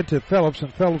will get it into Phillips,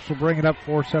 and Phillips will bring it up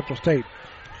for Central State.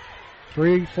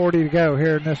 3:40 to go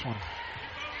here in this one.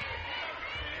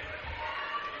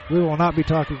 We will not be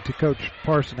talking to Coach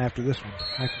Parson after this one.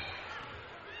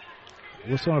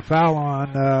 Whistle and a foul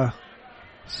on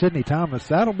Sydney Thomas.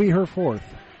 That'll be her fourth.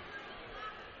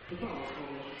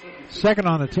 Second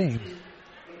on the team.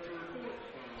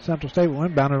 Central State will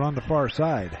inbound it on the far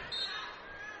side.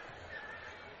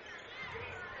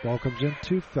 Ball comes in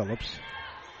to Phillips.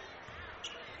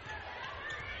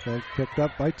 Ball picked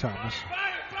up by Thomas.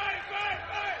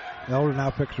 Elder now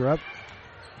picks her up.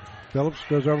 Phillips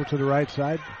goes over to the right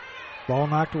side. Ball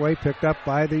knocked away, picked up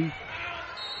by the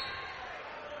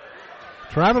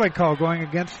traveling call going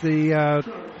against the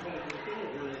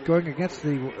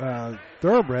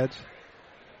Thoroughbreds.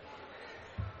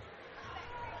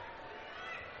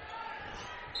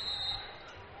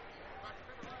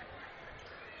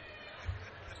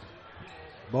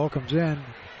 Ball comes in.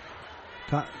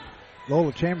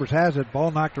 Lola Chambers has it.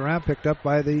 Ball knocked around, picked up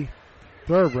by the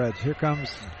Thoroughbreds. Here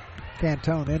comes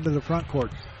Cantone into the front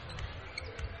court.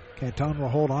 Cantone will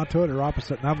hold on to it. Her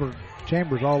opposite number,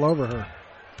 Chambers, all over her.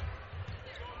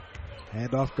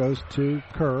 Handoff goes to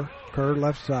Kerr. Kerr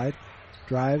left side.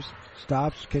 Drives,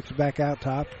 stops, kicks it back out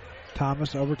top.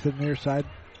 Thomas over to the near side.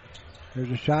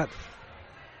 There's a shot.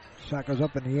 Shot goes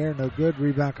up in the air. No good.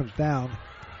 Rebound comes down.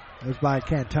 It was by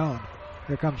Cantone.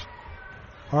 Here comes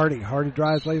Hardy. Hardy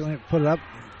drives, put it up.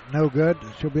 no good.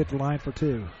 She'll be at the line for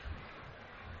 2.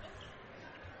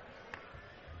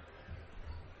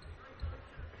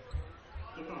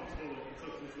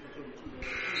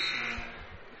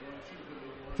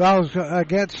 Fouls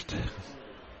against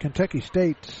Kentucky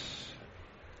State.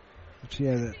 Let's see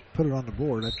how to put it on the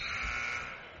board.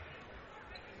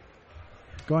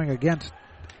 Going against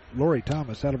Lori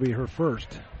Thomas. That'll be her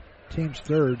first. Team's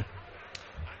third.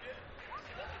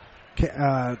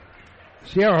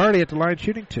 Sierra Hardy at the line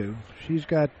shooting 2. She's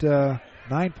got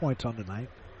 9 points on the night.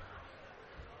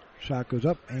 Shot goes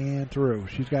up and through.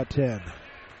 She's got 10.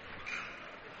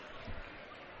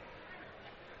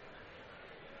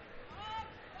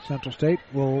 Central State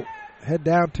will head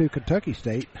down to Kentucky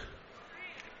State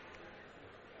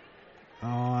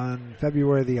on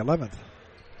February the 11th.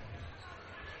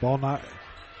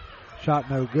 Shot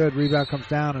no good. Rebound comes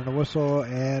down and a whistle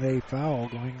and a foul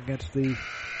going against the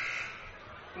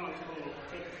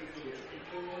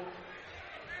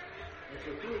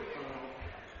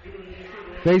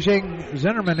Beijing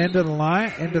Zinnerman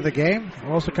into the game.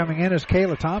 Also coming in is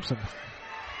Kayla Thompson.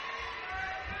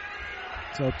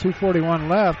 So 2:41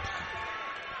 left.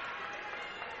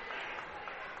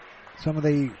 Some of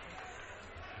the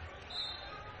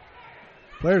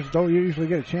players don't usually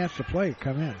get a chance to play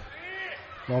come in.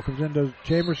 Ball comes into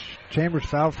Chambers. Chambers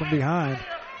fouled from behind.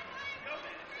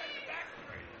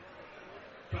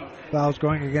 Foul's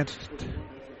going against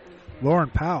Lauren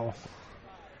Powell.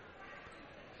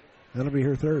 That'll be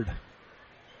her third.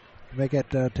 Make it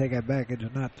take that back. It's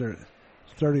not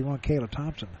 31 Kayla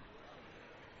Thompson.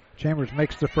 Chambers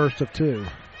makes the first of 2.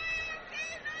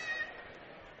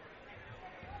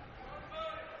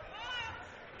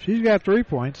 She's got 3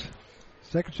 points.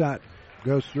 Second shot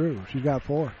goes through. She's got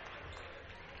 4.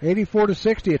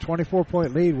 84-60, a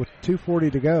 24-point lead with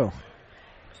 2:40 to go.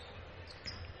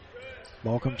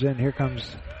 Ball comes in. Here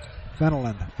comes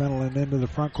Fenelon. Fenelon into the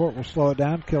front court. Will slow it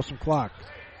down, kill some clock.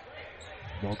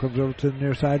 Ball comes over to the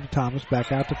near side to Thomas.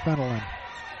 Back out to Fenelon.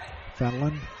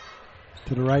 Fenelon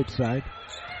to the right side.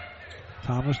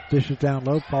 Thomas dishes down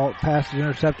low. Pass is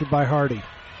intercepted by Hardy.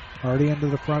 Hardy into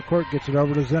the front court. Gets it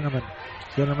over to Zinnerman.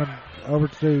 Zinnerman over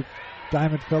to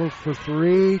Diamond Phillips for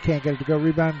 3. Can't get it to go.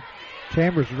 Rebound.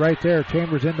 Chambers right there.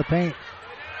 Chambers in the paint.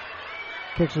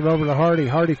 Kicks it over to Hardy.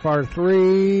 Hardy fire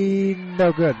 3.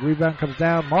 No good. Rebound comes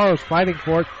down. Morrow's fighting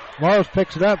for it. Morrow's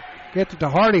picks it up. Gets it to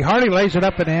Hardy. Hardy lays it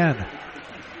up and in.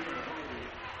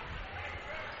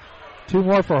 2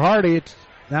 more for Hardy. It's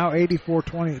now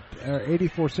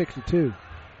 84-62.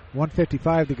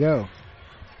 1:55 to go.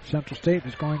 Central State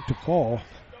is going to fall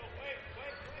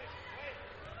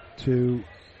to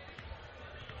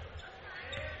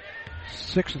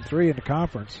 6-3 in the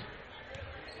conference.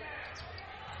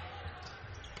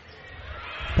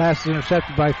 Pass is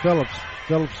intercepted by Phillips.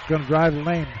 Phillips is going to drive the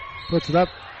lane. Puts it up.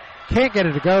 Can't get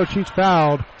it to go. She's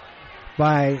fouled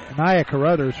by Naya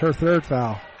Carruthers, her third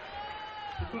foul.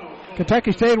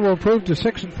 Kentucky State will improve to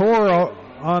 6-4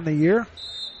 on the year,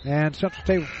 and Central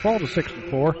State will fall to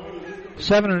 6-4,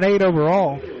 7-8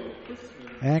 overall.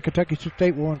 And Kentucky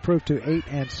State will improve to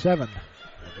 8-7.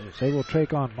 They will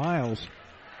take on Miles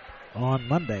on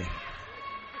Monday.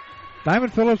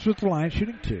 Diamond Phillips with the line,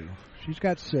 shooting 2. She's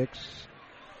got 6.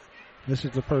 This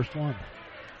is the first one.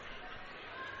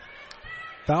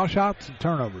 Foul shots and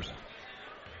turnovers.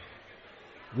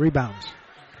 Rebounds.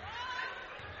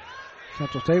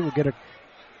 Central State will get a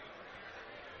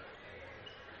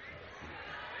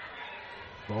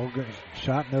ball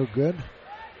shot, no good.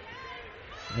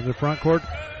 In the front court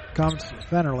comes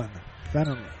Fenelon.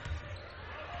 Fenelon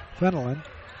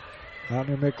out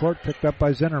near midcourt, picked up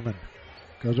by Zinnerman.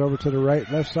 Goes over to the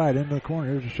left side, into the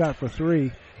corner. Here's a shot for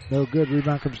 3. No good.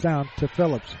 Rebound comes down to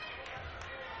Phillips.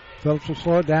 Phillips will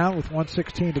slow it down with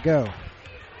 1:16 to go.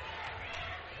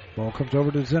 Ball comes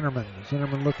over to Zinnerman.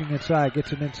 Zinnerman looking inside,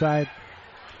 gets it inside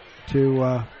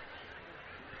to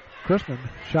Chrisman.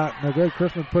 Shot no good.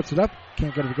 Chrisman puts it up.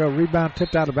 Can't get it to go. Rebound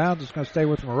tipped out of bounds. It's going to stay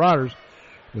with the Marauders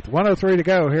with 1:03 to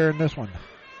go here in this one.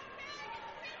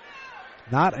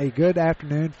 Not a good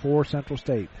afternoon for Central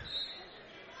State.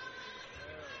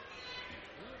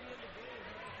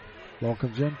 Ball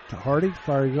comes in to Hardy.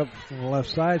 Fires up from the left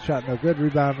side. Shot no good.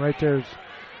 Rebound right there is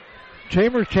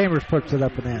Chambers. Chambers puts it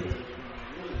up and in.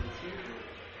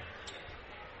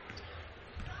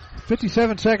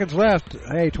 57 seconds left.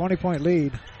 Hey, 20-point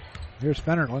lead. Here's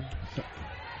Fenelon.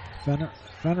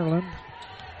 Fenelon.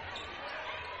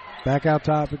 Back out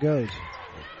top it goes.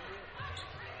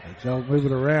 They'll move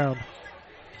it around.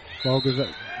 Ball goes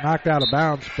knocked out of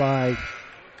bounds by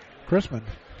Chrisman.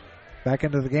 Back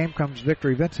into the game comes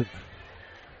Victory Vincent.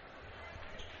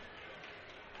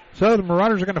 So the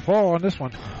Marauders are going to fall on this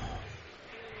one.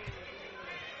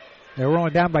 They were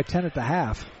only down by 10 at the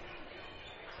half.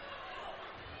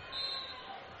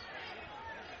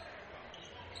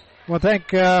 Well,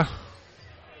 thank a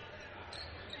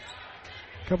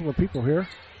couple of people here.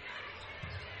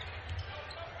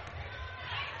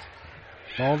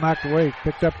 Ball knocked away,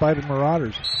 picked up by the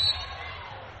Marauders.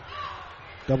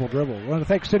 Double dribble. I want to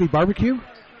thank City Barbecue.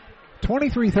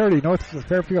 2330 north of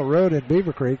Fairfield Road in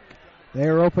Beaver Creek. They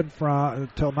are open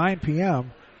until 9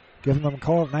 p.m. Give them a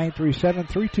call at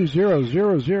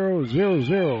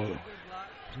 937-320-0000.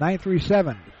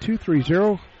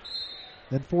 937-230,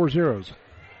 then 4 zeros.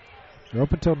 They're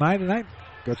open till 9 tonight.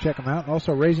 Go check them out. And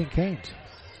also Raising Cane's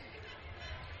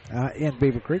in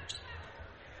Beaver Creek.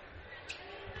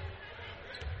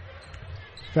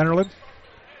 Fennerland.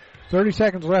 30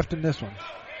 seconds left in this one.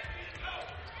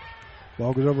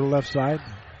 Ball goes over to the left side.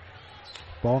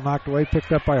 Ball knocked away,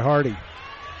 picked up by Hardy.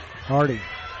 Hardy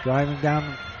driving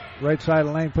down the right side of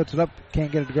the lane, puts it up. Can't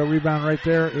get it to go. Rebound right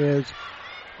there is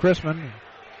Chrisman.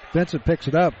 Vincent picks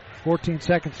it up. 14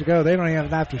 seconds to go. They don't even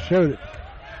have to shoot it.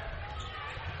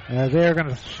 As they are going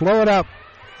to slow it up.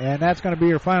 And that's going to be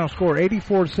your final score,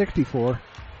 84-64.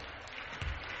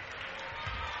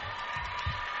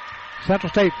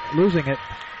 Central State losing it.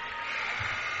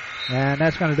 And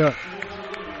that's going to do it.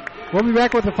 We'll be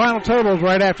back with the final totals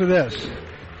right after this.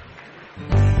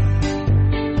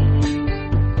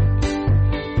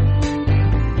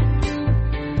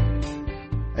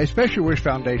 A Special Wish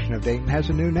Foundation of Dayton has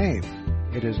a new name.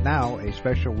 It is now a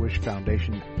Special Wish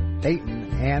Foundation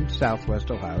Dayton and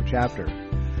Southwest Ohio chapter.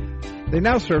 They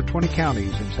now serve 20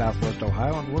 counties in Southwest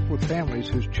Ohio and work with families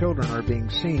whose children are being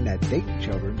seen at Dayton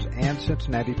Children's and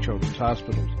Cincinnati Children's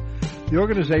Hospitals. The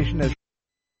organization is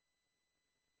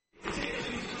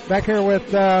back here with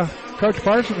Coach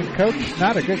Parson. And Coach,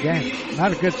 not a good game.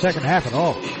 Not a good second half at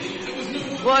all.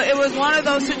 Well, it was one of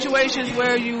those situations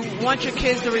where you want your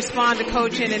kids to respond to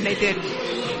coaching, and they didn't.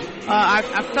 I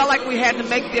felt like we had to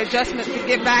make the adjustments to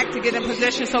get back, to get in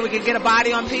position so we could get a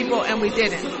body on people, and we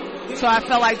didn't. So I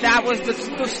felt like that was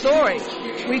the story.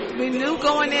 We knew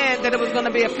going in that it was going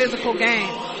to be a physical game.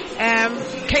 And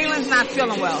Kaylin's not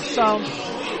feeling well. So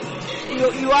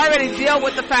you already deal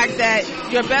with the fact that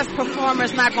your best performer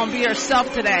is not going to be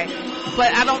herself today.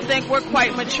 But I don't think we're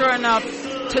quite mature enough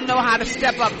to know how to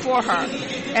step up for her.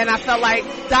 And I felt like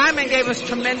Diamond gave us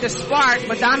tremendous spark,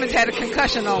 but Diamond's had a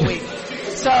concussion all week.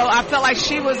 So I felt like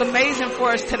she was amazing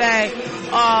for us today.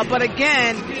 But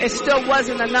again, it still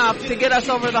wasn't enough to get us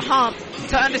over the hump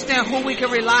to understand who we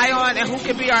can rely on and who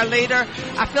can be our leader.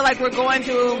 I feel like we're going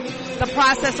through the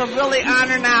process of really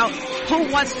honoring out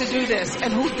who wants to do this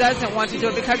and who doesn't want to do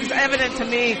it, because it's evident to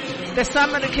me that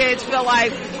some of the kids feel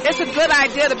like it's a good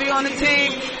idea to be on the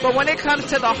team, but when it comes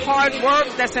to the hard work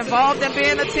that's involved in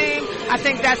being a team, I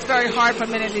think that's very hard for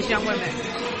many of these young women.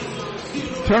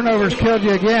 Turnovers killed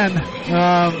you again.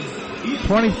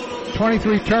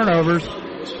 23 turnovers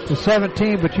to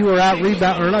 17, but you were you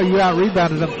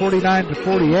out-rebounded them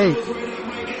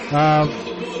 49-48.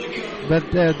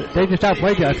 But they just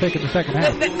outplayed you, I think, in the second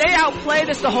half. They outplayed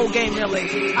us the whole game,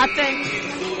 really. I think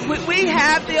we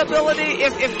have the ability,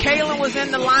 if Kaylin was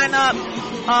in the lineup,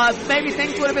 maybe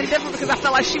things would have been different, because I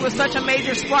felt like she was such a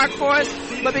major spark for us.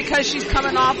 But because she's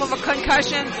coming off of a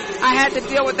concussion, I had to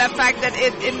deal with that fact that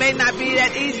it may not be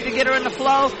that easy to get her in the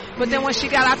flow. But then when she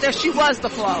got out there, she was the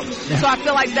flow. Yeah. So I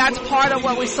feel like that's part of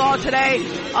what we saw today.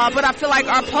 But I feel like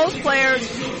our post players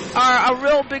are a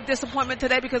real big disappointment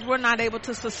today, because we're not able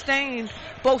to sustain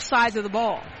both sides of the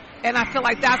ball. And I feel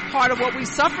like that's part of what we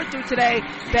suffered through today,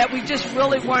 that we just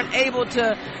really weren't able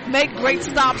to make great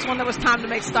stops when there was time to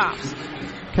make stops.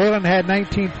 Kaylin had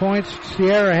 19 points.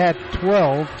 Sierra had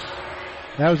 12.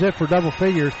 That was it for double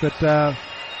figures. But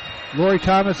Lori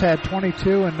Thomas had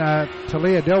 22, and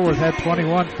Talia Dilworth had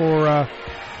 21 for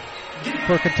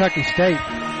Kentucky State.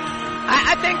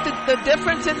 I think the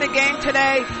difference in the game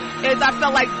today is I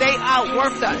felt like they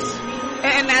outworked us.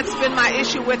 And that's been my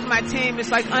issue with my team. It's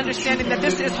like understanding that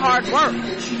this is hard work.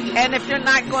 And if you're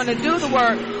not going to do the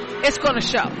work, it's going to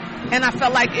show. And I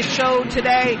felt like it showed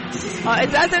today.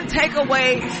 It doesn't take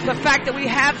away the fact that we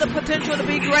have the potential to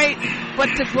be great, but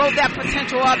to grow that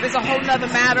potential up is a whole nother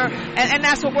matter. And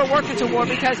that's what we're working toward,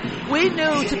 because we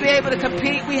knew to be able to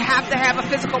compete, we have to have a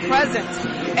physical presence.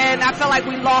 And I felt like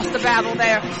we lost the battle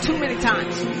there too many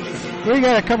times. We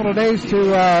got a couple of days we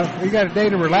got a day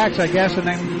to relax, I guess, and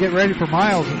then get ready for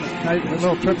Miles. A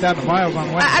little trip down to Miles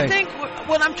on Wednesday. I think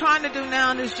what I'm trying to do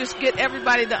now is just get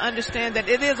everybody to understand that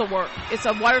it is a work. It's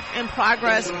a work in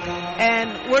progress,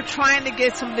 and we're trying to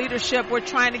get some leadership. We're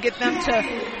trying to get them to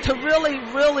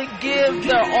really give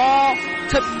their all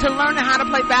to learn how to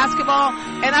play basketball.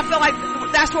 And I feel like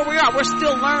that's where we are. We're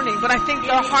still learning, but I think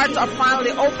their hearts are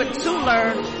finally open to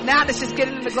learn. Now it's just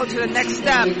getting them to go to the next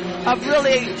step of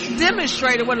really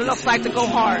demonstrating what it looks like to go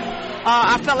hard.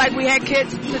 I felt like we had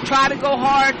kids to try to go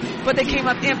hard, but they came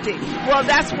up empty. Well,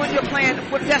 that's when you're playing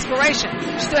with desperation.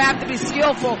 You still have to be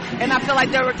skillful, and I feel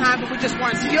like there were times when we just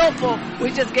weren't skillful.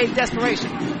 We just gave desperation.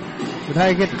 But how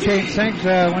you get to change things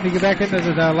when you get back into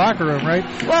the locker room, right?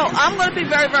 Well, I'm going to be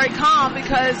very, very calm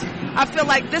because I feel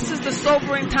like this is the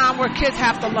sobering time where kids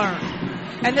have to learn.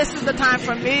 And this is the time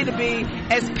for me to be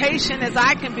as patient as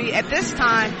I can be at this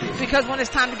time, because when it's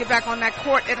time to get back on that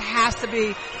court, it has to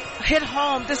be hit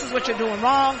home. This is what you're doing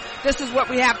wrong. This is what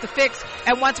we have to fix.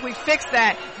 And once we fix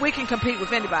that, we can compete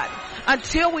with anybody.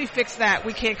 Until we fix that,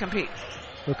 we can't compete.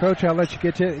 Well, Coach, I'll let you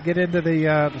get into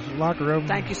the locker room.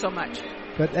 Thank you so much.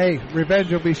 But, hey, revenge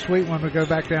will be sweet when we go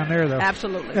back down there, though.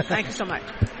 Absolutely. Thank you so much.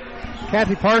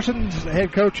 Kathy Parsons,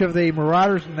 head coach of the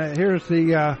Marauders, and here's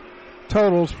the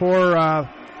totals for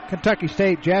Kentucky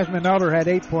State. Jasmine Elder had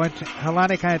 8 points.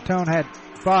 Helani Cantone had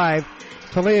 5.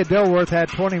 Talia Dilworth had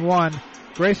 21.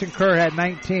 Grayson Kerr had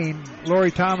 19.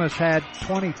 Lori Thomas had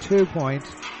 22 points.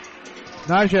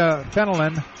 Naja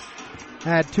Fenelon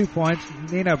had 2 points.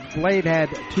 Nina Blade had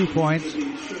 2 points.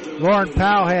 Lauren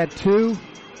Powell had 2.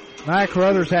 Nia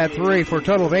Carruthers had 3 for a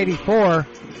total of 84.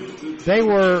 They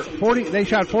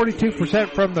shot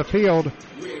 42% from the field,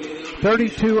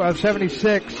 32 of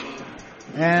 76,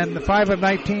 and 5 of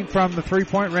 19 from the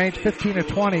 3-point range, 15 of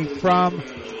 20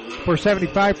 for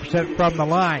 75% from the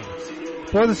line.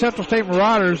 For the Central State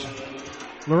Marauders,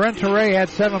 Loren Ray had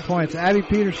 7 points. Abby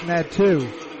Peterson had 2.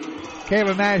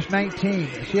 Kayla Nash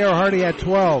 19. Sierra Hardy had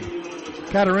 12.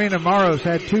 Katarina Maros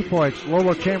had 2 points.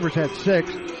 Lola Chambers had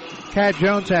 6. Kat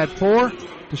Jones had 4.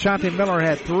 DeShante Miller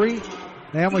had 3.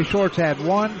 Naomi Shorts had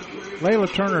 1.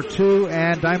 Layla Turner 2.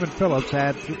 And Diamond Phillips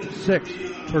had 6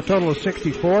 for a total of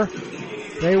 64.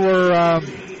 They were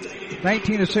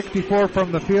 19 of 64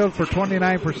 from the field for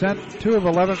 29%, 2 of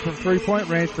 11 from 3-point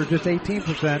range for just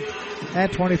 18%,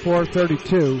 and 24 of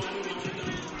 32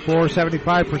 for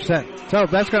 75%. So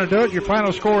that's going to do it. Your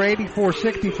final score,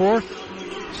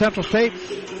 84-64. Central State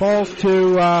falls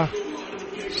to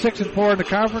 6-4 in the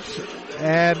conference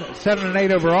and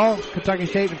 7-8 overall. Kentucky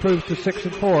State improves to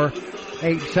 6-4,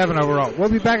 8-7 overall. We'll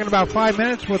be back in about 5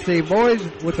 minutes with the boys,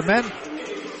 with the men.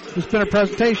 It's been a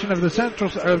presentation of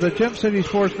the Gem City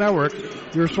Sports Network,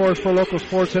 your source for local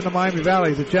sports in the Miami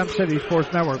Valley, the Gem City Sports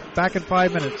Network. Back in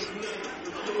 5 minutes.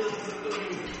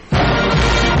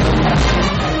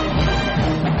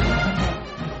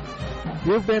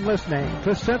 You've been listening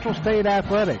to Central State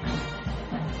Athletics.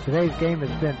 Today's game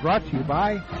has been brought to you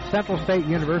by Central State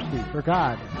University, for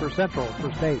God, for Central,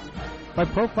 for State, by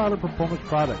Profiler Performance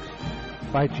Products,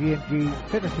 by G&G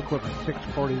Fitness Equipment,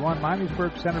 641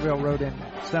 Miamisburg Centerville Road in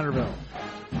Centerville,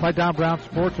 by Don Brown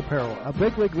Sports Apparel, a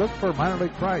big league look for a minor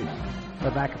league price, by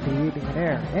McAfee Heating and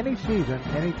Air, any season,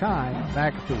 anytime,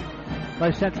 McAfee,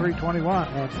 by Century 21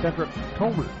 and Cedric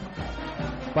Tolbert,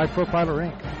 by Profiler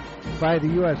Inc., by the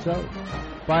USO,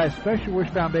 by a Special Wish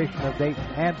Foundation of Dayton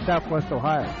and Southwest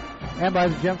Ohio, and by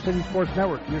the Gem City Sports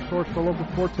Network, your source for local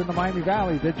sports in the Miami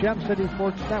Valley, the Gem City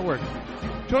Sports Network.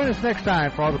 Join us next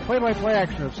time for all the play-by-play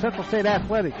action of Central State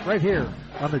Athletics right here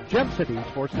on the Gem City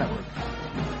Sports Network.